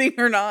seizing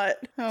or not.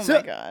 Oh So-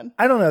 my God.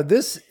 I don't know.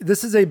 This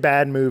is a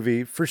bad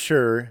movie for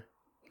sure.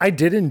 I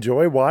did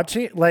enjoy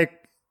watching it. Like,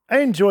 I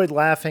enjoyed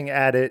laughing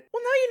at it.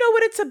 Well, now you know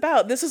what it's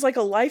about. This is like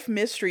a life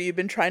mystery you've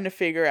been trying to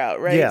figure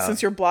out, right? Yeah.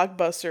 Since your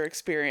Blockbuster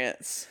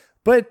experience.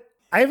 But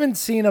I haven't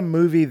seen a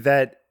movie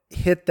that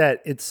hit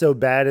that it's so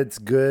bad it's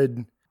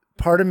good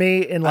part of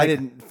me. And like, I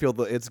didn't feel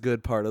the it's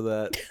good part of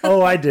that.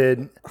 oh, I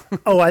did.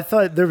 Oh, I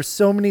thought there were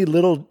so many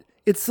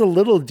it's the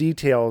little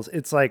details.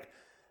 It's like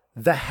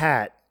the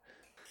hat.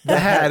 The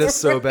hat That is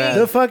so bad.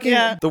 The fucking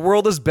Yeah. The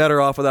world is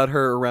better off without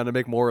her around to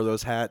make more of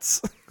those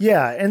hats.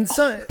 yeah, and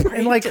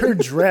and like her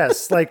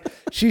dress, like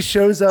she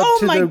shows up Oh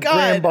to my the God.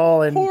 grand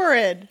ball and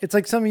Horrid. it's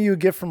like something you would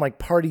get from like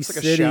Party It's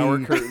like City. a shower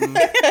curtain.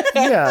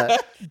 Yeah.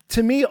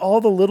 To me,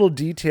 all the little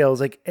details,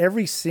 like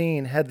every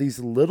scene had these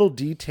little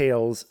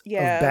details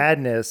Yeah. of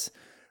badness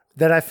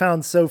that I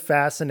found so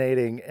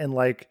fascinating and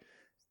like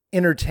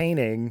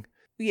entertaining.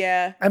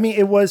 Yeah. I mean,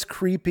 it was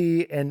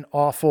creepy and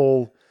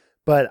awful,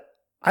 but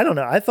I don't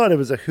know. I thought it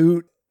was a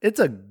hoot. It's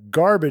a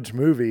garbage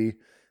movie,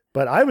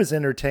 but I was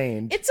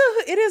entertained.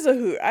 It is a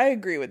hoot. I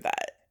agree with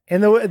that.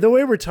 And the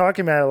way we're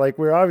talking about it, like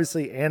we're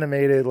obviously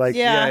animated, like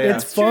Yeah,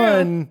 it's that's true.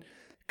 fun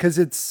because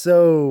it's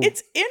so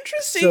It's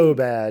interesting so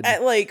bad.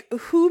 at like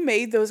who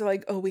made those,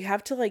 like, oh, we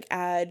have to like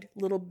add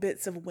little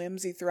bits of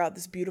whimsy throughout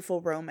this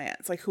beautiful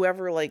romance. Like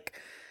whoever like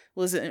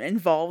was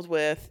involved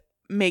with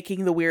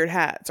making the weird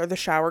hats or the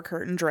shower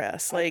curtain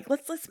dress. Like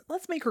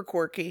let's make her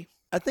quirky.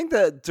 I think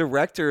that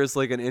director is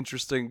like an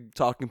interesting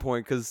talking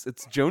point because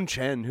it's Joan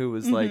Chen who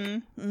was like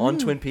on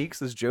Twin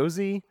Peaks as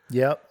Josie.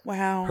 Yep.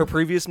 Wow. Her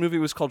previous movie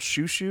was called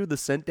Shoo Shoo, the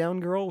Scent Down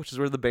Girl, which is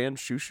where the band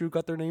Shoo Shoo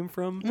got their name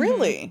from.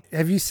 Really?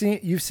 Have you've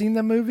seen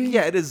the movie?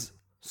 Yeah, it is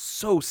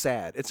so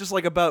sad. It's just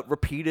like about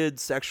repeated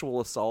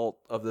sexual assault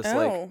of this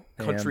like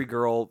country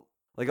girl.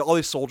 Like all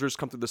these soldiers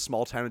come through this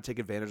small town and take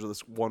advantage of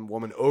this one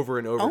woman over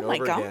and over and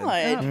over again. Oh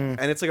my god.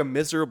 And it's like a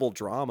miserable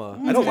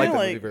drama. I don't like that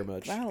movie very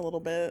much. That a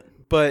little bit.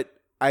 But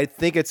I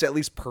think it's at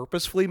least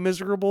purposefully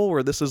miserable,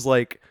 where this is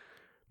like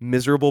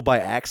miserable by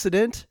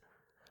accident.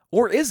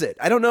 Or is it?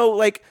 I don't know.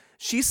 Like,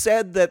 she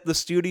said that the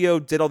studio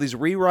did all these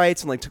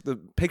rewrites and like took the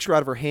picture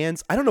out of her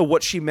hands. I don't know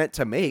what she meant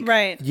to make.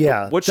 Right.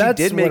 Yeah. What she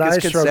did make is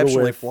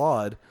conceptually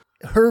flawed.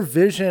 Her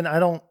vision, I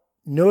don't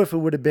know if it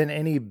would have been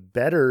any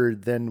better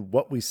than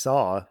what we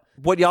saw.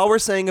 What y'all were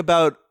saying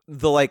about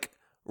the like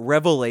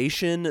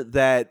revelation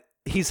that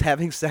he's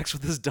having sex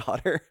with his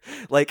daughter,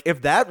 like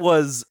if that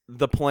was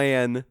the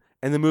plan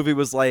and the movie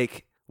was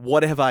like,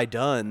 what have I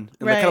done?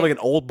 In like, kind of like an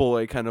old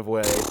boy kind of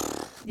way.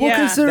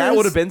 Yeah. That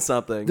would have been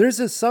something. There's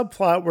a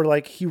subplot where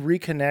like he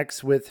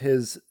reconnects with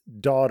his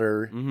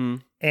daughter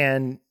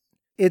and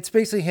it's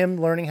basically him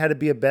learning how to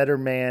be a better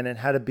man and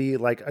how to be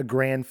like a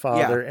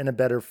grandfather and a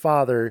better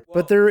father.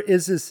 But there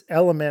is this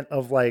element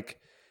of like,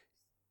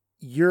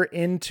 you're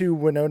into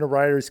Winona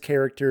Ryder's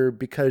character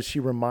because she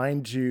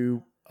reminds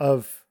you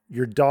of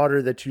your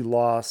daughter that you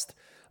lost.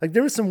 Like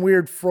there was some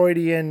weird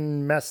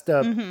Freudian messed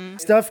up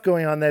stuff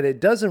going on that it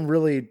doesn't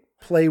really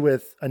play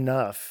with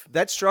enough.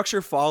 That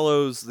structure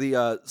follows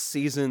the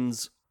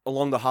seasons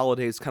along the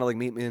holidays, kind of like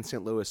Meet Me in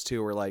St. Louis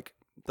too, where like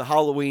the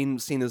Halloween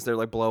scene is their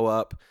like blow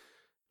up.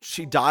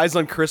 She dies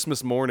on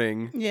Christmas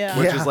morning,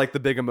 which is like the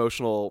big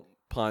emotional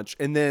punch.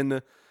 And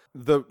then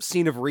the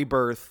scene of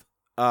rebirth,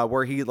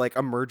 where he like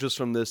emerges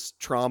from this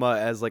trauma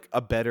as like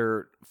a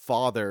better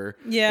father.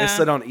 Yeah. Is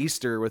set on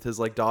Easter with his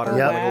like daughter on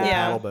like a little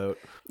paddle boat.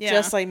 Yeah.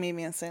 Just like Meet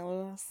Me in St.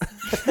 Louis.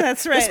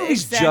 That's right. This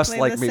movie's exactly just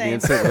like the Meet Me same. in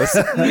St.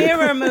 Louis.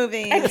 Mirror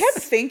movies. I kept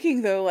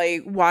thinking though,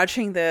 like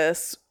watching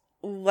this,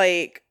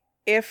 like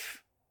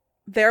if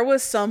there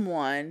was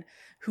someone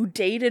who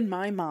dated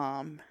my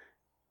mom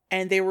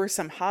and they were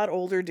some hot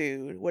older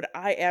dude, would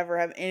I ever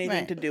have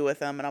anything to do with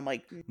them? And I'm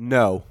like,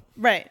 no.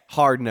 Right.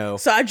 Hard no.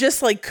 So I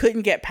just like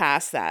couldn't get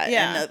past that.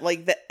 Yeah. And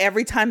like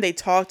every time they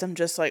talked, I'm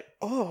just like,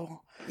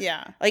 oh.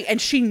 Yeah. Like,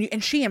 and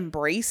she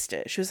embraced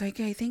it. She was like,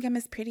 I think I'm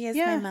as pretty as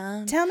my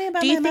mom. Tell me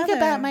about Do you my think mother.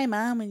 about my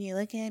mom when you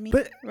look at me?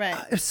 But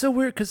it's so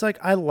weird because like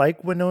I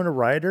like Winona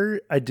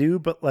Ryder, I do,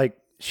 but like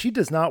she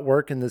does not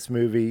work in this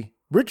movie.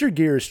 Richard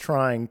Gere is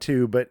trying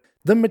to, but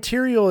the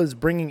material is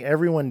bringing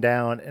everyone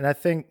down. And I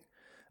think,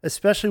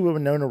 especially with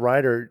Winona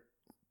Ryder,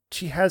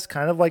 she has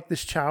kind of like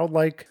this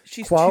childlike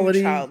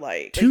quality. Too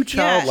childlike. Too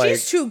childlike.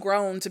 She's too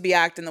grown to be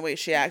acting the way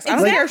she acts. I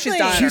don't care if she's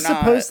dying She's or not.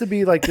 supposed to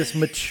be like this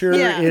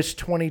mature-ish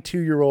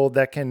 22-year-old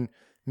that can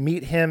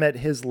meet him at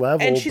his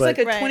level. And she's but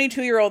like a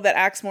 22-year-old that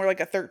acts more like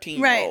a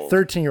 13-year-old.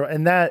 13-year-old.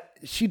 And that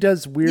she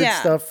does weird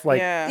stuff like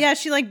yeah,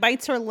 she like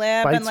bites her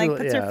lip and like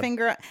puts her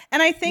finger.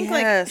 And I think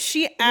like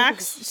she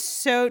acts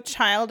so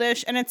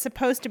childish, and it's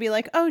supposed to be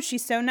like, oh,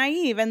 she's so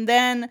naive. And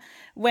then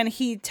when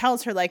he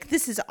tells her like,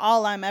 this is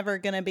all I'm ever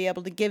going to be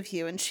able to give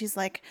you, and she's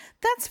like,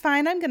 that's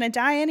fine, I'm going to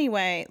die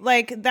anyway.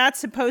 Like that's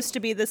supposed to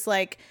be this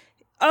like,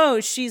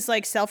 oh, she's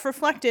like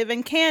self-reflective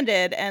and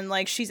candid, and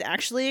like she's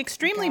actually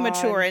extremely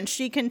mature, and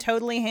she can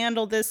totally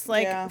handle this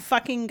like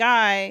fucking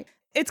guy.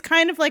 It's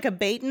kind of like a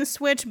bait and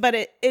switch, but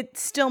it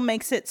still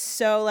makes it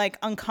so like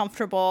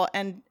uncomfortable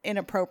and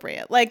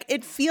inappropriate. Like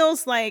it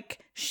feels like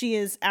she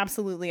is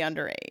absolutely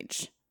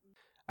underage.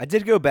 I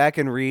did go back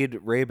and read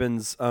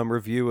Rabin's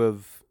review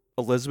of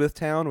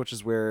Elizabethtown, which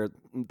is where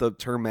the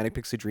term Manic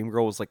Pixie Dream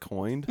Girl was like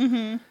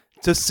coined,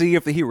 to see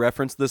if he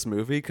referenced this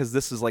movie, because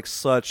this is like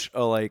such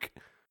a like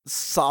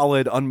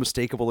solid,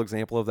 unmistakable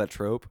example of that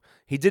trope.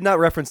 He did not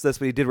reference this,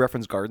 but he did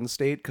reference Garden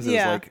State because it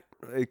was like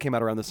it came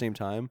out around the same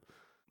time.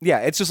 Yeah,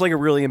 it's just like a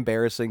really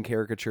embarrassing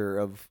caricature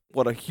of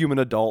what a human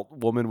adult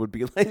woman would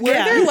be like. Were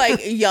there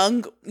like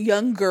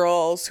young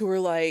girls who were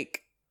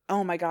like,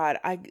 oh my God,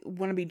 I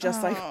want to be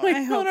just like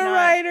Winona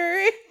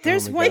Ryder?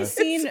 There's one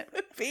scene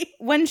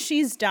when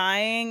she's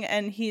dying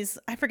and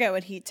I forget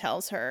what he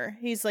tells her.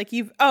 He's like,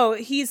 you've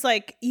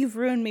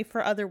ruined me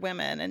for other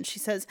women. And she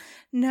says,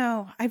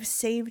 no, I've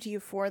saved you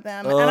for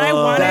them. And I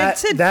wanted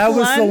to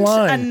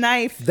plunge a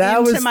knife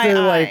into my eye.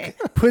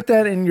 Like, put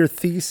that in your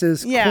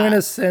thesis,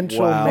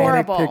 quintessential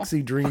Manic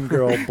Pixie Dream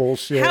Girl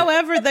bullshit.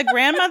 However, the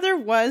grandmother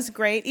was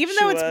great, even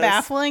though it's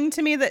baffling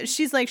to me that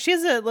she's like, she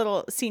has a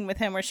little scene with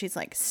him where she's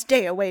like,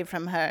 stay away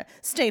from her,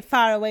 stay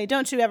far away,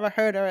 don't you ever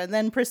hurt her, and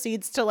then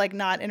proceeds to like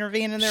not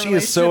intervene in their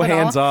relationship. She is so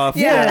hands off.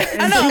 Yeah,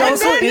 and she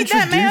also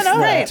introduced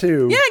that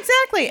too. Yeah,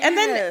 exactly. And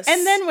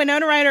then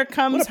Winona Ryder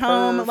comes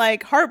home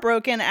like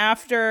heartbroken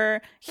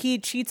after he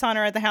cheats on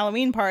her at the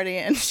Halloween party,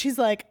 and she's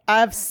like,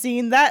 I've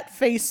seen that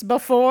face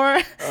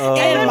before.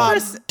 And my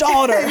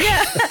daughter.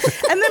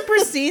 And then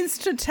proceeds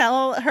to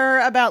tell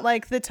her about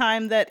like the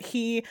time that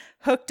he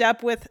hooked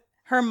up with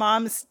her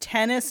mom's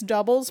tennis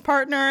doubles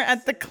partner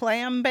at the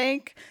clam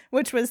bake,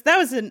 that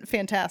was a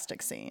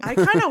fantastic scene. I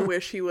kind of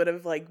wish he would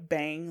have like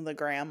banged the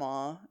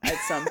grandma at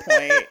some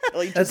point.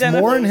 Like, That's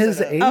more in his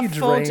age a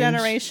full range.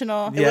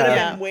 generational. It would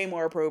have been way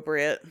more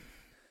appropriate.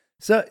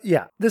 So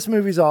yeah, this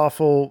movie's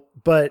awful,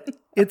 but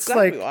it's Glad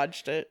like we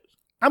watched it.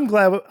 I'm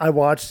glad I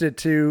watched it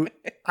too.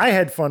 I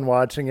had fun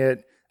watching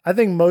it. I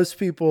think most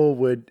people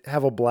would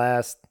have a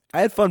blast.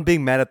 I had fun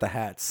being mad at the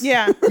hats.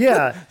 Yeah.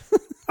 Yeah.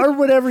 Or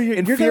whatever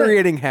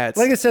infuriating hats.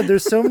 Like I said,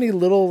 there's so many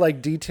little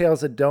like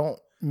details that don't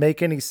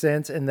make any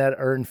sense and that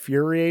are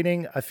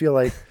infuriating. I feel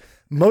like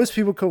most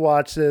people could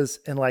watch this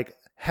and like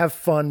have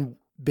fun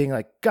being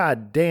like,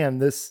 God damn,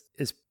 this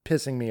is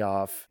pissing me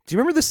off. Do you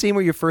remember the scene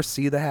where you first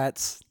see the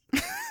hats?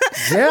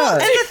 Yeah.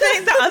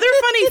 And the other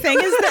funny thing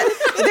is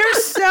that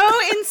they're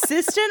so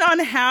insistent on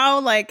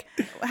how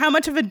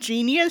much of a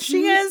genius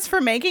she is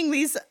for making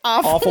these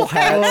awful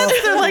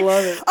hats. They're like,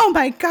 oh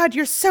my God,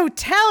 you're so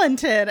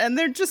talented. And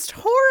they're just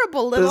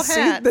horrible little the hats.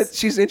 scene that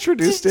she's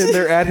introduced in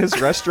there at his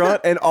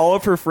restaurant and all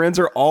of her friends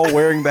are all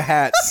wearing the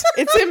hats.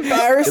 It's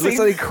embarrassing. It looks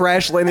like he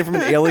crash landed from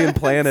an alien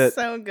planet.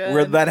 So good.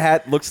 Where that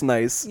hat looks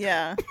nice.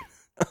 Yeah.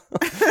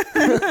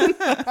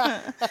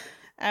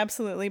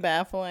 Absolutely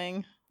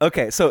baffling.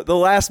 Okay, so the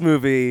last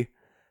movie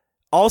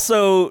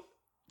also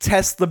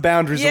tests the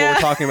boundaries of what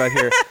we're talking about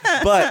here.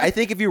 But I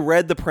think if you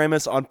read the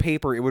premise on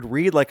paper, it would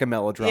read like a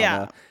melodrama.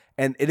 Yeah.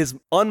 And it is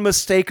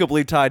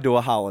unmistakably tied to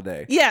a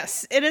holiday.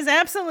 Yes, it is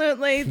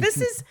absolutely.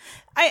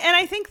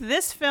 I think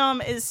this film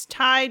is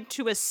tied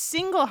to a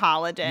single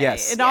holiday.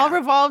 Yes. It all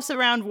revolves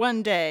around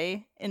one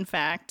day, in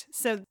fact.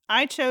 So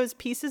I chose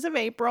Pieces of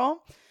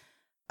April,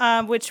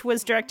 which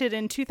was directed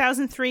in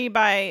 2003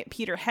 by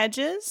Peter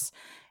Hedges.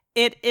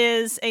 It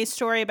is a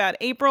story about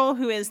April,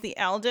 who is the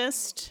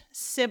eldest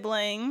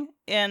sibling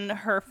in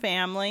her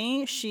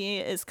family. She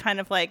is kind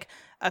of like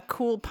a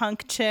cool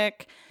punk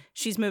chick.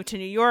 She's moved to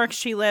New York.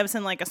 She lives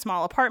in like a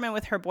small apartment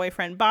with her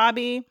boyfriend,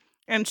 Bobby.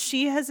 And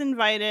she has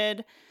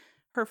invited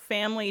her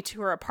family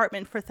to her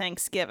apartment for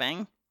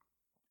Thanksgiving.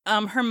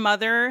 Her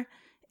mother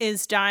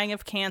is dying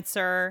of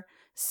cancer.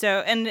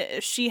 And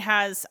she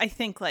has, I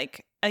think,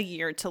 like a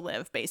year to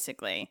live,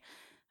 basically.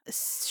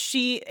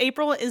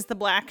 April is the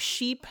black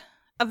sheep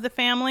of the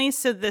family,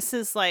 so this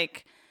is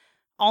like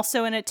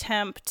also an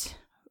attempt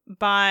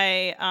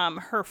by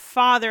her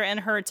father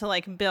and her to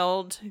like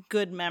build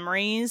good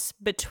memories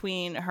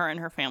between her and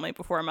her family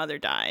before her mother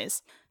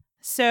dies.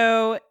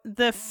 So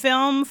the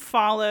film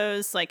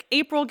follows like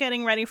April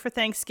getting ready for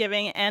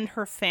Thanksgiving and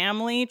her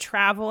family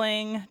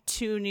traveling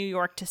to New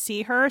York to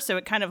see her, so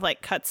it kind of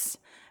like cuts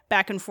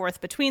back and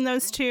forth between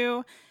those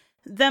two.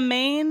 The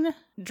main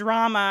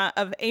drama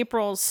of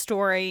April's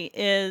story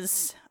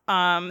is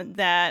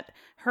that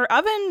her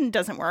oven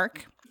doesn't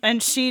work,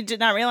 and she did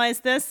not realize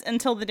this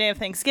until the day of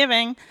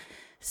Thanksgiving.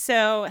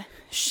 So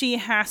she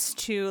has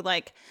to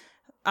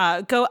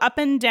go up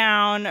and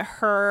down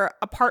her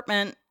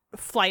apartment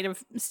flight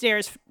of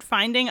stairs,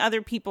 finding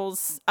other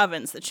people's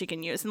ovens that she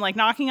can use and like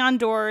knocking on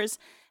doors.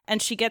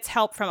 And she gets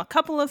help from a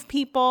couple of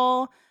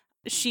people.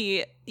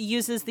 She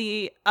uses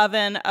the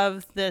oven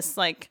of this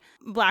like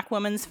black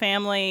woman's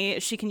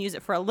family. She can use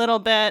it for a little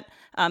bit.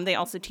 They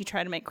also teach her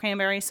how to make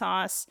cranberry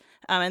sauce.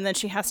 And then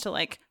she has to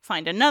like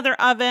find another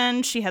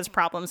oven. She has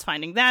problems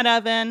finding that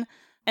oven.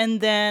 And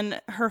then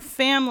her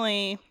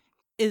family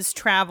is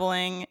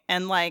traveling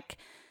and like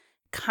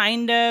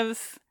kind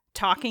of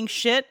talking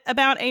shit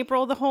about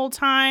April the whole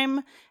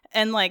time.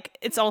 And like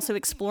it's also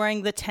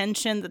exploring the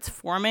tension that's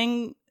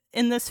forming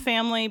in this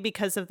family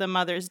because of the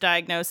mother's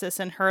diagnosis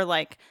and her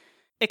like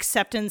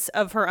acceptance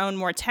of her own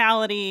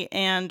mortality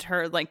and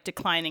her like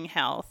declining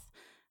health.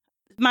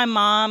 My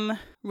mom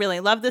really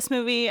loved this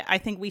movie. I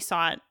think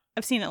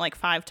I've seen it like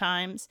 5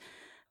 times,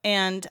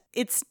 and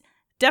it's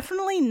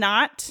definitely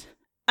not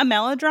a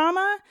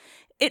melodrama.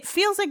 It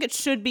feels like it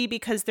should be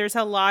because there's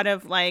a lot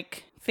of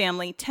like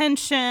family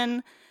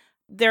tension.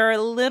 There are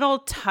little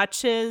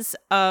touches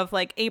of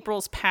like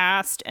April's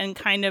past and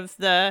kind of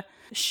the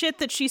shit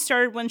that she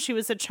started when she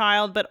was a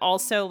child, but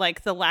also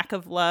like the lack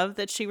of love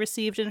that she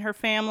received in her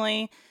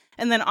family.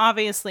 And then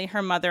obviously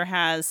her mother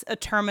has a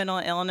terminal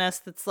illness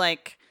that's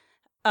like,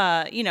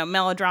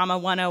 melodrama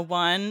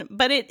 101,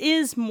 but it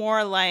is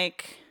more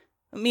like,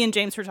 me and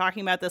James were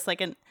talking about this, like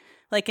an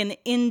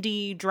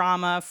indie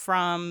drama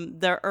from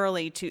the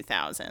early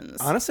 2000s.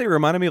 Honestly, it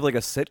reminded me of like a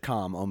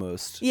sitcom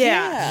almost.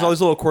 Yeah. There's all these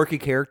little quirky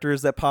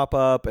characters that pop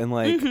up, and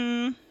like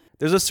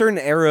there's a certain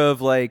era of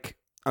like,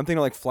 I'm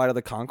thinking like Flight of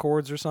the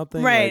Conchords or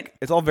something. Right. Like,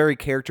 it's all very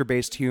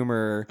character-based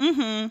humor.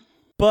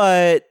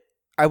 But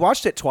I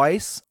watched it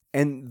twice,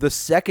 and the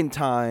second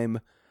time,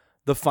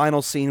 the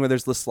final scene where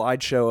there's the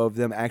slideshow of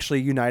them actually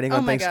uniting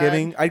on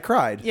Thanksgiving, I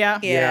cried. Yeah.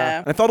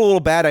 And I felt a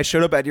little bad. I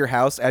showed up at your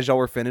house as y'all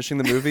were finishing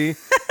the movie.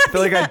 I feel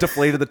like I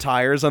deflated the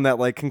tires on that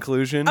like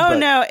conclusion. Oh,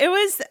 no. It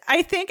was,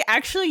 I think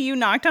actually you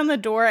knocked on the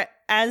door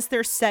as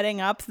they're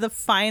setting up the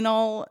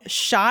final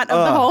shot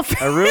of the whole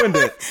film. I ruined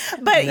it.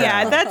 But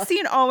yeah, that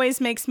scene always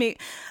makes me,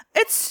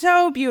 it's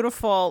so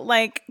beautiful.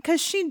 Like,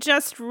 because she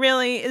just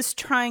really is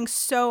trying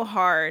so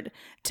hard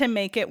to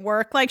make it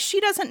work. Like, she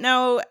doesn't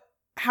know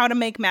how to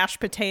make mashed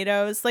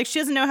potatoes. Like, she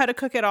doesn't know how to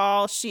cook at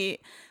all.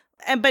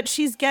 But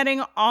she's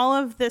getting all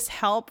of this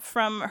help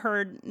from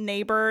her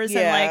neighbors,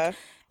 and like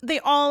they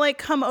all like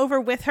come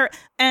over with her.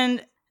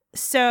 And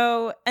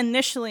so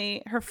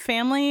initially her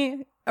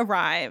family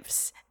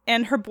arrives,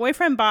 and her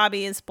boyfriend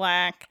Bobby is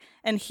black,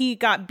 and he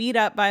got beat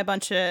up by a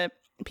bunch of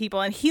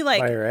people, and he like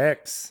by her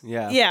ex.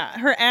 Yeah,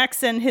 her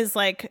ex and his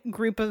like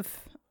group of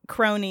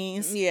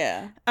cronies.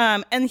 Yeah.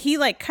 And he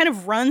like kind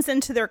of runs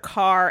into their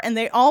car, and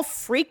they all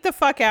freak the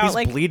fuck out. He's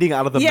like bleeding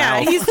out of the mouth. Yeah,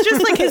 he's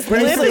just like his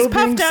lip is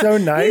puffed up. So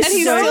nice. And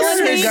he's so still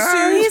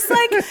sweet. he's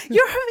like,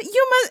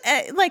 you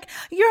must like,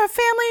 you're a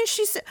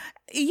family.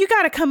 You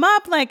got to come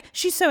up. Like,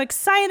 she's so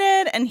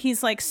excited, and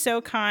he's like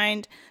so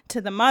kind to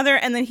the mother.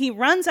 And then he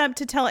runs up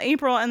to tell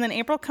April, and then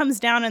April comes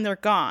down, and they're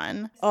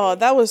gone. Oh,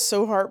 that was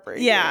so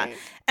heartbreaking. Yeah,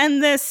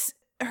 and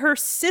her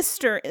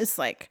sister is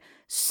like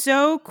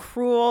so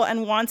cruel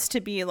and wants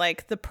to be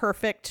like the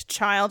perfect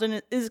child,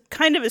 and is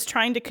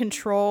trying to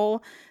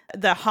control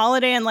the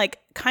holiday, and like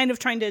kind of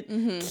trying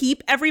to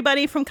keep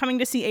everybody from coming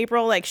to see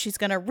April. Like, she's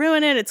gonna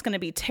ruin it, it's gonna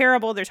be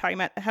terrible. They're talking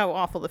about how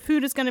awful the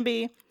food is gonna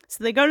be.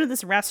 So they go to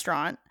this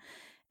restaurant,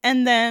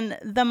 and then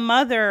the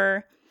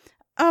mother,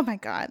 oh my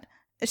god,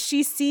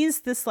 she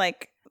sees this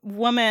like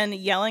woman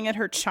yelling at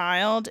her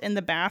child in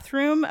the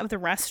bathroom of the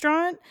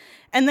restaurant,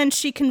 and then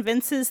she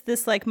convinces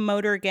this like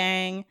motor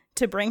gang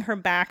to bring her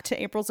back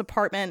to April's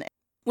apartment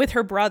with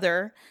her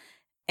brother.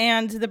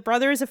 And the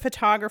brother is a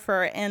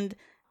photographer, and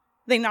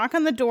they knock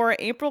on the door.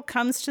 April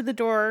comes to the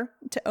door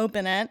to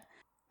open it.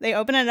 They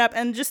open it up,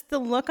 and just the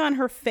look on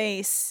her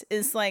face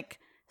is like,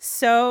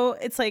 so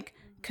it's like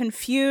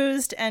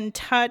confused and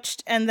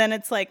touched, and then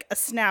it's like a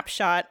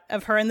snapshot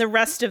of her, and the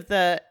rest of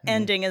the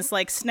ending is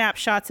like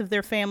snapshots of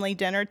their family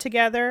dinner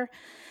together.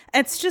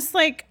 It's just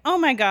like, oh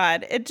my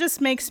god, it just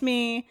makes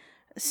me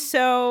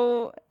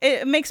so,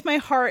 it makes my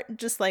heart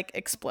just like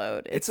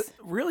explode. It's a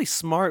really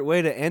smart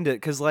way to end it,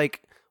 because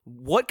like,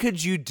 what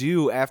could you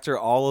do after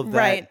all of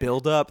that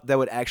buildup that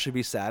would actually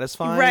be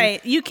satisfying?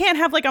 Right. You can't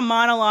have like a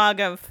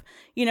monologue of,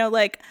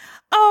 like,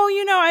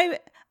 oh,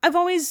 I've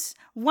always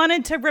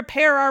wanted to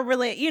repair our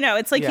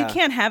it's like you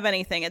can't have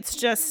anything. It's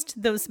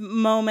just those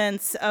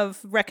moments of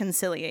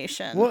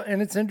reconciliation. Well,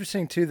 and it's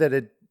interesting too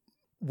that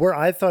where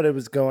I thought it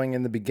was going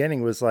in the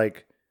beginning was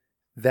like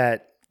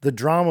that the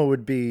drama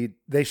would be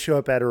they show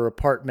up at her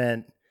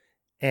apartment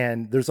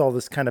and there's all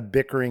this kind of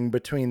bickering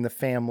between the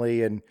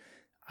family, and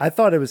I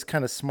thought it was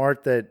kind of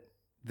smart that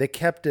they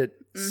kept it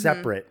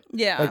separate.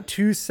 Yeah. Like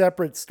two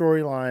separate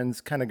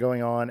storylines kind of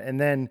going on, and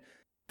then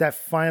that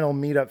final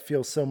meetup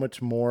feels so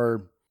much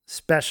more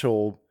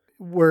special,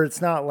 where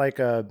it's not like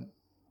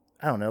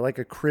like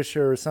a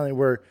Krisha or something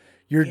where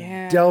you're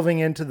delving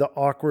into the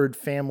awkward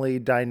family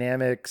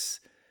dynamics,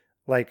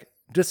 like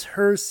just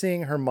her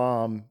seeing her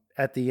mom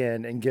at the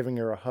end and giving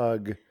her a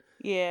hug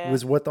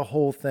was what the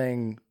whole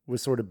thing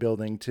was sort of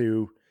building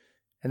to.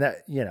 And that,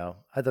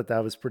 I thought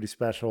that was pretty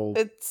special.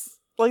 It's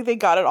like they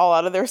got it all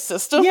out of their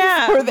system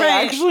Yeah, before they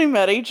right. actually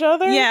met each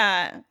other.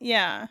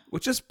 Yeah.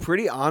 Which is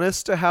pretty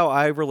honest to how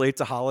I relate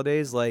to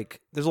holidays.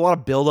 Like, there's a lot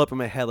of buildup in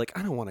my head. Like,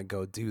 I don't want to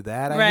go do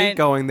that. I hate Right.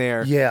 going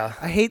there. Yeah.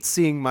 I hate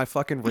seeing my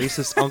fucking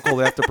racist uncle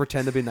they have to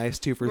pretend to be nice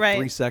to for Right.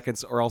 3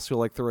 seconds, or else he'll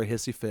like throw a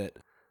hissy fit.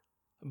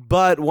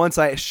 But once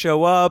I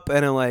show up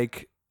and I'm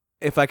like,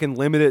 if I can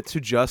limit it to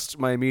just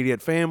my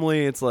immediate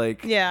family, it's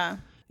like, Yeah.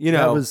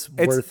 That was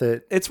worth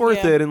it. It's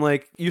worth it. And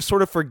like, you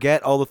sort of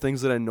forget all the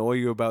things that annoy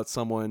you about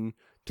someone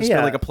to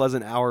spend like a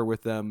pleasant hour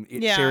with them,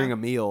 sharing a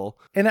meal.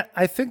 And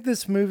I think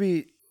this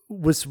movie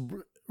was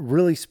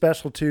really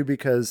special too,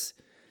 because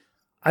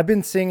I've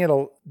been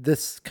seeing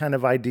this kind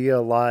of idea a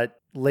lot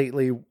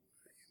lately,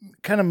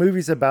 kind of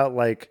movies about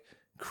like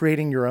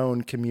creating your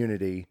own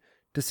community,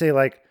 to say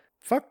like,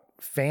 fuck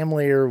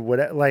family or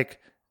whatever, like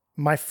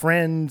my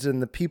friends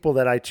and the people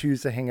that I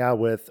choose to hang out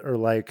with are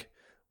like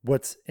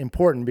what's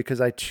important,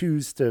 because I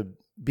choose to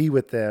be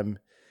with them.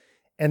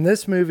 And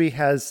this movie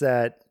has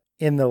that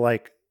in the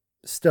like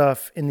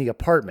stuff in the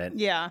apartment.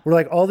 Yeah. Where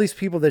like all these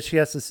people that she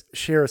has to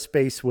share a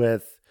space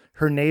with,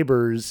 her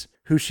neighbors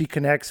who she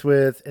connects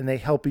with, and they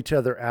help each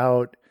other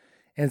out.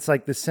 And it's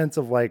like this sense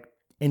of like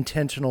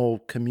intentional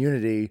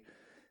community.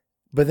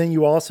 But then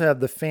you also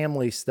have the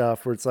family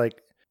stuff where it's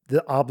like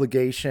the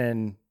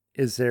obligation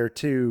is there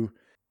too.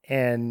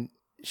 And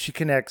she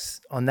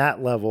connects on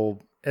that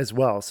level as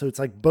well. So it's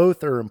like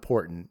both are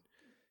important.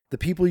 The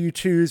people you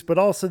choose, but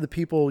also the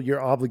people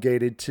you're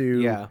obligated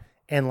to. Yeah.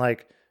 And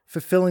like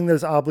fulfilling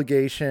those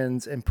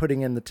obligations and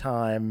putting in the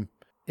time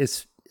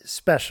is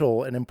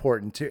special and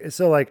important too.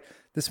 So like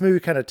this movie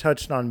kind of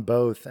touched on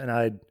both. And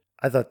I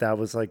thought that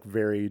was like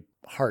very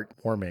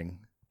heartwarming.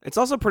 It's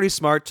also pretty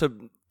smart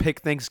to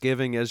pick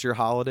Thanksgiving as your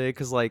holiday,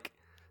 because like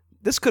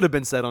this could have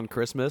been set on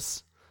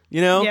Christmas,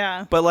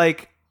 Yeah. But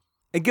like,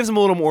 it gives them a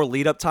little more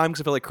lead up time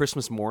because I feel like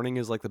Christmas morning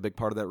is like the big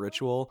part of that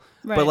ritual.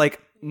 Right. But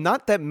like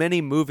not that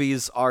many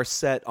movies are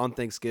set on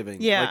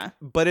Thanksgiving. Yeah. Like,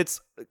 but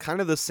it's kind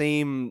of the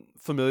same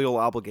familial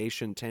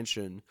obligation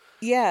tension.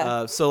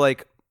 Yeah. So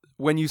like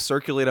when you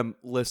circulate a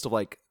list of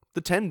like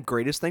the 10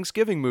 greatest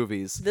Thanksgiving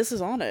movies, This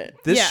is on it.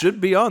 this Yeah.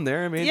 should be on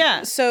there. I mean,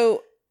 Yeah.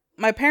 So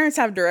my parents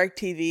have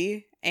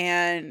DirecTV,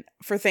 and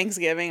for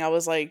Thanksgiving, I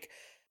was like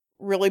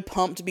really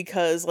pumped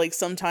because like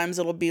sometimes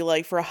it'll be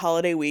like for a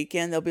holiday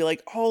weekend, they'll be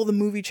like all the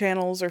movie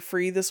channels are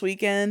free this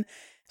weekend.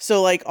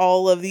 So like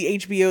all of the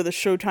HBO, the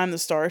Showtime, the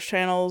Stars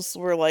channels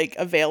were like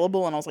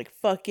available, and I was like,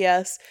 fuck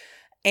yes.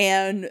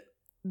 And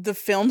the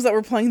films that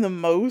were playing the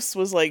most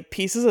was like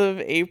Pieces of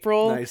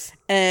April Nice.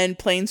 and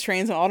Planes,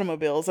 Trains, and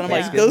Automobiles. And I'm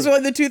like, Thanksgiving. those are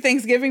like the two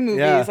Thanksgiving movies,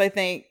 Yeah. I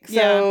think.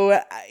 So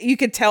you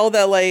could tell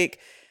that like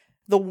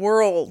the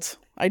world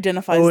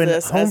identifies Oh, and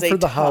this Home as a for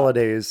the top.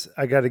 Holidays.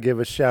 I got to give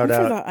a shout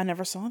Home for out. I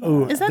never saw that.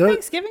 Ooh. Is that The-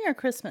 Thanksgiving or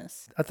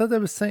Christmas? I thought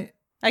that was saying.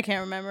 I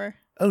can't remember.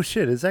 Oh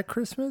shit! Is that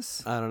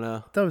Christmas? I don't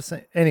know. That was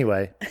saying.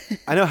 Anyway.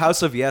 I know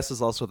House of Yes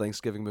is also a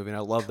Thanksgiving movie, and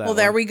I love that. Well,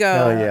 there one. we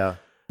go. Oh yeah.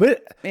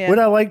 But Yeah. what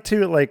I like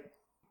too, like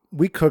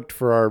we cooked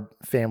for our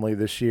family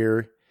this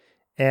year,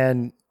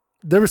 and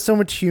there was so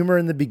much humor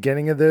in the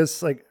beginning of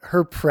this, like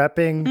her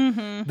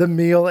prepping the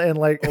meal and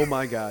like, Oh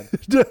my god.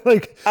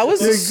 like I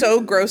was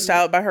so grossed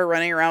out by her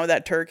running around with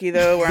that turkey,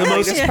 though, where The I'm like,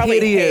 most there's probably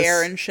hideous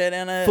hair and shit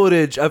in it.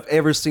 Footage I've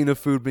ever seen of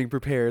food being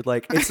prepared.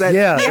 Like it's that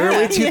Yeah.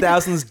 early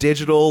 2000s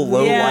digital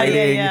low Yeah,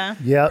 lighting. yeah.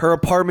 Yep. Her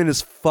apartment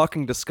is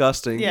fucking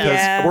disgusting Yeah. because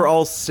Yeah. we're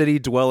all city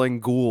dwelling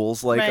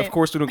ghouls. Like, Right. of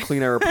course we don't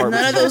clean our apartments.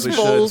 None of as those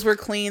well as we bowls should. were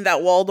clean.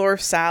 That Waldorf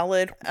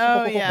salad.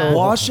 Oh, yeah.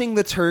 Washing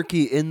the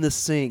turkey in the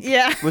sink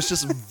Yeah. was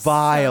just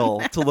vile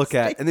to look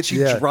at. And then she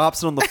Yeah.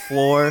 drops it on the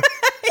floor.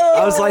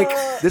 I was like,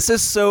 this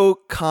is so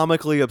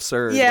comically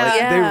absurd. Yeah. Like,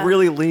 Yeah. they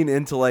really lean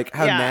into like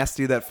how Yeah.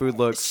 nasty that food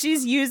looks.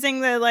 She's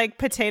using the like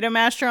potato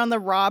masher on the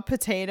raw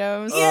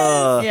potatoes.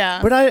 Ugh. Yeah.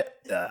 But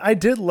I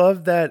did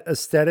love that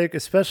aesthetic,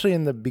 especially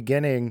in the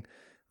beginning,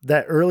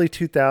 that early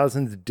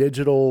 2000s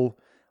digital,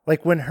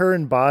 like when her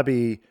and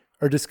Bobby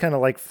are just kind of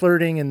like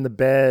flirting in the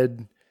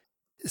bed.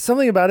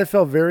 Something about it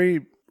felt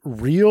very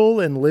real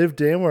and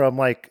lived in, where I'm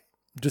like,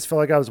 just felt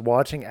like I was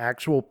watching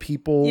actual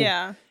people.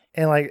 Yeah.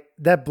 And like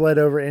that bled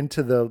over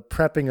into the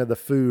prepping of the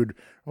food.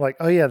 I'm like,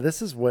 oh yeah,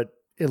 this is what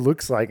it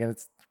looks like. And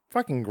it's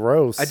fucking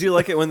gross. I do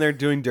like it when they're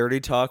doing dirty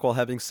talk while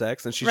having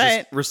sex and she's Right.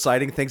 just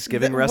reciting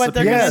Thanksgiving What recipes.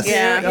 they're Yes. gonna do.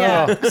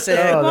 Yeah. Yeah. Oh, Sick.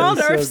 oh, that is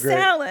Waldorf so great.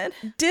 salad.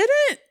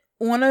 Didn't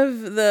one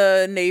of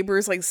the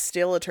neighbors like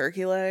steal a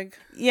turkey leg?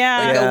 Yeah.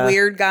 Like Yeah. a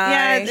weird guy.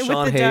 Yeah, with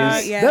Sean the Hayes.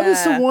 dog. Yeah. That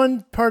was the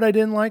one part I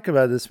didn't like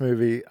about this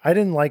movie. I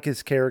didn't like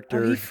his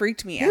character. Oh, he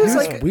freaked me out. It was He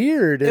was like-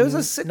 weird. It was a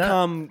and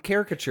sitcom not-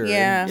 caricature.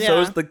 Yeah. And So it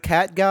was Yeah. the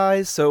cat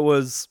guy. So it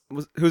was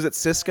who's at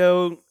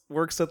Cisco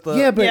works at the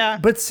yeah, but Yeah.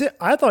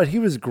 I thought he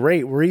was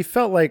great. Where he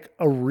felt like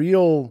a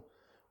real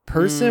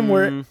person.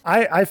 Where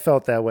I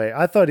felt that way.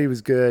 I thought he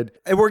was good.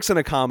 It works in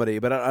a comedy,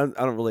 but I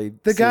don't really.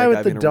 The see guy that with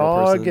the being a real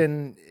dog, person.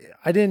 and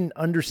I didn't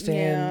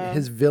understand Yeah.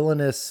 his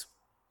villainous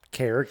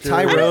character.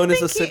 Tyrone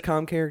is a think he-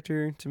 sitcom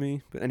character to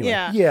me. But anyway,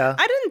 Yeah. Yeah.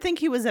 I didn't think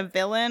he was a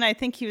villain. I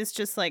think he was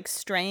just like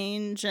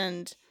strange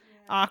and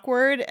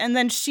awkward. And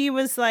then she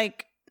was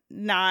like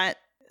not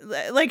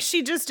like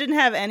she just didn't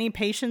have any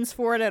patience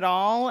for it at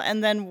all.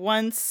 And then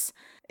once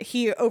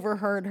he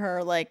overheard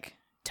her like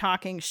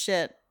talking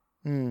shit,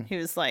 he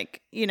was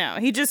like, you know,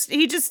 he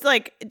just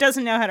like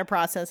doesn't know how to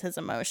process his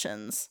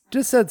emotions.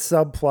 Just that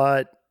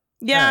subplot.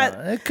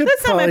 Yeah. It could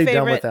that's not my probably done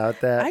favorite.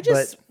 without that. I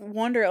just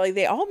wonder, like,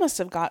 they all must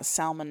have got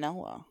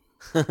salmonella.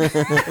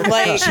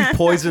 she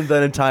poisoned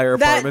that entire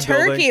That apartment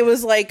turkey building.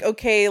 was like,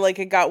 okay, like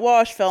it got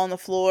washed, fell on the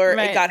floor,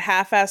 Right. it got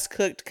half-ass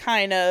cooked,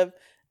 kind of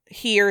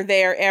here,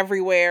 there,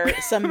 everywhere.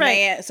 Some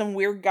Right. some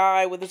weird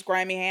guy with his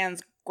grimy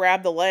hands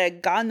grabbed the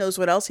leg. God knows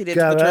what else he did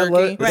God, to the I turkey.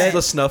 love- This is Right.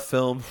 a snuff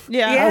film.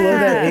 Yeah. Yeah. I love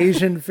that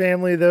Asian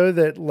family though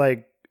that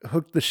like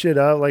hooked the shit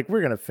up. Like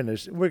we're gonna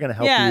finish. We're gonna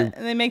help Yeah, you.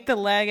 and they make the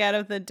leg out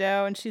of the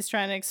dough, and she's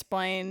trying to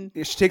explain.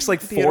 She takes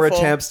like 4 Beautiful.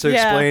 attempts to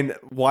Yeah. explain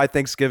why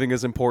Thanksgiving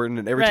is important,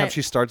 and every time Right.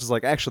 she starts is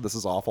like, actually, this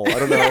is awful. I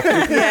don't know.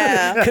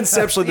 Yeah.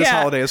 Conceptually, this Yeah.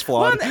 holiday is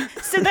flawed. Well,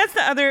 so that's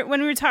the other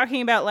when we were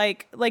talking about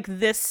like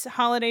this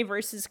holiday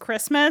versus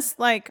Christmas,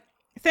 like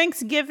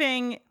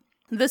Thanksgiving,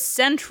 the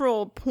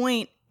central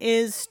point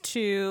is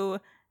to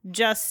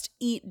just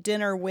eat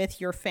dinner with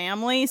your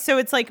family. So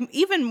it's like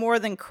even more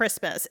than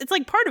Christmas. It's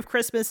like part of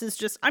Christmas is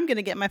just I'm going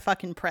to get my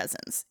fucking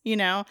presents, you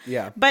know?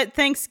 Yeah. But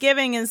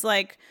Thanksgiving is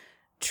like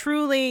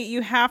truly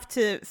you have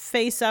to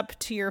face up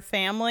to your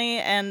family,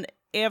 and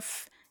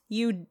if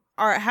you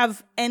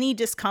have any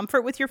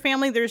discomfort with your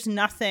family, there's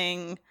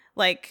nothing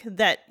like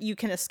that you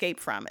can escape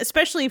from,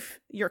 especially if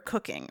you're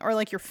cooking or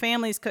like your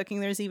family's cooking.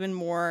 There's even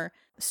more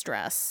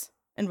stress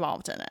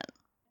involved in it.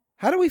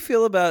 How do we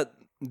feel about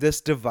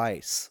this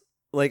device?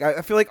 Like,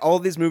 I feel like all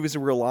of these movies are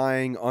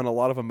relying on a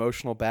lot of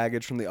emotional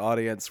baggage from the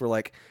audience. Where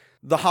like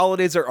the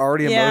holidays are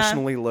already Yeah.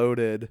 emotionally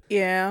loaded.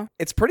 Yeah.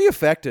 It's pretty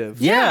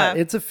effective. Yeah.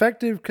 It's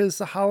effective because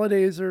the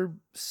holidays are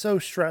so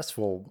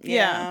stressful.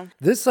 Yeah.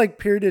 This like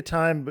period of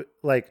time,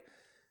 like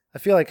I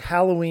feel like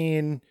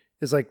Halloween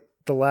is like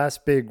the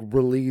last big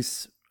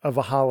release of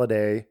a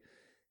holiday.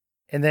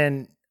 And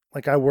then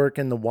like I work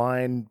in the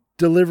wine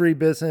delivery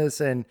business,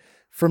 and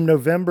from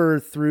November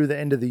through the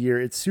end of the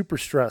year, it's super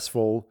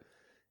stressful.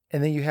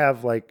 And then you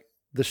have like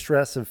the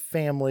stress of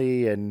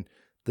family and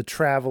the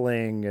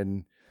traveling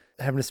and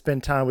having to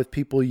spend time with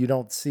people you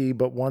don't see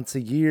but once a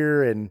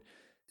year. And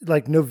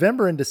like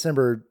November and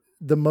December,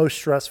 the most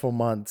stressful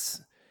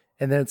months.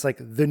 And then it's like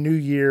the new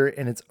year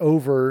and it's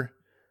over.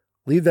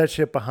 Leave that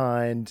shit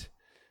behind.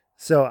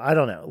 So I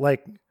don't know.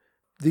 Like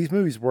these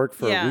movies work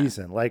for a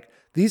reason. Like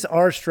these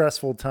are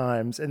stressful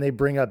times and they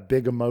bring up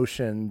big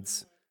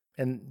emotions.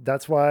 And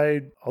that's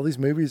why all these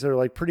movies are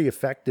like pretty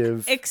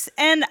effective.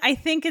 And I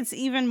think it's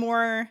even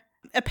more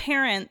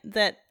apparent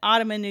that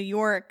Autumn in New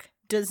York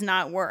does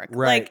not work.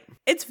 Right. Like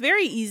it's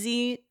very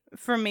easy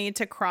for me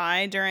to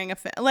cry during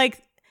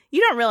like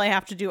you don't really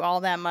have to do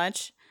all that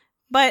much,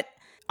 but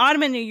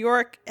Autumn in New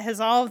York has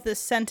all of this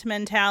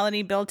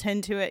sentimentality built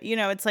into it. You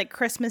know, it's like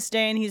Christmas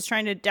Day and he's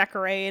trying to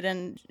decorate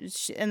and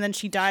then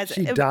she dies.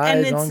 She dies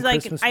and it's on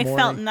like Christmas I morning.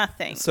 felt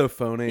nothing. So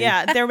phony.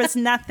 Yeah, there was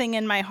nothing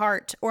in my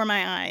heart or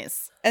my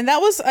eyes. And that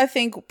was, I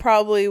think,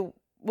 probably,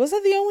 was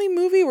that the only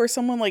movie where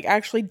someone like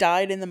actually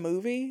died in the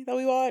movie that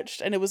we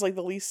watched? And it was like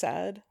the least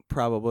sad?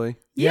 Probably.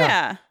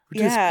 Yeah.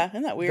 Yeah,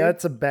 isn't that weird?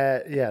 That's a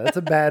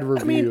bad review.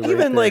 I mean, right even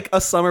there. like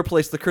A Summer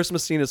Place, the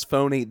Christmas scene is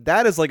phony.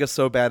 That is like a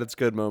so bad it's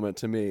good moment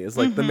to me. It's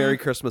like the Merry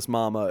Christmas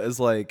Mama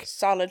is like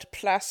solid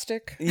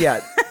plastic.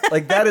 Yeah,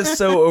 like that is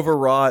so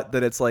overwrought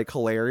that it's like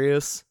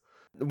hilarious.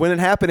 When it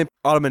happened in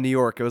Autumn in New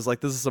York, it was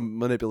like this is some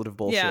manipulative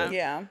bullshit.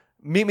 Yeah.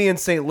 Meet Me in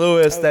St.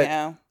 Louis, Oh, that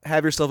yeah.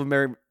 have yourself a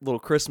merry little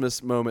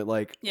Christmas moment,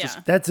 like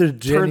just that's a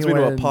turns me to a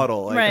genuine-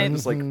 puddle. Like, Right. I'm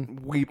just like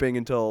weeping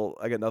until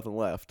I got nothing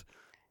left.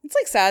 It's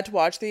like sad to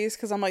watch these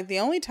because I'm like the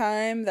only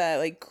time that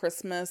like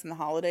Christmas and the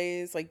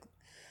holidays, like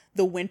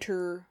the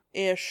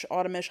winter-ish,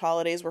 autumn-ish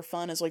holidays were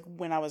fun is like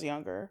when I was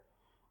younger.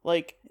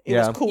 Like it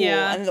was cool.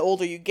 Yeah. And the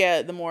older you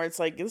get, the more it's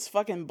like this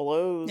fucking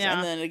blows. Yeah.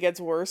 And then it gets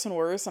worse and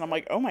worse. And I'm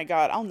like, oh my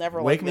God, I'll never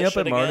Wake like me this up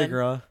at shit Mardi again.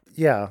 Gras.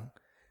 Yeah.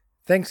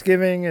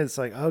 Thanksgiving is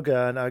like, oh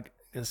God, I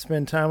gotta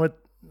spend time with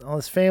all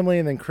his family.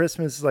 And then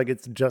Christmas is like,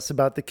 it's just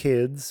about the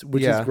kids,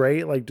 which is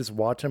great. Like just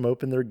watch them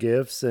open their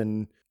gifts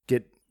and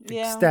get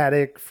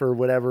ecstatic for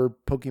whatever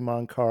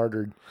Pokemon card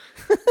or,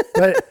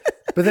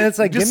 but then it's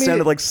like, You just give me,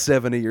 sounded like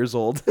 70 years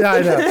old. yeah,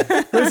 I know.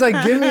 But it's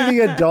like, give me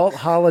the adult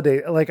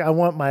holiday. Like I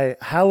want my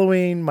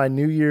Halloween, my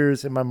New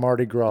Year's, and my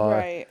Mardi Gras.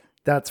 Right.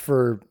 That's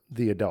for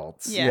the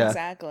adults. Yeah.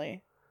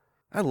 Exactly.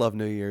 I love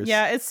New Year's.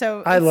 Yeah, it's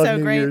I love so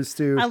New great. Year's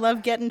too. I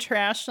love getting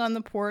trashed on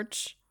the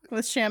porch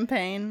with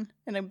champagne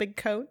and a big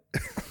coat.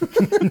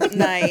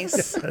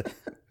 Nice.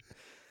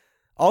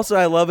 Also,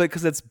 I love it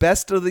because it's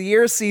best of the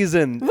year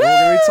season. We're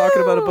going to be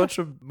talking about a bunch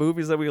of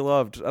movies that we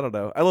loved. I don't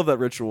know. I love that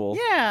ritual.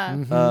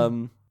 Yeah.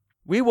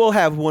 We will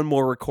have one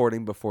more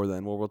recording before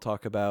then where we'll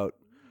talk about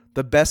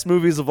the best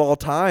movies of all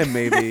time,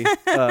 maybe,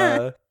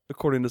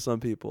 according to some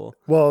people.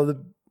 Well,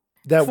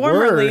 that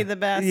Formerly were the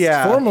best.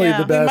 Yeah. formerly Yeah.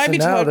 the We best. We might be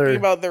and now talking they're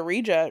about the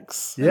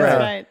rejects. yeah. That's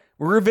right.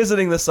 We're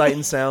revisiting the sight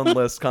and sound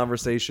list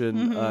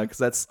conversation because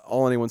that's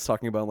all anyone's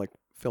talking about on like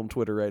film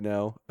Twitter right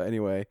now.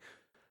 Anyway.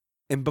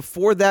 And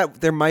before that,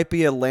 there might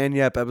be a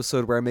Lanyap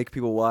episode where I make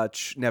people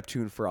watch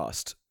Neptune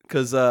Frost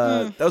because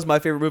that was my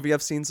favorite movie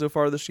I've seen so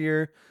far this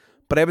year.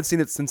 But I haven't seen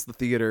it since the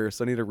theater,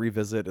 so I need to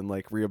revisit and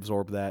like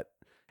reabsorb that.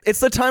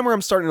 It's the time where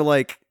I'm starting to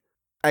like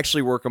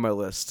actually work on my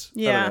list.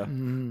 Yeah. I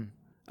don't know.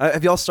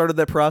 Have y'all started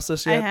that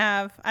process yet? I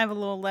have a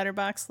little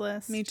letterbox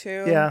list. Me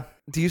too. Yeah.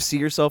 Do you see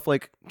yourself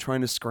like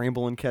trying to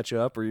scramble and catch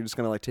up, or are you just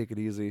gonna like take it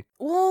easy?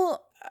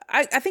 Well,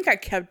 I think I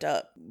kept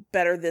up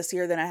better this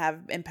year than I have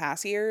in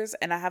past years.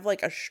 And I have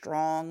like a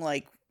strong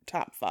like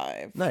top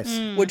 5.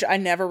 Nice. Which I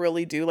never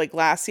really do. Like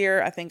last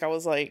year, I think I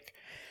was like,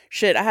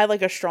 shit, I had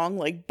like a strong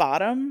like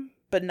bottom,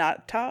 but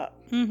not top.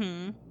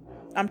 I'm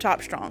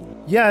top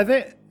strong. Yeah, I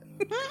think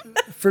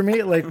for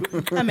me, like,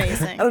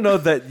 Amazing. I don't know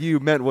that you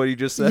meant what you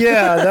just said.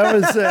 yeah, that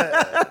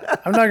was.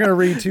 I'm not going to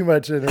read too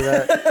much into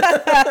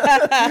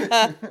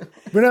that.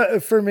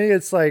 But for me,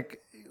 it's like,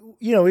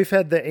 you know, we've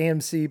had the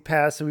AMC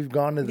pass, so we've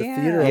gone to the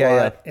theater a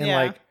lot, and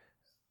like,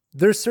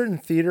 there's certain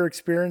theater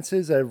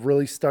experiences that have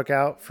really stuck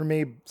out for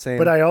me. Same.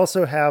 But I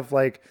also have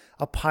like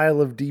a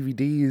pile of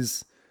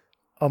DVDs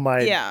on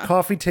my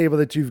coffee table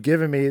that you've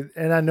given me,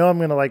 and I know I'm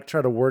going to like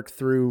try to work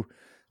through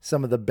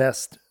some of the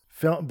best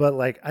film, but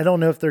like I don't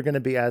know if they're going to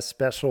be as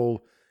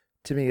special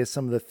to me as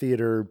some of the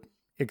theater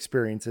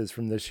experiences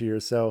from this year.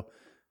 So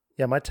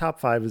yeah, my top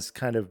 5 is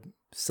kind of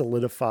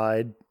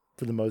solidified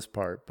for the most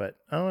part, but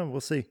I don't know,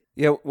 we'll see.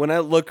 Yeah, when I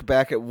look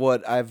back at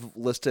what I've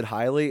listed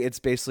highly, it's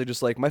basically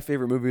just like my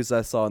favorite movies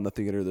I saw in the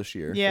theater this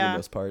year for the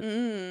most part.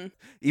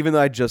 Even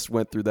though I just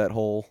went through that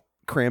whole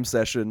cram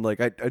session, like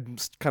I'm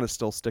kind of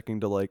still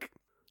sticking to like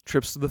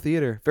trips to the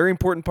theater. Very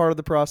important part of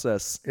the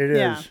process. It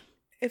is.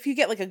 If you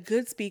get like a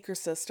good speaker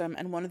system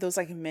and one of those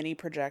like mini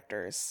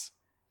projectors,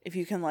 if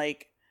you can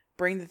like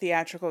bring the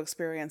theatrical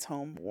experience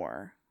home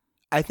more.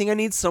 I think I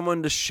need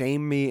someone to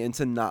shame me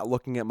into not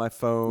looking at my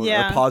phone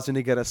Yeah. or pausing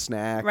to get a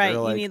snack. Right, Or you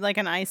like need like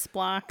an ice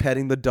block.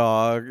 petting the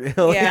dog.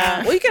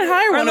 Yeah. Well, you can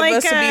hire Or one like of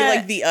us to be a-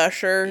 like the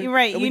usher. You're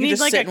right, We you can need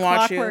just like sit a and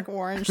watch Clockwork you.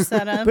 Orange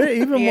setup. But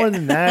even Yeah. more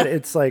than that,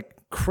 it's like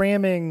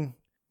cramming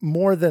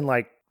more than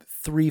like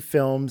 3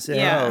 films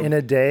in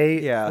a day.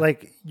 Yeah.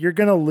 Like you're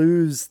going to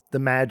lose the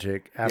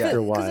magic after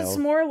a while. Because it's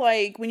more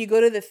like when you go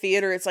to the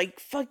theater, it's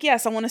like, fuck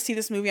yes, I want to see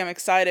this movie. I'm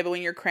excited. But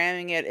when you're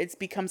cramming it, it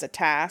becomes a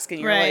task.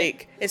 And you're Right.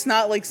 like, it's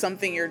not like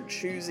something you're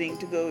choosing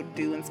to go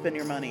do and spend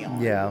your money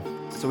on. Yeah.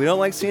 So we don't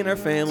like seeing our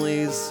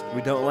families.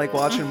 We don't like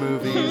watching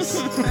movies.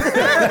 We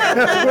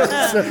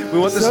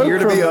want this year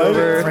to be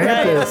over.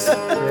 Krampus.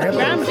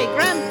 Grumpy,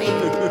 grumpy.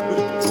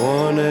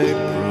 One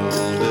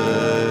April